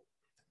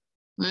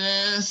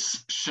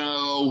 This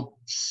show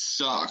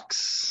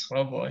sucks.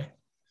 Oh boy.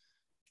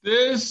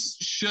 This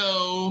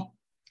show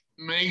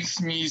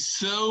makes me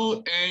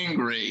so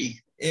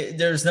angry.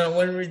 There's not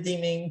one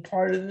redeeming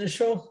part in the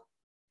show?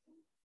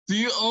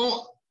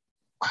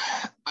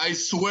 I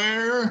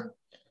swear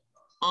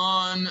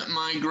on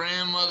my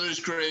grandmother's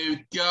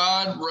grave,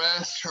 God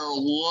rest her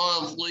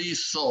lovely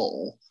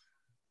soul.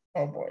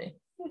 Oh boy.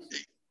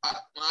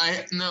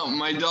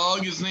 My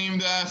dog is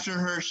named after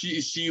her.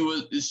 She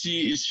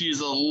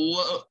was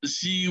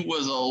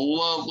a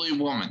lovely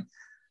woman.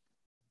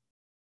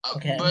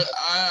 Okay. But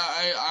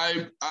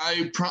I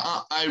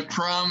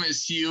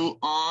promise you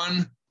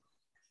on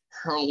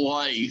her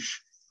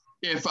life,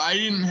 if I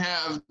didn't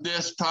have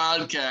this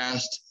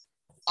podcast,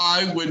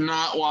 I would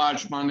not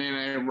watch Monday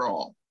Night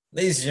Raw.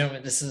 Ladies and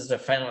gentlemen, this is the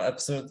final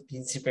episode of the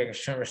PC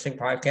Breakers Wrestling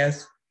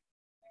Podcast.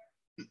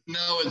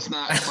 No, it's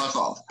not. Fuck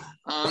off.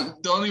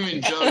 Don't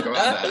even joke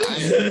about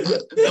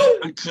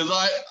that. Because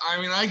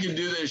I could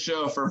do this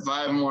show for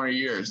 5 more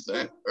years.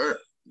 I'm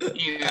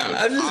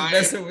just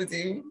messing with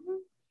you.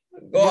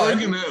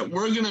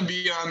 We're gonna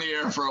be on the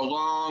air for a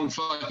long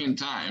fucking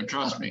time.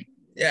 Trust me.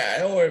 Yeah,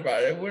 don't worry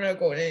about it. We're not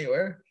going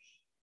anywhere.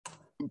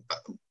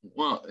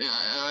 Well,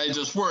 I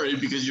just worry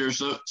because you're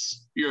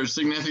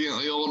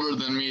significantly older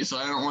than me, so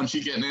I don't want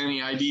you getting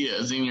any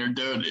ideas in your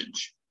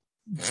dotage.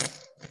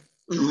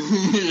 What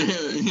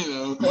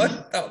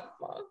the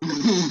fuck?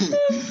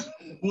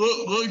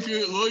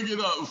 Look it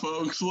up,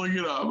 folks. Look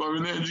it up. I'm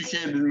an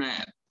educated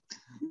man.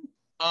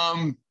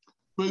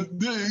 But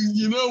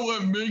you know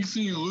what makes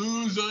me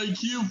lose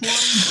IQ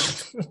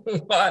points?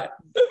 What?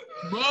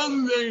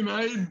 Monday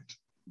Night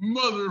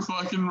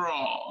motherfucking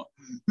Raw.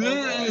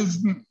 There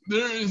is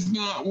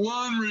not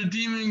one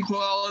redeeming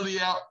quality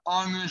out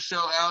on this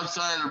show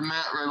outside of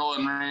Matt Riddle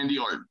and Randy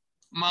Orton.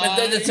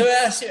 So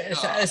I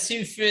ask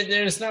you if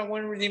there's not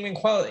one redeeming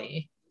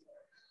quality.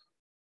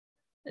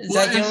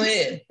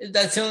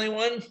 That's the only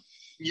one?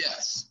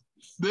 Yes.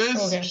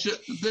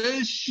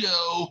 This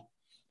show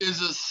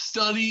is a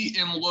study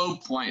in low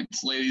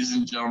points, ladies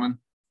and gentlemen.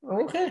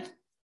 Okay.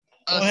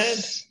 Go ahead.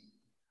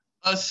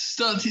 A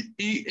study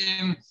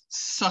in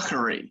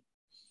suckery.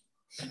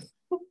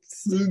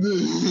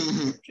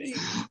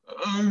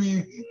 I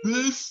mean,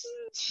 this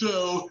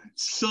show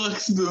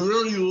sucks the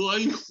very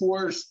life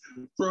force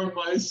from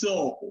my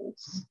soul.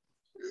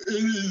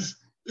 It is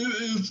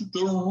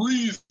the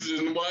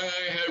reason why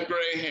I have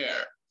gray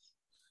hair.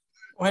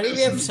 Why do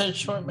we have such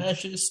short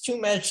matches? 2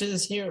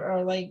 matches here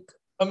are like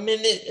a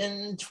minute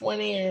and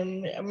 20 or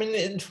a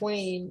minute and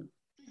 20.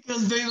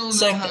 Because they don't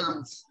know how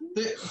to.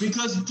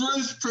 Because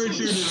Bruce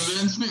Pritchard and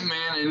Vince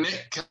McMahon and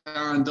Nick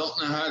Khan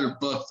don't know how to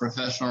book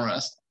professional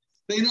wrestling.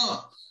 They don't.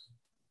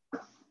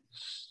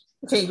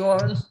 Okay, go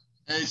on.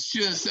 It's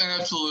just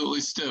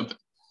absolutely stupid.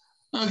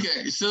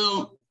 Okay,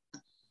 so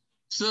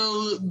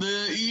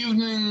the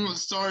evening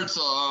starts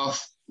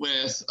off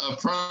with a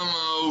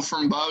promo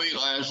from Bobby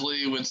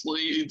Lashley, which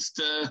leads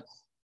to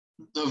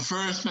the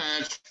first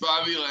match,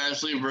 Bobby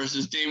Lashley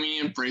versus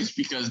Damian Priest,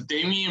 because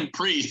Damian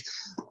Priest,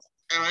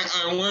 and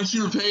I want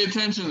you to pay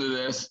attention to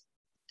this,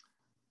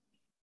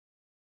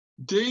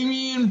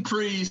 Damian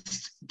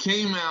Priest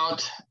came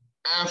out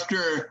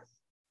after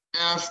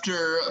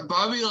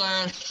Bobby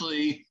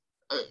Lashley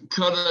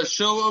cut a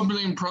show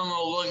opening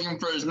promo looking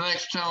for his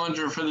next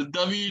challenger for the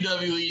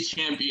WWE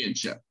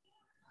Championship.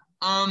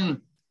 As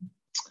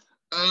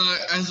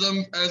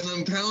I'm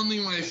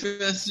pounding my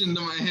fist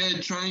into my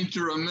head trying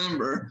to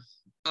remember,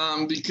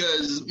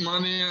 because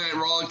Monday Night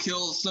Raw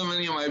kills so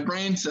many of my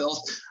brain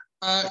cells.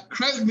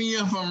 Correct me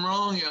if I'm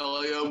wrong,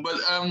 Elio,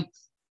 but on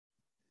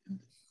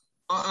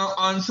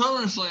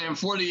SummerSlam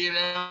 48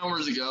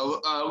 hours ago,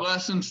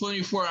 less than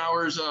 24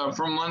 hours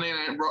from Monday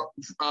Night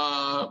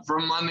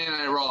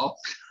Raw,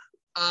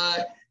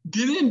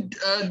 didn't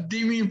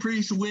Damian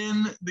Priest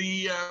win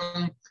the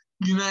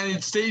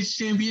United States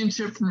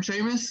Championship from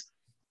Sheamus?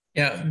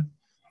 Yeah.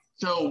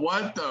 So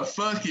what the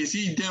fuck is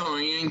he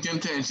doing in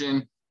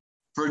contention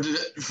for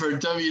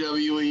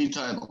WWE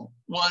title?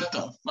 What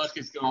the fuck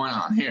is going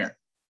on here?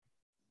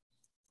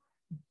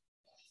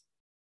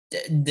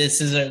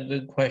 This is a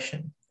good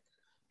question.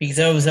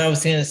 Because I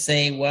was going to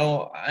say,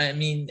 well, I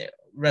mean,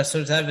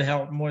 wrestlers have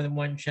held more than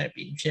one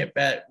championship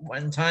at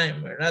one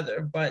time or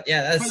another. But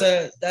yeah, that's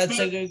a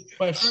good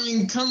question. I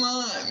mean, come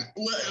on.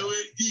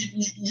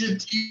 You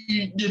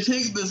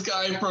take this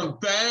guy from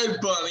Bad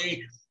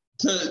Bunny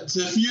to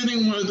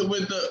feuding with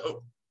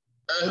the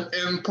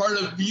and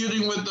part of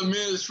feuding with the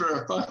Miz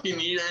for a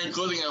fucking year,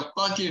 including a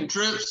fucking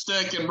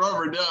tripstick and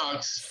rubber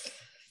ducks.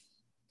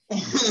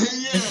 And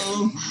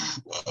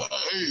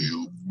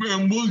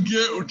we'll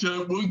get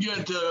to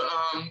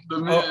the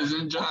Miz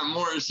and John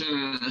Morrison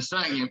in a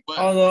second. But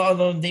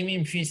although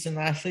Damian Priest and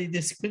Lashley,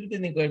 this could have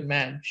been a good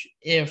match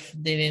if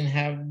they didn't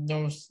have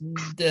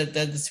the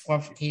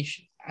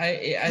disqualification.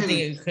 I think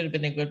it could have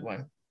been a good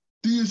one.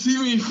 Do you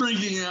see me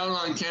freaking out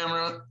on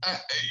camera?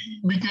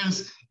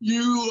 Because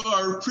you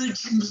are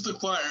preaching to the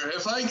choir.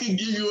 If I could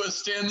give you a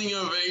standing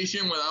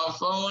ovation without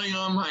falling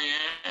on my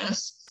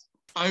ass,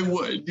 I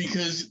would,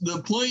 because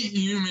the point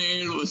you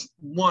made was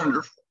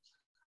wonderful.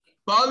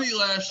 Bobby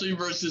Lashley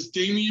versus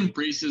Damian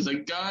Priest is a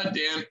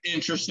goddamn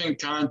interesting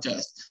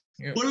contest.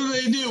 Yep. What do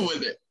they do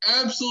with it?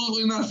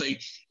 Absolutely nothing.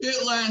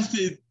 It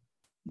lasted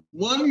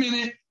 1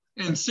 minute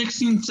and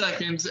 16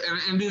 seconds and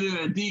ended in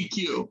a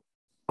DQ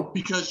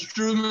because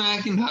Drew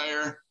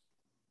McIntyre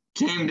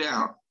came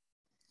down.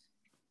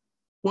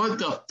 What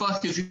the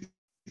fuck is it?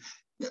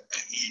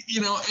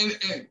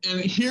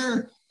 And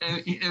here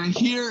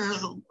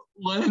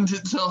lends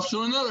itself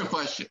to another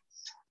question.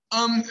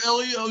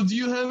 Elio, do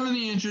you have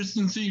any interest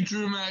in seeing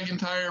Drew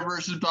McIntyre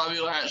versus Bobby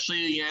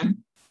Lashley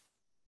again?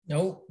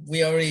 Nope,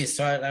 we already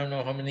saw it. I don't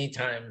know how many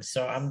times,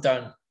 so I'm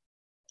done.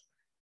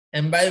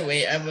 And by the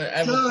way, I have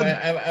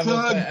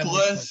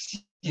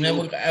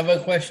a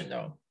question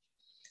though.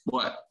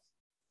 What?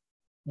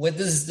 What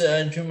does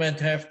Drew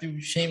McIntyre have to do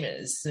with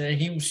Sheamus?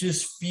 He was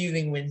just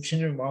feuding with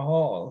Jinder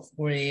Mahal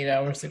 48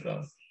 hours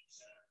ago.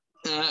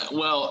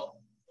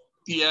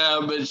 Yeah,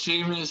 but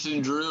Sheamus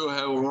and Drew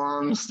have a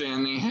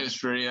long-standing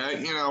history.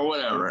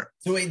 Whatever.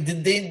 So wait,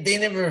 did they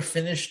never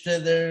finish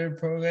their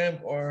program,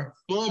 or?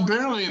 Well,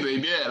 apparently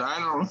they did. I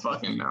don't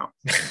fucking know.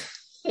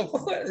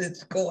 What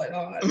is going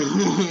on?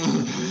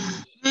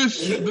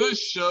 This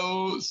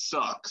show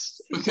sucks.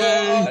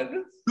 Okay,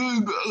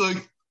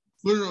 like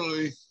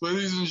literally,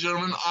 ladies and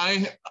gentlemen,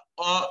 I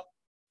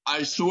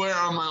swear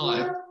on my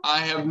life, I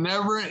have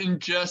never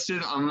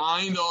ingested a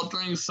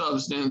mind-altering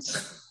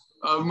substance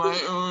of my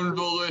own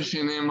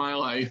volition in my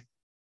life.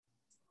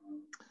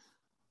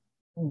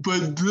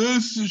 But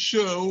this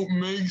show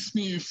makes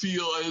me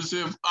feel as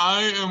if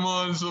I am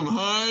on some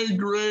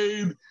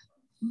high-grade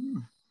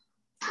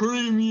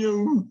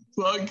premium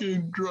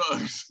fucking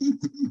drugs.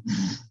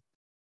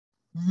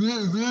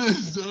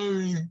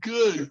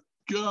 Good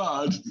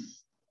God.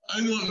 I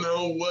don't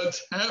know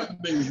what's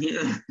happening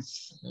here.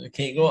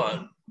 Okay, go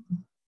on.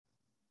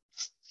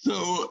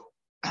 So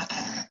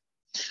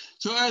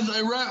as I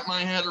wrap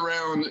my head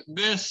around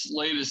this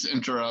latest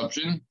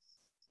interruption,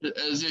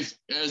 as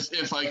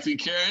if I could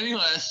care any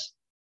less,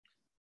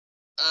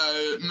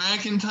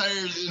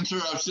 McIntyre's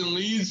interruption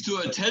leads to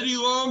a Teddy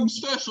Long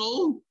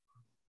special.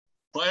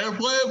 Player.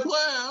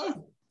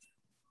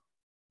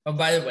 Oh,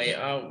 by the way,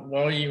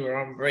 while you were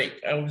on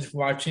break, I was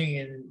watching,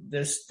 and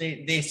they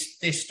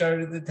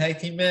started the tag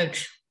team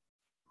match.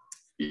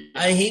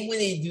 I hate when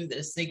they do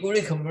this. They go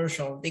to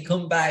commercial, they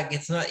come back,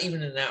 it's not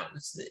even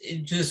announced.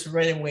 It just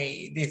right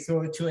away they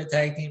throw it to a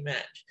tag team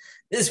match.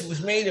 This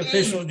was made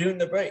official during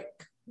the break.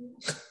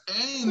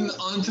 And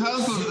on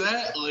top of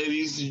that,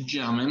 ladies and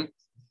gentlemen,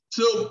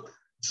 so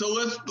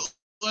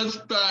let's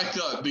back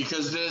up,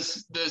 because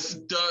this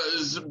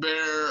does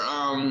bear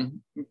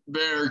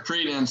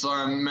credence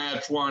on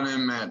match 1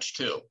 and match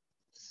 2.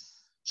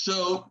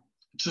 So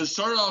to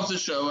start off the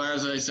show,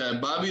 as I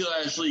said, Bobby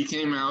Lashley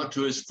came out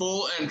to his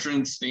full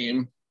entrance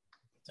theme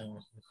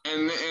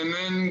and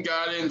then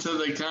got into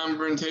the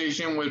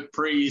confrontation with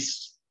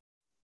Priest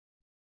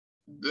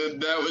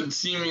that would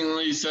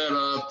seemingly set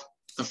up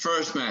the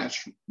first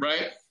match,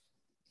 right?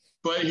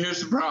 But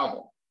here's the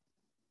problem.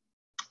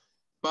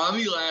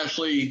 Bobby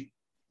Lashley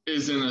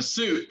is in a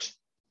suit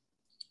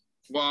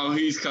while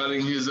he's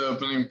cutting his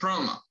opening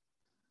promo.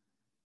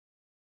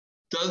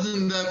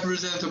 Doesn't that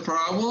present a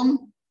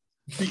problem?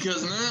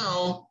 Because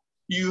now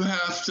you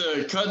have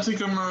to cut to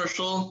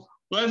commercial,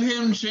 let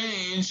him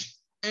change,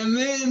 and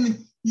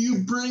then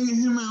you bring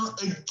him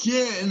out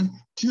again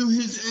to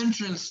his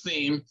entrance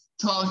theme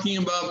talking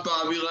about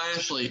Bobby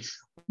Lashley.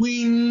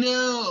 We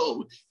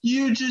know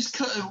you just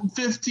cut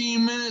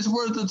 15 minutes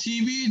worth of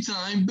TV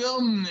time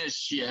building this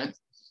shit.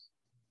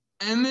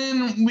 And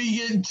then we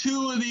get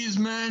 2 of these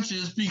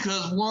matches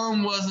because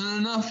 1 wasn't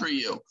enough for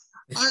you.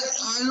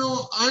 I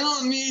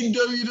don't need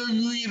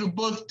WWE to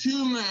book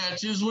 2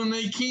 matches when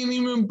they can't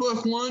even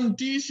book 1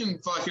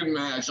 decent fucking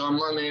match on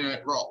Monday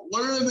Night Raw.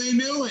 What are they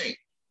doing?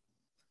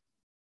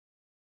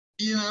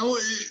 You know,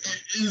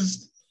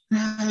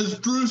 has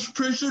Bruce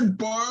Prichard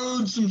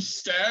borrowed some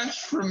stash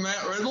from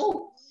Matt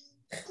Riddle?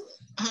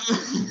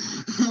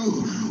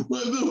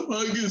 What the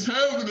fuck is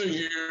happening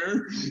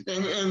here?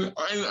 And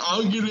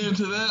I'll get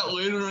into that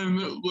later in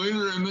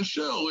the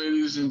show,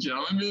 ladies and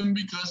gentlemen,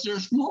 because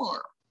there's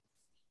more.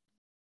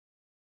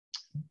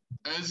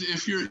 As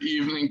if your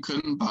evening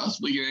couldn't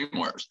possibly get any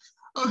worse.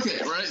 Okay,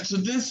 right. So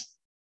this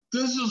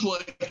is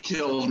what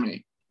kills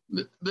me.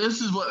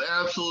 This is what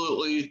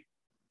absolutely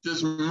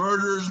just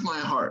murders my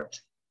heart.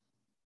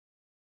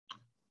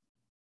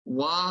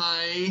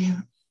 Why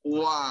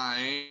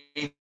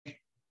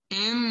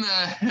in the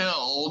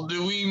hell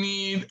do we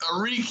need a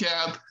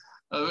recap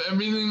of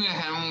everything that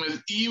happened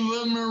with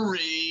Eva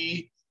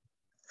Marie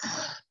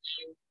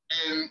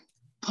and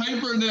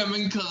Piper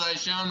Niven, because I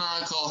shall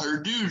not call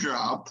her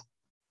Dewdrop?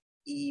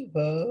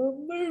 Eva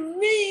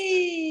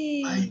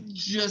Marie!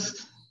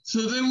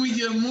 So then we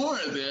get more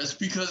of this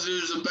because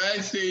there's a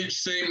backstage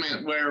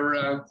segment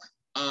where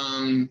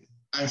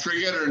I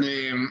forget her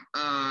name,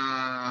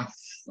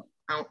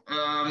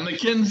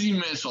 Mackenzie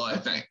Mitchell, I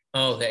think.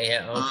 Okay,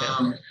 yeah,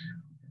 okay.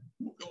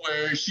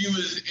 Where she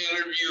was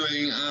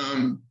interviewing,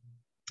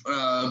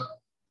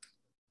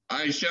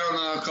 I shall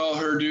not call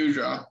her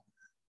Dewdrop.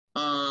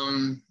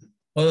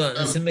 Hold on,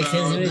 is it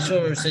Mackenzie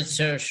Mitchell or is it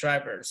Sarah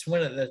Schreiber? It's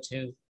one of the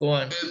 2. Go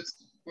on.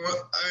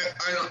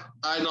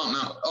 I don't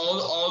know.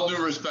 All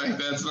due respect,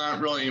 that's not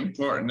really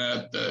important.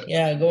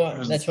 Yeah, go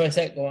on. That's why I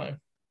said go on.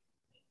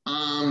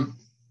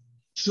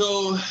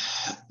 So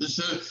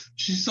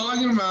she's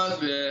talking about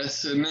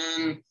this, and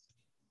then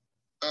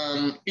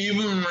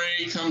Eva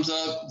Marie comes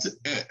up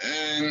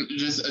and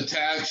just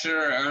attacks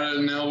her out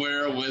of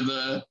nowhere with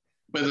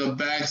a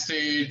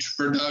backstage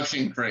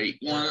production crate,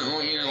 one of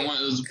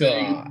those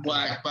big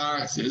black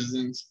boxes,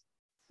 and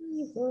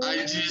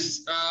I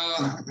just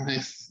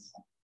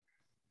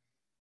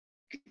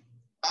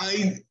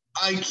I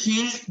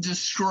can't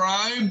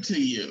describe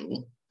to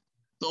you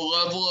the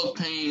level of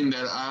pain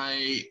that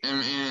I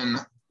am in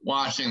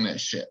watching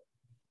this shit.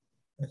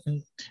 Mm-hmm.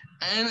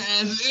 And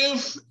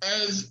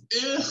as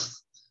if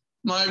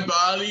my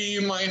body,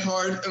 my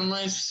heart, and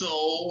my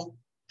soul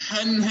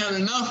hadn't had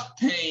enough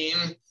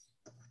pain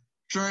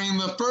during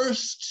the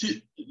first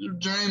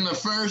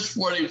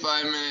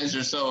 45 minutes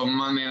or so of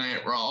Monday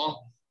Night Raw,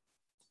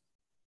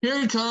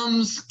 here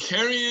comes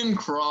Karrion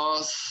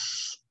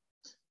Kross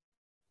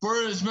for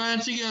his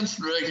match against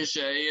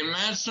Ricochet in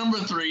match number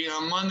 3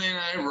 on Monday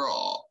Night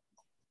Raw.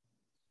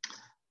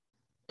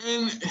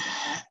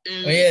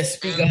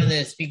 Speak on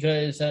this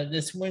because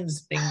this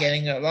one's been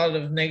getting a lot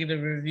of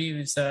negative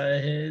reviews.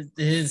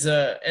 His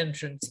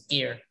entrance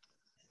gear,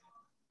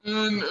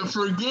 and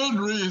for good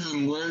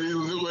reason,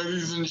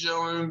 ladies and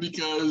gentlemen,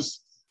 because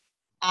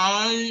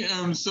I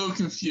am so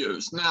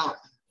confused. Now,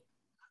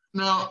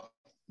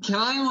 can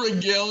I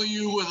regale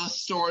you with a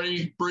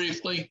story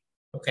briefly?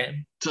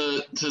 Okay.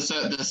 To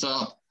set this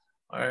up.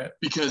 All right.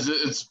 Because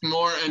it's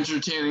more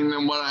entertaining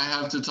than what I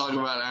have to talk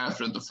about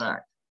after the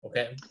fact.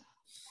 Okay.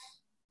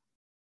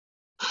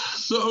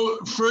 So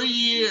for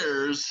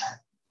years,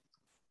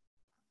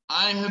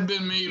 I have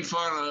been made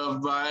fun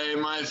of by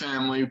my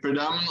family,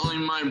 predominantly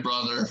my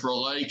brother, for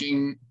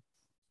liking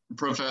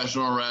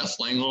professional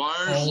wrestling,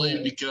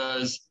 largely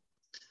because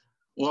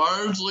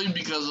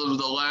of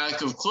the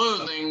lack of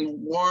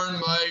clothing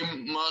worn by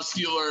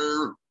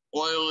muscular,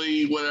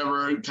 oily,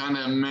 whatever kind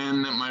of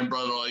men that my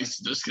brother likes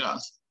to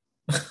discuss.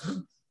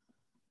 And,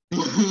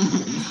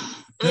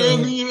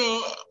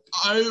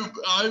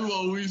 I've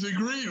always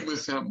agreed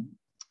with him.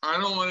 I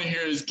don't want to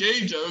hear his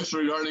gay jokes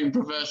regarding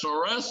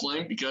professional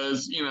wrestling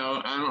because,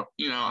 I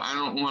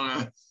don't want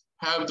to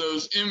have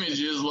those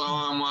images while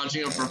I'm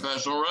watching a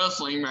professional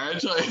wrestling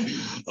match. I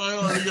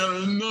already got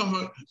enough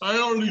of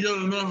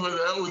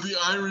that with the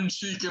Iron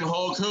Sheik and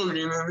Hulk Hogan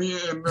in the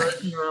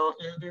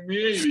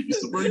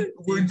 80s.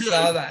 We're good.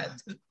 Saw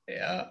that.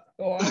 Yeah.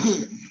 Go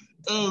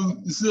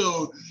on.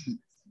 So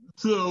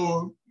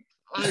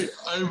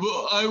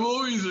I've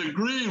always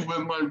agreed with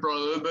my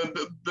brother that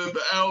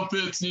the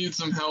outfits need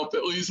some help.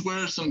 At least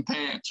wear some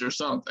pants or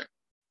something.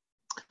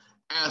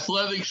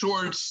 Athletic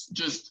shorts,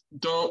 just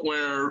don't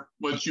wear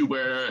what you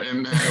wear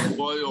and have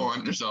oil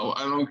on yourself.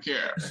 I don't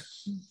care.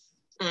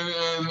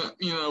 And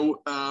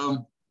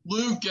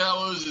Luke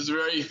Gallows is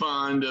very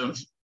fond of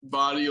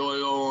body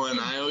oil, and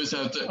I always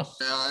have to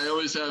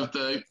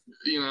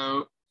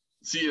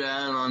see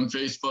that on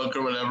Facebook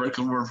or whatever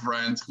because we're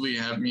friends. We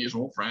have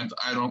mutual friends.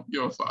 I don't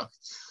give a fuck.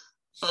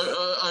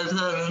 I've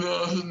had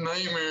enough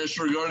nightmares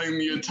regarding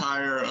the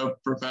attire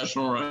of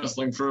professional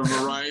wrestling for a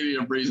variety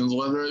of reasons,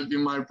 whether it be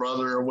my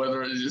brother or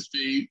whether it just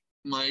be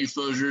my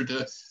exposure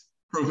to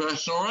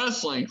professional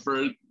wrestling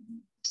for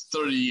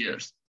 30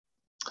 years.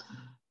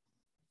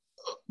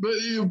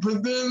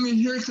 But then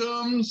here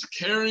comes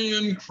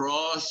Karrion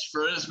Kross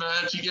for his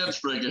match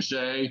against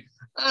Ricochet,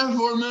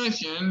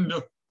 aforementioned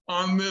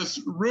on this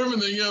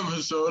riveting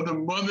episode of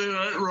Monday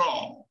Night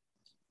Raw.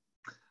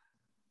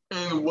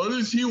 And what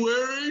is he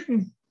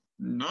wearing?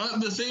 Not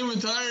the same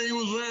attire he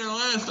was wearing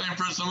last time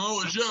for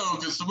Samoa Joe,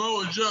 because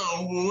Samoa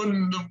Joe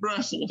wouldn't have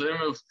wrestled him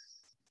if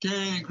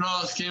Karrion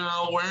Kross came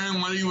out wearing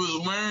what he was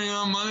wearing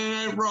on Monday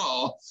Night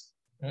Raw.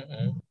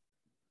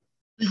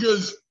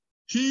 Because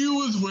he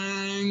was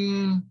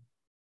wearing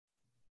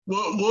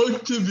what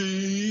looked to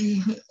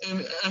be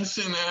an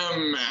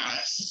S&M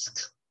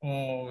mask.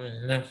 Oh,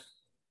 no.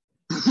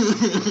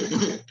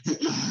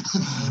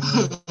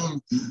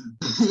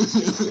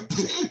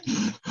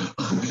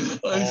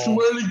 I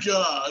swear to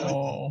God.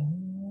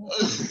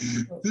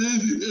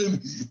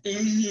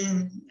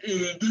 In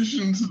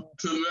addition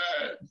to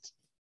that,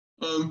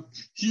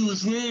 he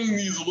was wearing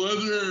these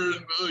leather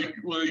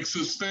like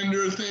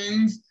suspender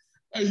things.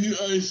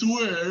 I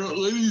swear,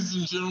 ladies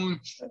and gentlemen,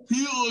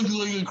 he looked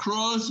like a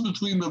cross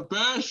between the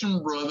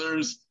Basham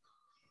Brothers,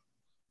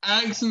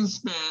 Axe and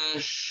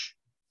Smash,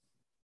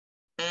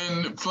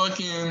 and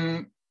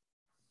fucking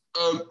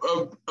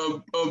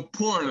a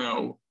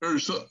porno or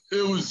so.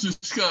 It was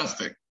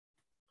disgusting.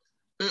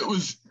 It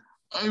was,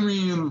 I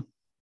mean,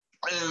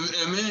 and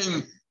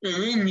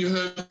then you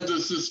had the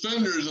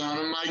suspenders on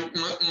him.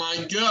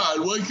 My God,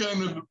 what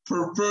kind of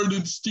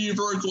perverted Steve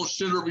Urkel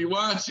shit are we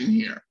watching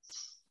here?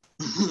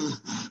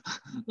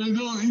 I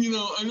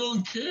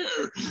don't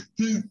care.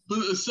 But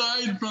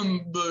aside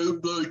from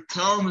the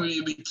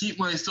comedy to keep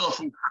myself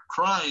from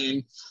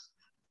crying,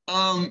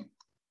 I'm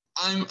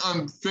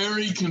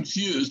very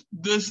confused.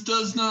 This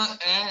does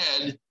not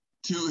add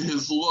to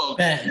his look.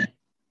 Ben.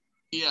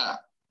 Yeah.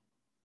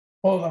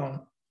 Hold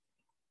on.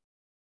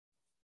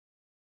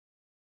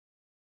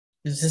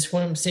 Is this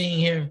what I'm seeing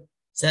here?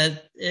 Is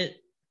that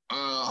it?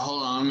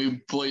 Hold on. Let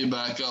me pull you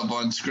back up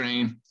on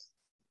screen.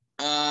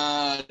 Get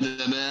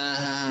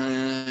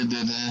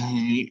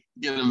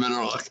a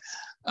better look.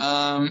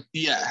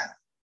 Yeah.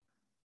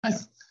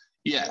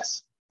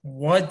 Yes.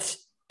 What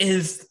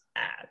is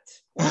that?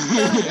 What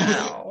the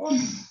hell?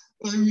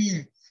 I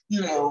mean, he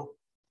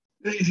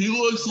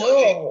looks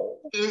like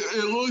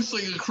it looks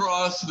like a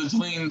cross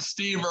between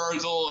Steve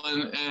Urkel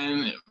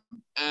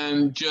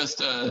and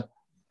just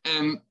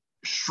and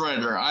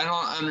Shredder. I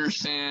don't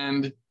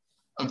understand.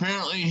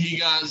 Apparently, he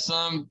got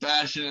some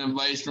fashion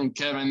advice from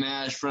Kevin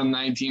Nash from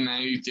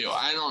 1992.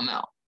 I don't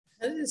know.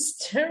 That is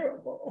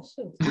terrible.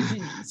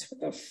 Jeez,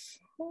 what the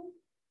fuck?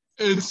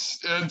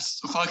 It's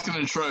fucking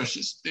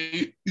atrocious.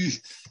 He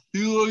looks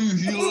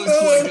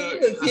like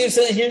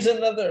a. Here's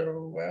another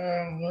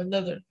from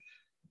another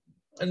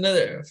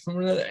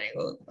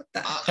angle. What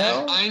the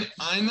hell?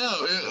 I know.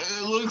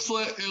 It looks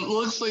like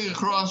a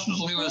cross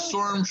between a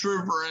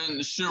stormtrooper and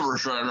a Super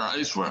Shredder.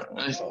 I swear.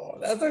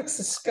 That looks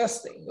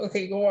disgusting.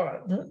 Okay, go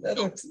on. I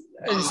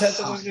just have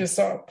to look this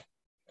up.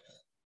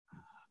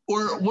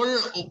 Or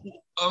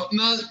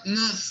not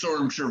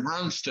stormtrooper.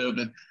 I'm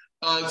stupid.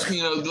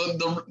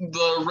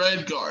 The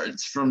Red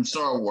Guards from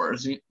Star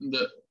Wars.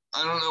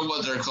 I don't know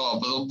what they're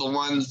called, but the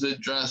ones that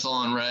dress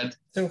all in red.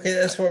 Okay,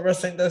 that's what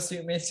wrestling does to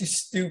you. It makes you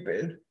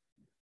stupid.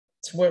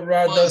 It's what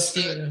Rod does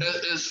to you.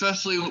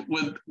 Especially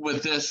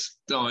with this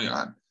going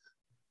on.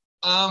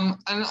 And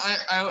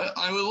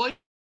I would like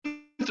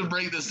to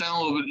break this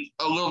down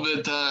a little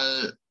bit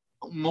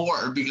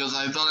more, because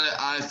I thought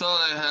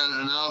I had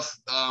enough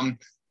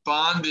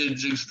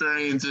bondage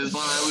experiences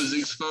when I was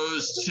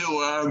exposed to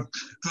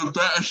the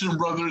Basham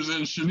Brothers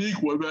and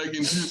Shaniqua back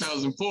in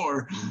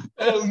 2004.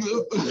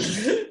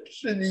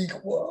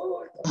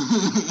 Shaniqua.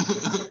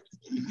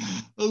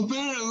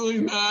 Apparently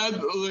not,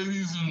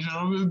 ladies and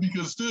gentlemen,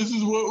 because this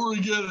is what we're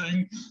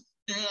getting.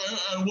 And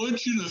I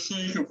want you to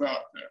think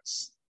about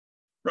this,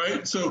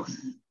 right? So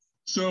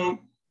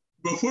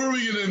before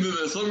we get into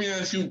this, let me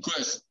ask you a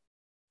question.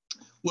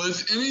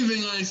 Was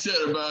anything I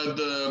said about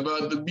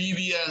the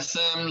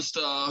BDSM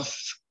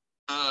stuff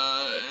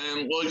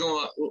and looking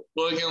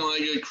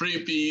like a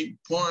creepy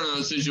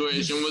porno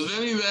situation, was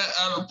any of that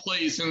out of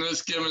place in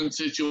this given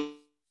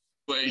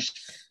situation?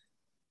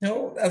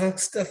 No, that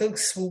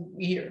looks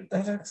weird.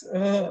 That looks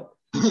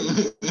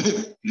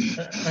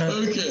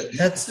okay.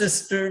 That's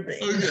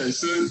disturbing. Okay,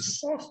 so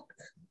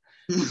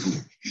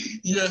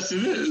yes,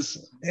 it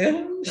is.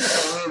 Yeah.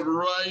 On a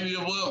variety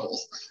of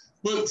levels.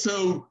 But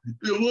so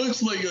it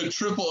looks like a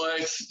triple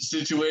X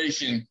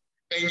situation,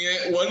 and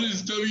yet what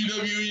is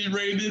WWE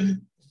rated?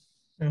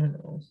 I don't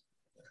know.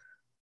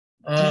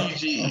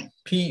 PG.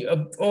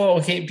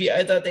 Okay.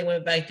 I thought they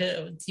went back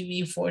to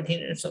TV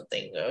 14 or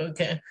something.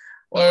 Okay.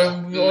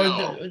 Or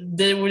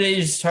were they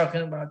just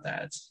talking about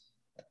that?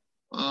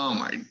 Oh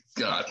my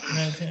God!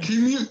 Okay.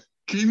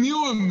 Can Can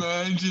you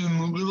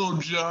imagine little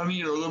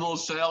Johnny or little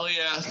Sally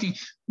asking,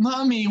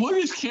 "Mommy, what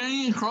is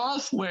Karrion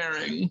Kross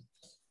wearing?"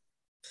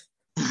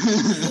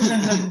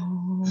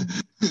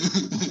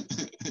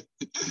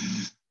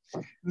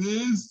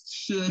 This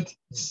shit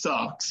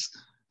sucks.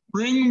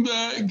 Bring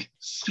back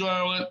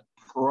Scarlett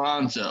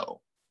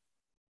pronto.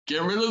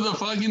 Get rid of the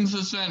fucking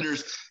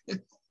suspenders.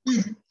 That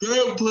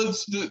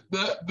puts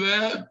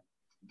that.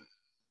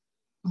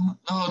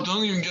 Oh,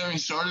 don't even get me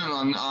started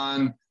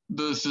on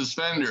the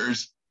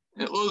suspenders.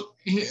 It look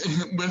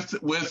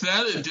with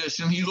that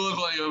addition, he looked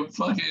like a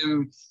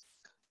fucking,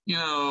 he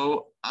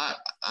looked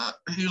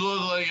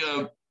like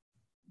a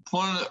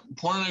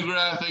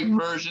pornographic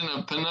version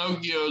of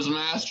Pinocchio's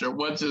master.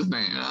 What's his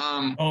name?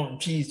 Oh,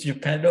 geez,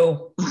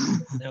 Geppetto.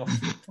 No.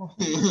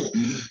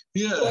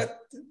 Yeah. What?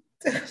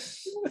 And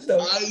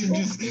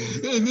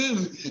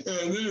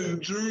then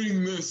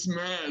during this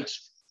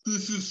match, the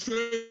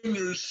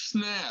suspenders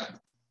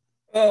snap.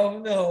 Oh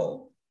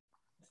no.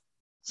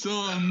 So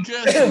I'm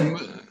guessing,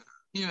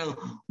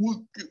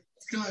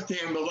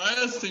 goddamn, the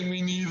last thing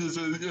we need is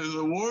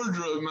a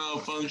wardrobe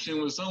malfunction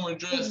with someone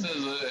dressed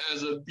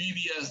as a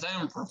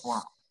BDSM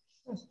performer.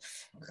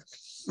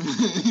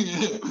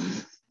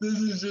 This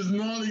is just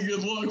not a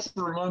good look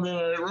for Monday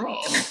Night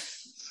Raw.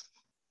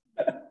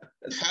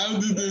 How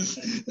did this?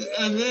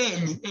 And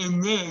then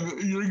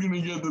you're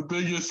gonna get the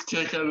biggest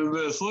kick out of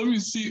this. Let me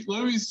see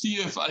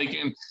if I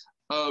can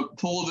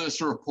pull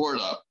this report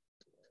up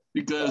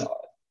because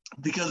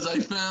I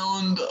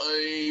found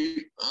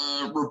a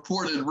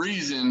reported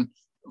reason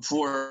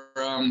for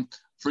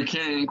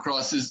Karrion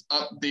Kross's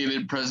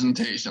updated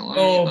presentation.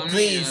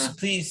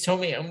 Please tell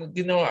me.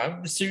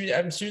 I'm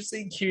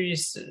seriously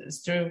curious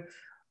as to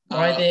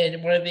why they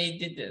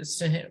did this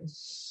to him.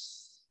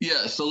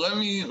 Yeah, so let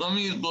me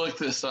look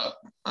this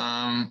up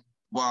while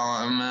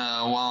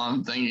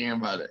I'm thinking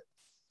about it.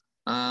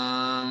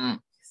 That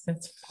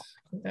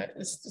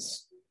is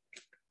just.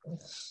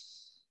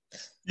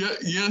 Yeah,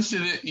 yes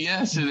it is.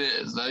 Yes, it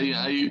is.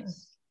 I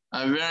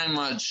very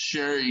much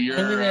share your.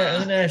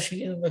 I'm gonna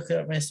actually look it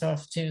up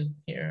myself too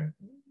here.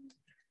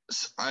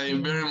 I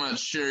very much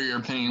share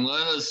your pain.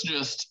 Let us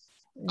just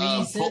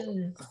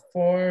reason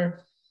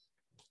for.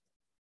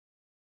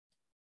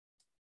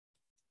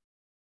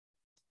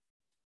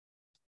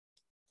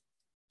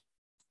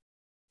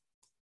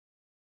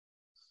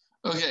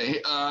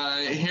 Okay,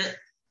 here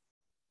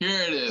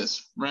it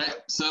is, right?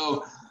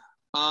 So,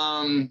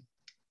 Andrew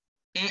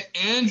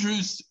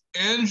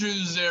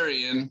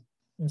Zarian.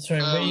 I'm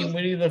sorry,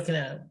 what are you looking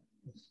at?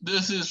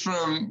 This is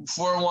from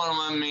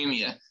 411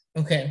 Mania.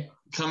 Okay.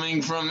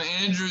 Coming from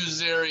Andrew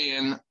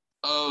Zarian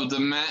of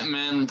the Mat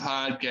Men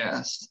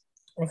podcast.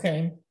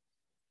 Okay.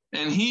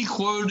 And he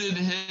quoted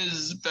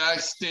his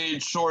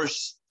backstage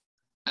source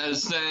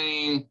as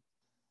saying,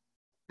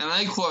 and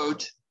I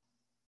quote,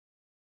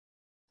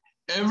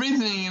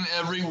 "Everything and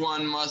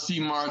everyone must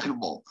be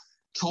marketable.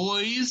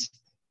 Toys,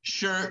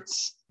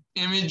 shirts,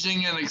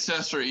 imaging, and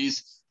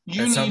accessories.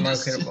 That's not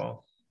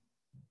marketable.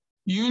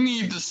 You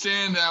need to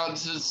stand out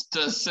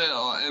to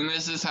sell, and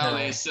this is how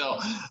they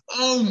sell."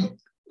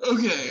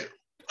 Okay.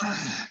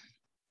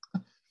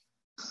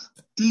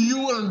 Do you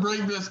want to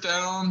break this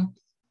down,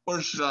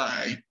 or should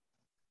I?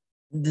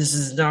 This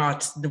is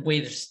not the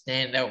way to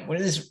stand out.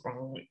 What is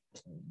wrong with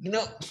you?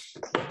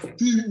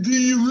 Do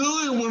you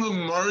really want to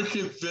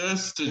market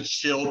this to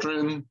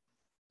children?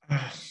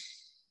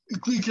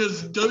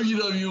 Because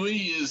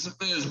WWE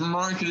is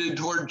marketed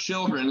toward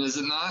children, is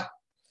it not?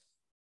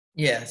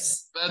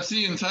 Yes. That's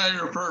the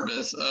entire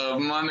purpose of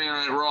Monday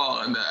Night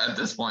Raw at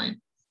this point.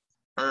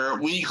 Or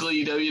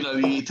weekly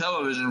WWE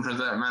television, for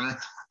that matter.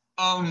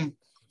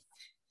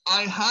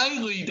 I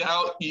highly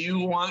doubt you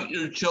want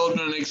your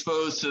children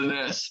exposed to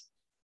this.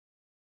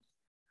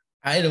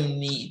 I don't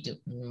need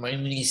my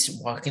niece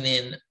walking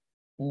in.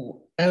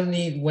 I don't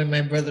need when my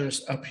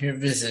brother's up here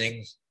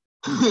visiting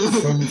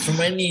for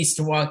my niece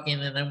to walk in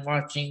and I'm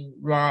watching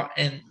Raw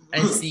and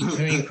I see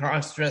Karrion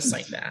Kross dressed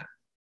like that.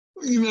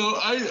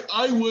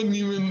 I wouldn't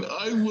even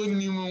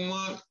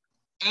want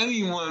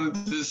anyone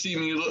to see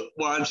me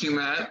watching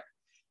that.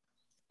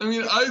 I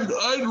mean,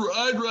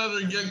 I'd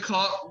rather get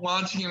caught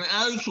watching an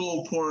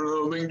actual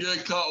porno than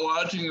get caught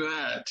watching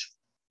that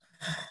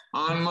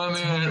on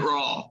Monday Night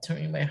Raw.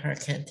 Tony, my heart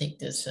can't take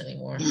this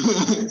anymore.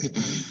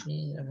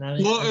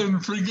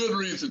 And for good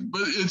reason.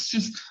 But it's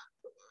just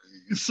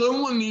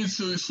someone needs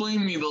to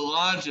explain me the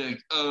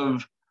logic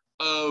of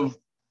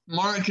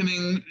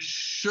marketing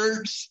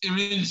shirts,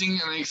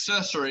 imaging, and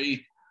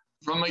accessory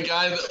from a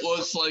guy that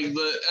looks like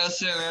the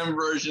S&M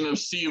version of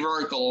Steve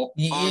Urkel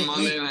on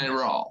Monday Night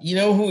Raw. You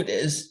know who it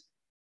is?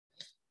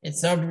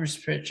 It's not Bruce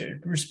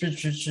Pritchard. Bruce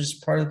Pritchard's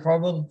just part of the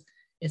problem.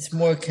 It's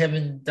more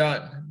Kevin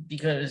Dunn,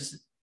 because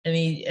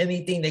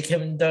anything that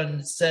Kevin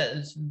Dunn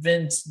says,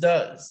 Vince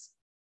does.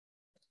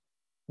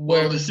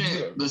 Well, the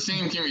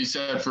same can be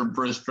said for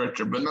Bruce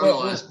Pritchard, but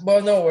nonetheless.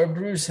 Where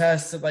Bruce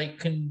has to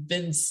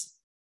convince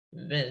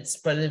Vince,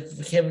 but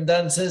if Kevin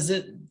Dunn says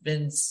it,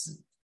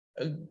 Vince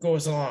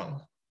goes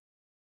along.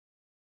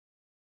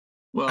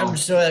 Well, I'm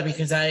sure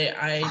because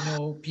I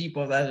know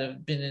people that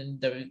have been in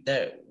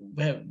that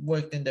have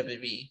worked in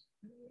WWE,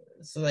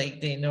 so like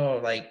they know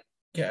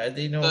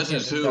they know such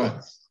as Kevin who?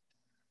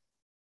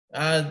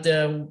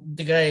 Dunn.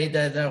 The guy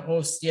that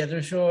hosts the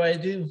other show I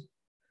do,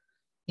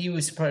 he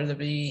was part of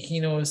WWE. He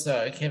knows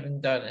Kevin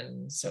Dunn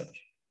and such.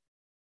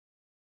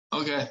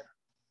 Okay.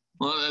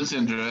 Well, that's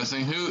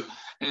interesting.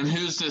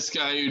 Who's this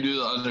guy you do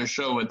the other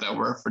show with that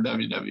worked for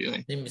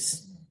WWE?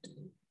 His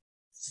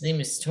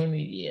name is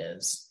Tony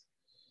Diaz.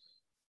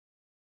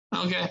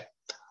 Okay.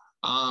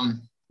 No,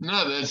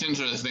 that's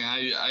interesting.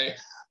 I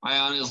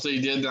honestly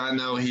did not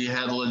know he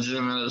had a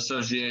legitimate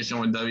association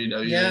with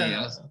WWE.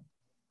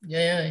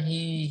 Yeah.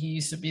 He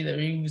used to be there.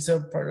 He was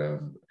a part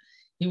of.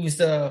 He was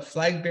the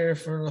flag bearer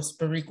for Los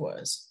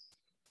Boricuas.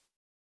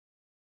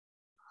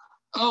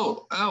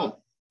 Oh,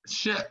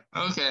 shit.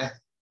 Okay.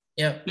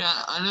 Yep. Yeah,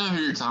 I know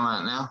who you're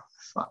talking about now.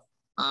 Fuck.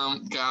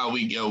 God,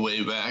 we go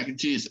way back.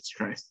 Jesus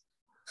Christ.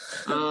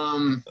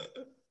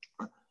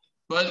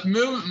 But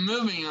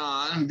moving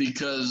on,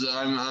 because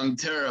I'm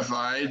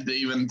terrified to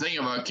even think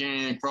about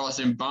carrying across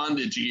in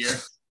bondage gear.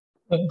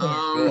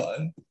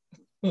 But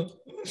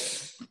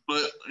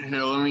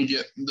here, let me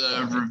get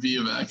the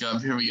review back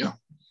up. Here we go.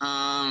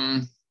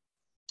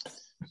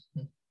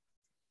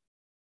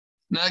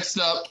 Next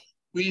up,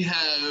 we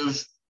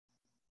have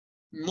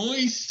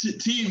Moist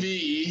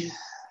TV.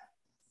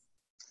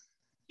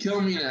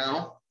 Kill me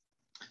now.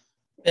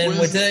 And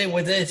what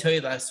did I tell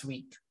you last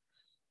week?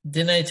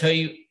 Didn't I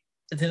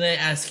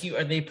ask you,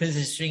 are they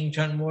positioning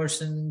John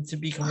Morrison to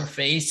become a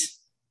face?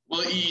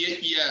 Well,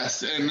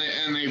 yes, and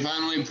they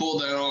finally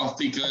pulled that off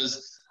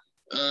because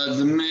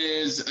The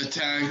Miz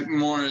attacked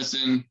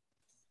Morrison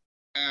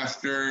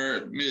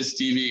after Miz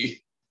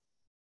TV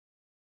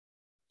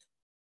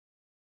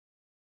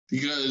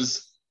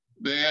because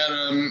they had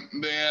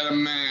a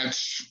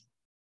match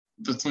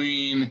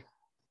between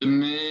The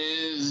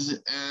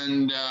Miz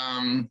and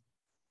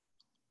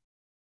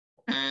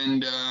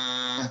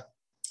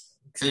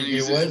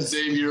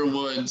Xavier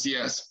Woods,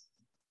 yes.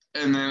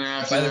 And then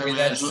after by the way,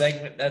 that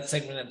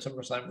segment at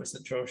SummerSlam was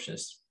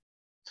atrocious.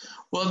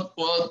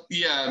 Well,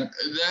 yeah,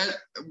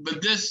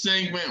 but this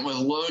segment with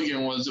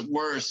Logan was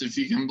worse, if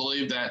you can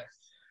believe that.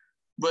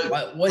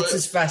 But what's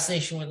his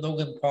fascination with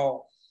Logan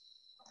Paul?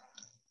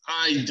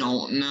 I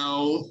don't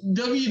know.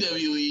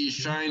 WWE is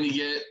trying to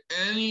get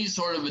any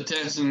sort of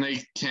attention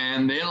they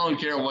can. They don't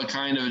care what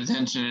kind of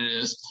attention it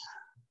is.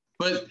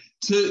 But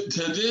to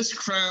this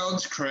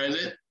crowd's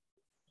credit,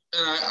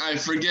 and I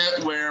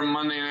forget where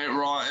Monday Night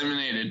Raw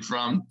emanated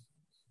from.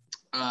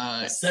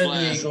 San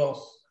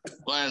Diego.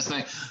 Last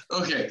night.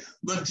 Okay,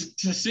 but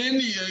to San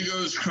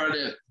Diego's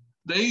credit,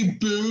 they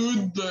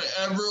booed the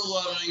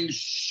ever-loving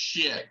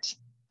shit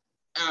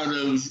out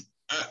of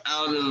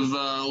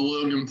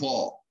Logan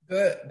Paul.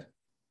 Good.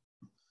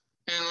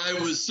 And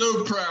I was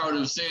so proud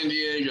of San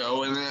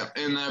Diego in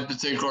that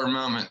particular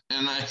moment.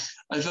 And I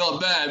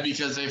felt bad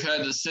because they've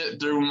had to sit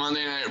through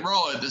Monday Night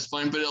Raw at this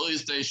point, but at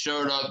least they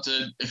showed up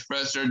to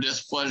express their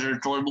displeasure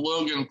toward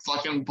Logan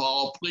fucking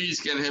Paul.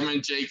 Please get him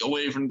and Jake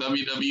away from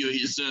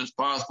WWE as soon as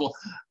possible.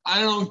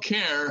 I don't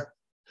care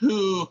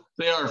who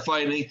they are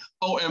fighting.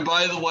 Oh, and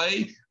by the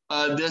way,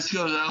 this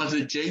goes out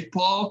to Jake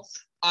Paul.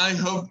 I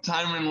hope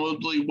Tyron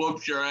Woodley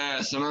whoops your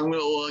ass, and I'm going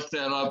to look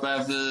that up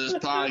after this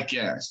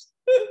podcast.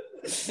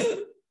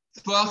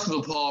 Fuck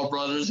the Paul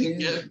brothers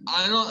and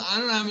I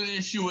don't have an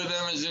issue with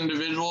them as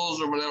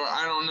individuals or whatever.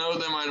 I don't know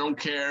them. I don't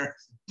care.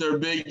 They're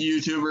big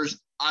YouTubers.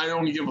 I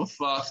don't give a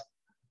fuck.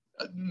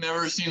 I've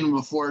never seen them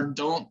before.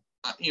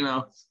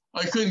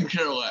 I couldn't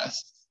care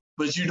less.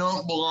 But you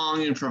don't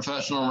belong in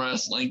professional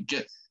wrestling.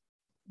 Get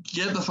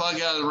the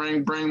fuck out of the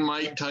ring. Bring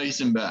Mike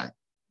Tyson back.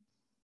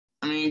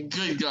 I mean,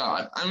 good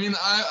God. I mean,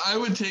 I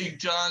would take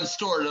Jon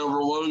Stewart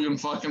over Logan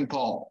fucking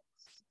Paul.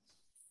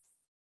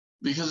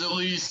 Because at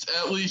least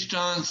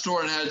Jon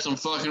Stewart had some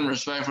fucking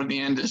respect for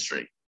the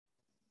industry.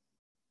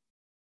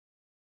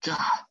 God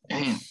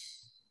damn.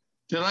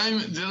 Did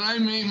I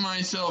make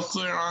myself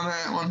clear on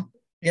that one?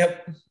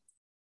 Yep.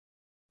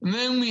 And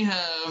then we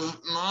have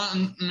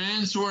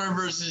Mansoor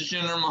versus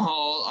Jinder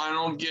Mahal. I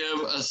don't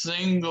give a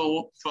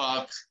single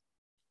fuck.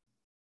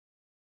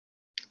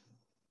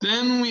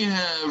 Then we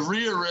have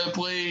Rhea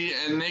Ripley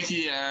and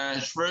Nikki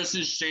Ash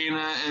versus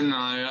Shayna and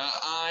Nia.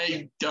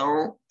 I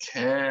don't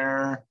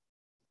care.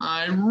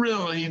 I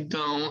really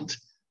don't.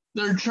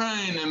 They're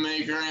trying to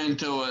make her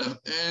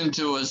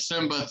into a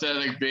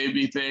sympathetic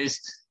babyface.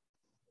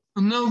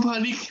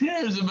 Nobody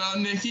cares about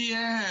Nikki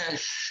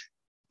Ash.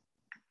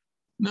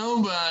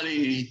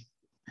 Nobody.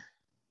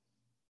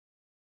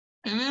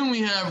 And then we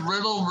have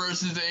Riddle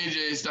versus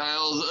AJ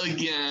Styles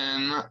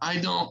again. I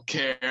don't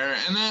care.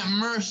 And that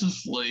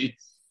mercifully,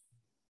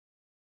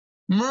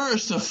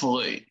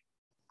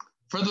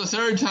 for the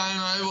third time,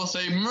 I will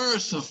say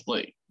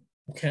mercifully.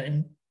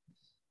 Okay.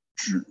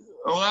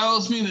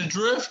 Allows me to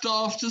drift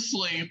off to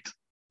sleep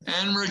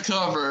and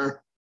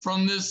recover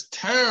from this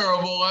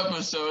terrible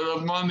episode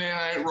of Monday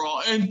Night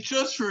Raw. And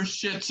just for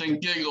shits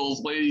and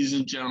giggles, ladies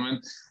and gentlemen,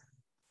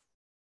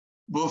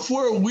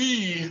 before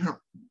we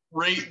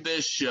rate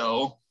this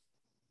show,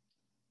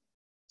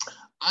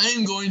 I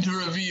am going to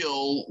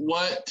reveal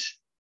what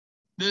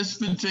this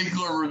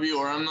particular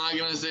reviewer, I'm not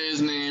going to say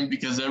his name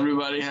because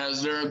everybody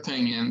has their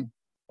opinion.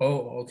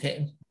 Oh,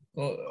 okay.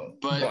 But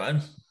go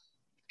on.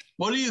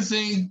 What do you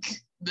think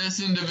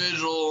this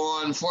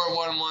individual on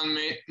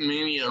 411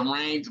 Mania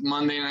ranked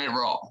Monday Night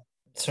Raw?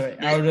 Sorry,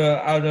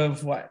 out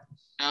of what?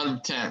 Out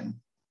of 10.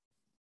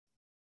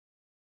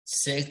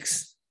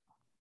 6.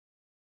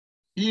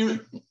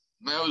 That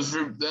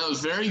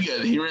was very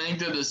good. He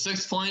ranked it a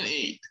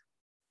 6.8.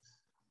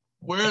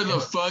 Where the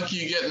fuck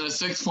you getting a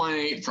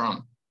 6.8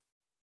 from?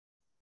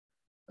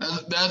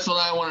 That's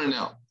what I want to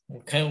know.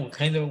 What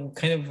kind of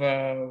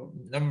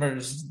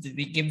numbers did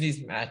they give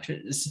these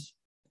matches?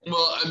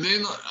 Well,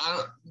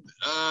 I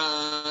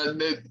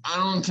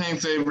don't think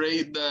they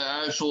rate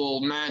the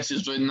actual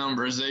matches with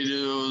numbers. They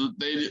do.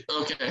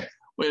 Okay,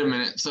 wait a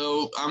minute.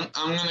 So I'm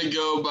gonna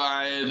go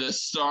by the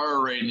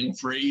star rating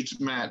for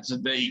each match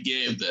that they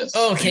gave this.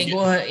 Okay,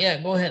 go ahead.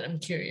 Yeah, go ahead. I'm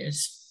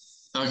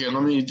curious. Okay,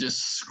 let me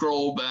just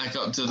scroll back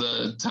up to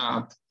the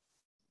top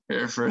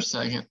here for a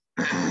second.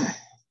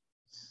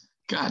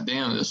 God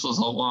damn, this was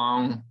a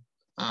long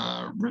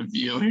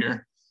review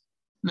here.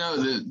 No,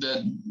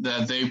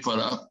 that they put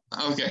up.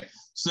 Okay,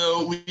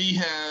 so we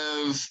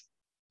have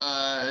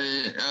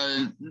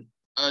a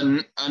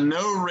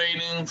no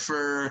rating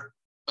for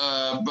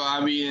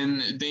Bobby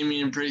and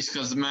Damian Priest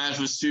because the match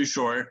was too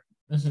short.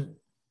 Mm-hmm.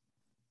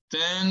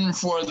 Then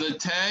for the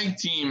tag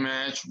team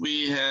match,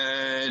 they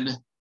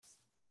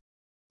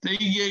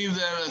gave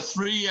that a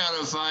 3 out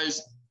of 5.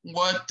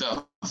 What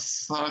the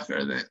fuck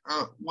are they?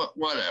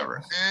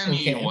 Whatever.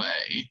 Anyway.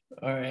 Okay.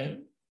 All right.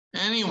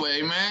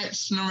 Anyway,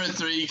 match number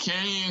 3,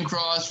 Karrion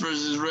Kross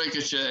versus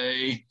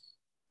Ricochet,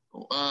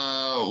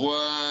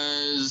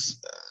 was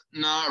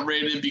not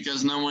rated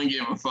because no one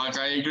gave a fuck.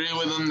 I agree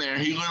with him there.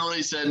 He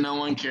literally said no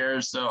one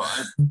cares, so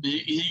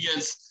he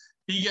gets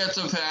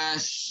a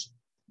pass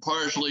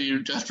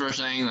partially just for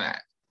saying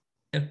that.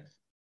 Yep.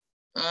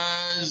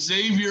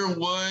 Xavier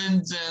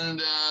Woods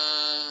and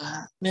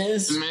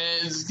Miz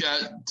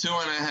got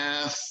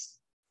 2.5.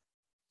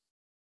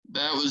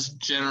 That was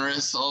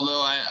generous,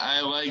 although I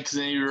like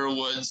Xavier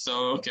Woods,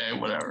 so okay,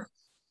 whatever.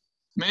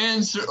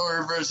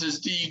 Mansoor versus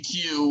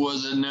DQ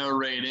was a no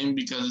rating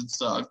because it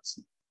sucked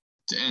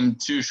and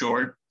too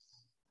short.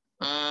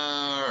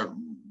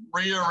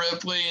 Rhea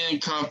Ripley and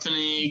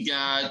company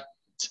got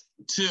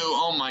 2.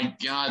 Oh my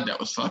god, that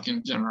was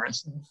fucking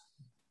generous.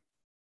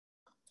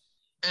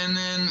 And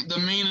then the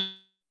main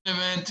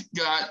event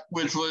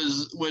which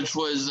was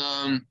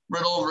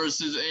Riddle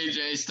versus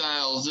AJ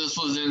Styles. This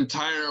was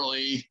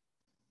entirely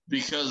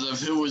because of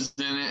who was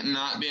in it,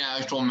 not the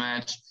actual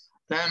match.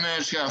 That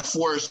match got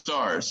 4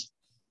 stars,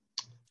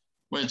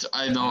 which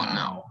I don't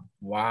know.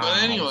 Wow.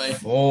 But anyway,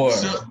 4.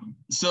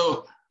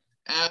 So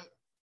of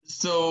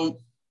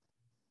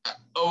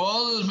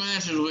all those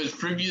matches which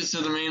previous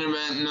to the main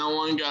event, no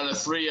one got a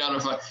 3 out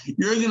of 5.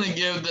 You're gonna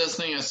give this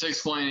thing a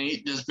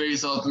 6.8 just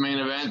based off the main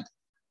event?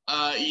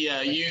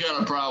 Yeah, you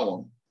got a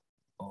problem.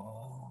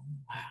 Oh,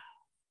 wow.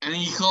 And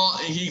he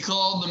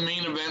called the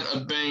main event a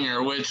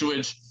banger, which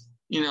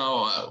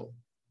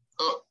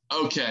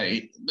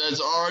okay,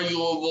 that's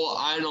arguable.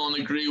 I don't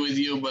agree with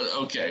you, but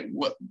okay.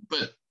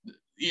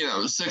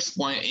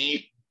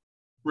 6.8,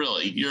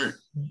 really,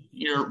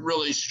 you're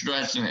really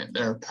stretching it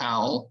there,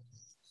 pal.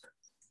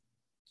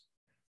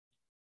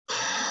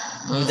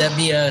 Would that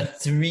be a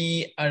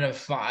 3 out of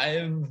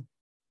 5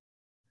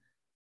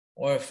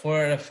 or a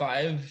 4 out of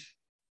 5?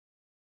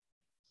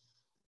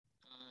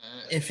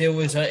 If it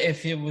was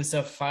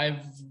a 5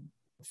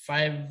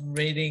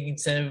 rating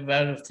instead of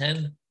out of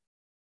 10?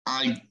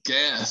 I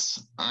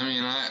guess. I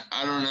mean,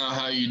 I don't know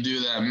how you do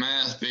that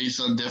math based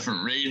on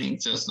different rating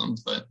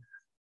systems, but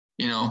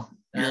your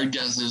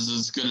guess is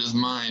as good as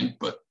mine.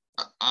 But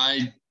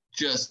I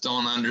just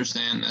don't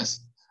understand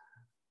this.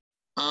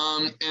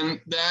 And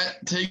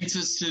that takes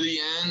us to the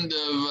end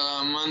of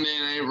Monday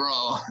Night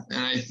Raw,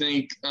 and I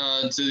think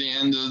to the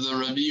end of the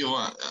review,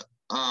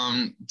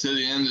 to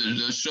the end of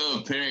the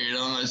show. Period.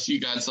 Unless you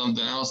got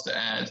something else to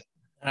add.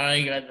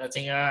 I got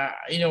nothing.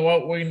 You know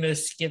what? We're gonna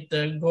skip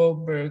the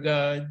Goldberg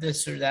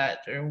this or that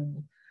or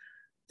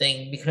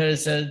thing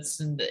because it's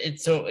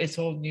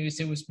old news.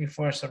 It was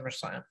before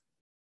SummerSlam.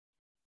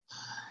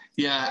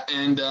 Yeah,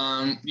 and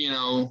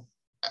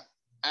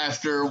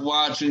after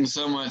watching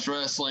so much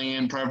wrestling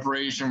in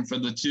preparation for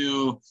the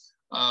 2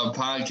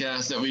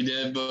 podcasts that we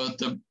did, both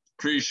the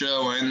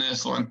pre-show and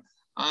this one,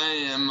 I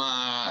am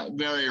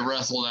very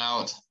wrestled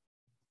out.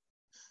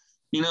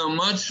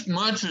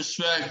 Much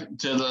respect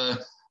to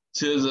the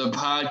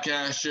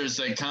podcasters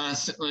that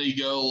constantly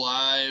go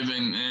live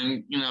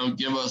and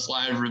give us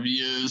live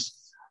reviews.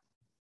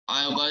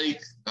 I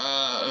like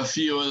a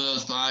few of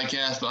those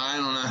podcasts, but I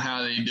don't know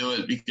how they do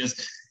it because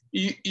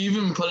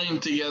even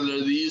putting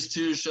together these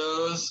 2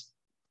 shows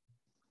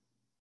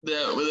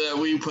that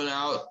we put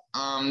out,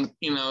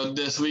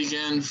 this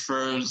weekend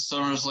for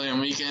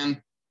SummerSlam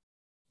weekend,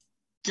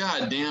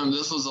 God damn,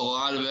 this was a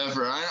lot of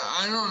effort.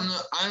 I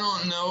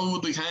don't know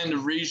the kind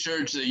of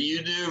research that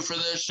you do for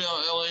this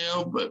show,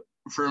 Elio, but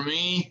for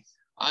me,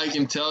 I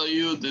can tell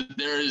you that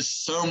there is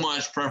so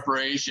much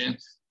preparation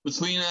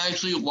between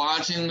actually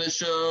watching the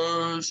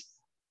shows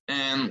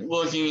and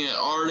looking at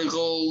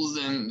articles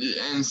and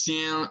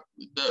seeing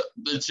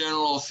the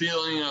general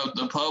feeling of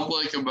the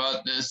public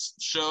about this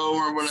show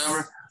or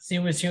whatever. See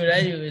what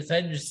I do is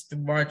I just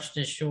watch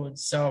the show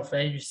itself.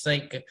 I just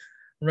like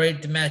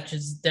write the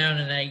matches down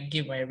and I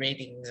give my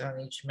ratings on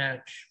each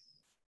match.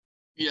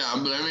 Yeah,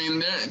 but I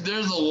mean,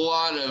 there's a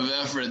lot of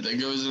effort that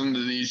goes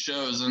into these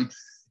shows, and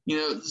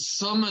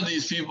some of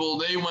these people,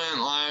 they went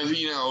live,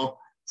 4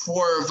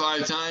 or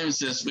 5 times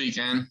this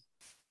weekend,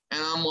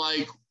 and I'm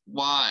like,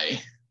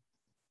 why?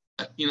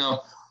 And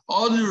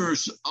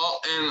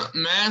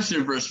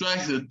massive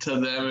respect to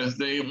them if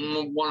they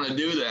want to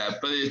do that,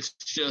 but it's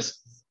just,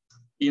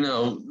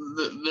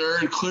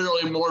 they're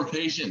clearly more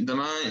patient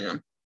than I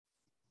am.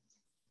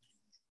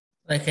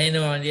 Like I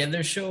know on the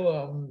other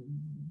show,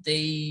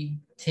 they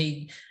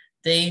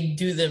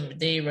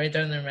write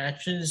down their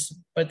matches,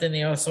 but then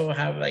they also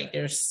have like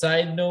their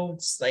side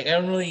notes. Like I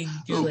don't really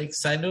do like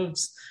side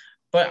notes,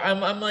 but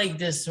I'm like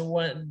this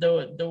one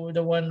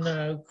the one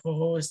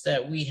co-host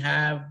that we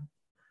have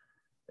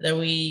that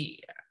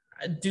we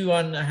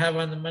have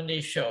on the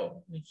Monday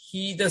show.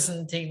 He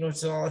doesn't take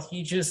notes at all.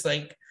 He just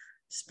like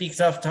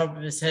speaks off the top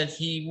of his head.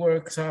 He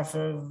works off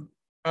of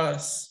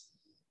us.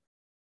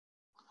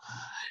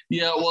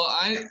 Yeah, well,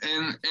 I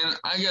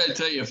gotta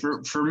tell you,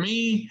 for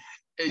me,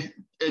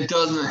 it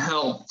doesn't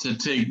help to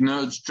take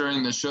notes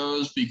during the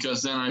shows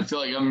because then I feel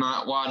like I'm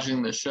not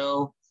watching the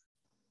show.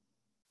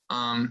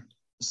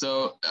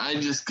 So I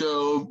just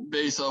go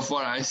based off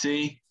what I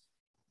see.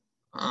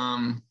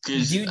 Do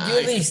you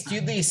at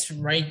least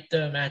write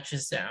the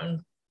matches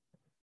down?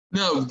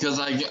 No,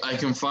 because I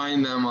can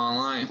find them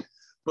online.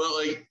 But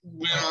like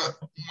when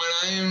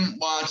I'm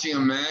watching a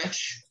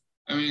match,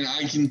 I mean,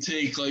 I can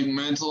take like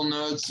mental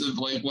notes of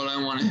like what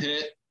I want to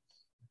hit.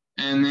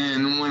 And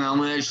then when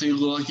I'm actually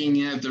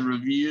looking at the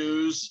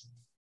reviews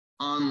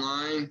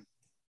online,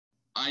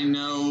 I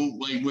know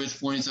like which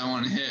points I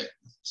want to hit.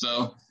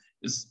 So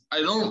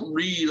I don't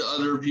read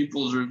other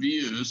people's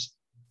reviews.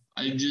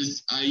 I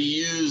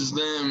use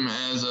them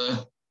as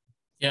a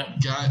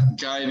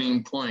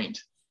guiding point.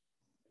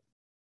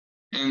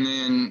 And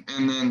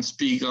then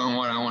speak on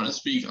what I want to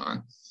speak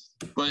on.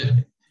 But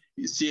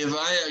you see, if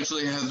I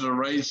actually have to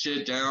write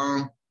shit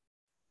down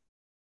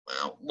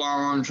while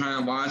I'm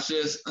trying to watch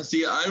this,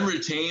 see, I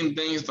retain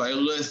things by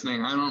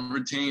listening. I don't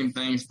retain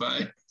things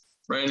by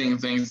writing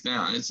things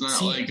down. It's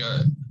not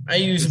I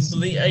use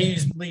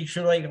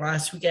Bleacher. Like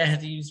last week, I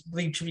had to use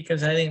Bleacher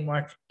because I didn't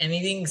watch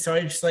anything, so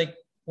I just like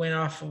went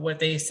off of what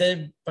they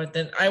said. But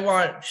then I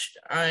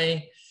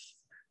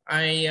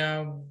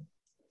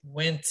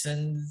went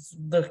and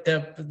looked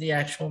up the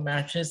actual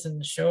matches and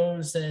the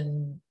shows,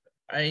 and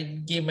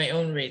I gave my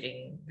own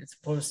rating as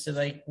opposed to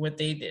like what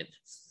they did.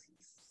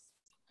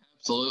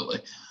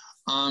 Absolutely.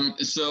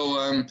 But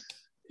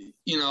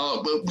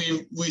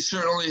we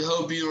certainly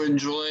hope you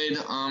enjoyed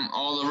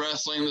all the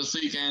wrestling this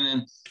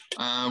weekend,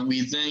 and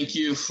we thank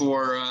you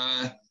for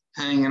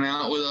hanging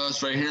out with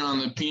us right here on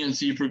the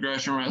PNC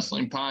Progression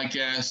Wrestling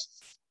Podcast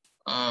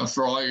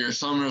for all your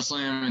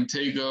SummerSlam and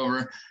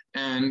Takeover.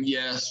 And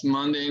yes,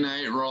 Monday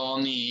Night Raw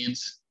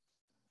needs.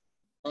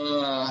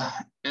 We'll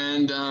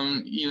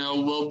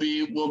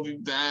be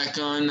back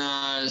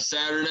on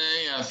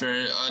Saturday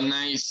after a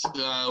nice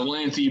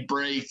lengthy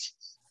break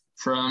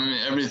from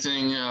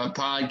everything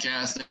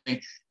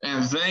podcasting.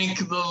 And thank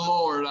the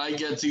Lord I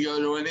get to go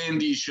to an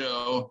indie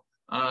show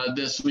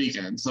this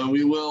weekend. So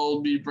we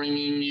will be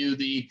bringing you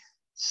the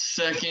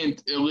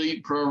second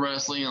Elite Pro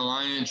Wrestling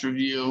Alliance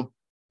review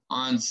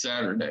on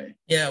Saturday.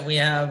 Yeah, we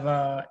have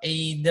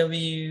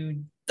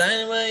AEW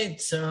Dynamite,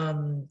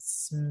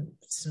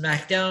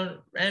 SmackDown,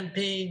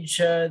 Rampage,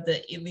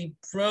 the Elite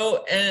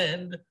Pro,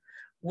 and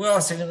we're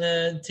also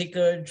gonna take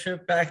a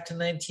trip back to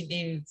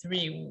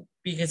 1983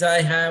 because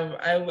I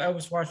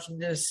was watching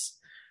this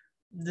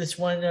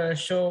one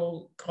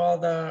show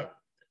called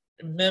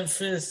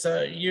Memphis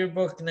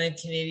Yearbook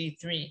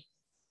 1983.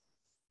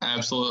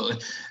 Absolutely.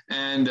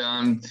 And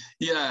I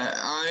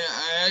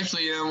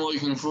actually am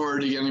looking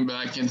forward to getting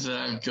back into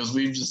that because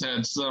we've just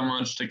had so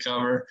much to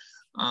cover.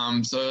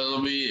 So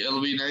it'll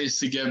be nice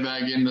to get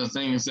back into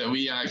things that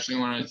we actually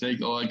want to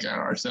take a look at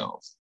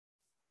ourselves.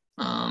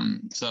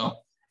 So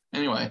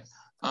anyway,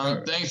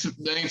 thanks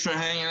for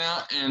hanging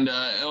out, and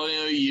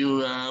Elio, you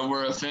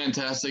were a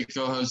fantastic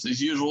co-host as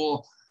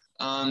usual.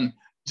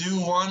 Do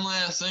one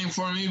last thing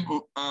for me,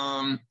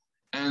 and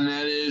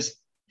that is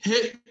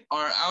hit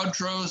our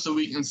outro so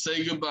we can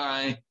say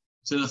goodbye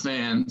to the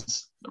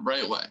fans the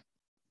right way.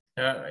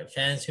 All right,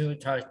 fans, who will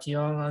talk to you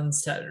all on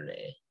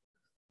Saturday.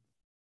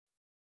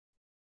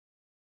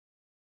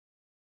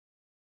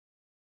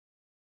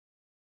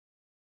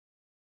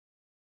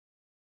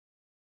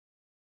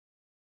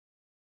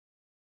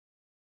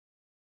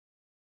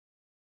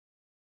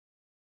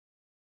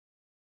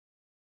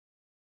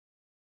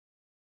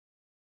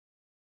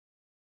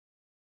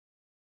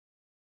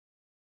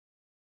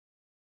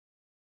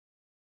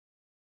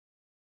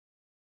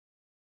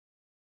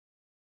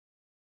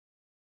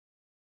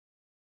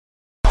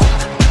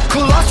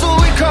 Colossal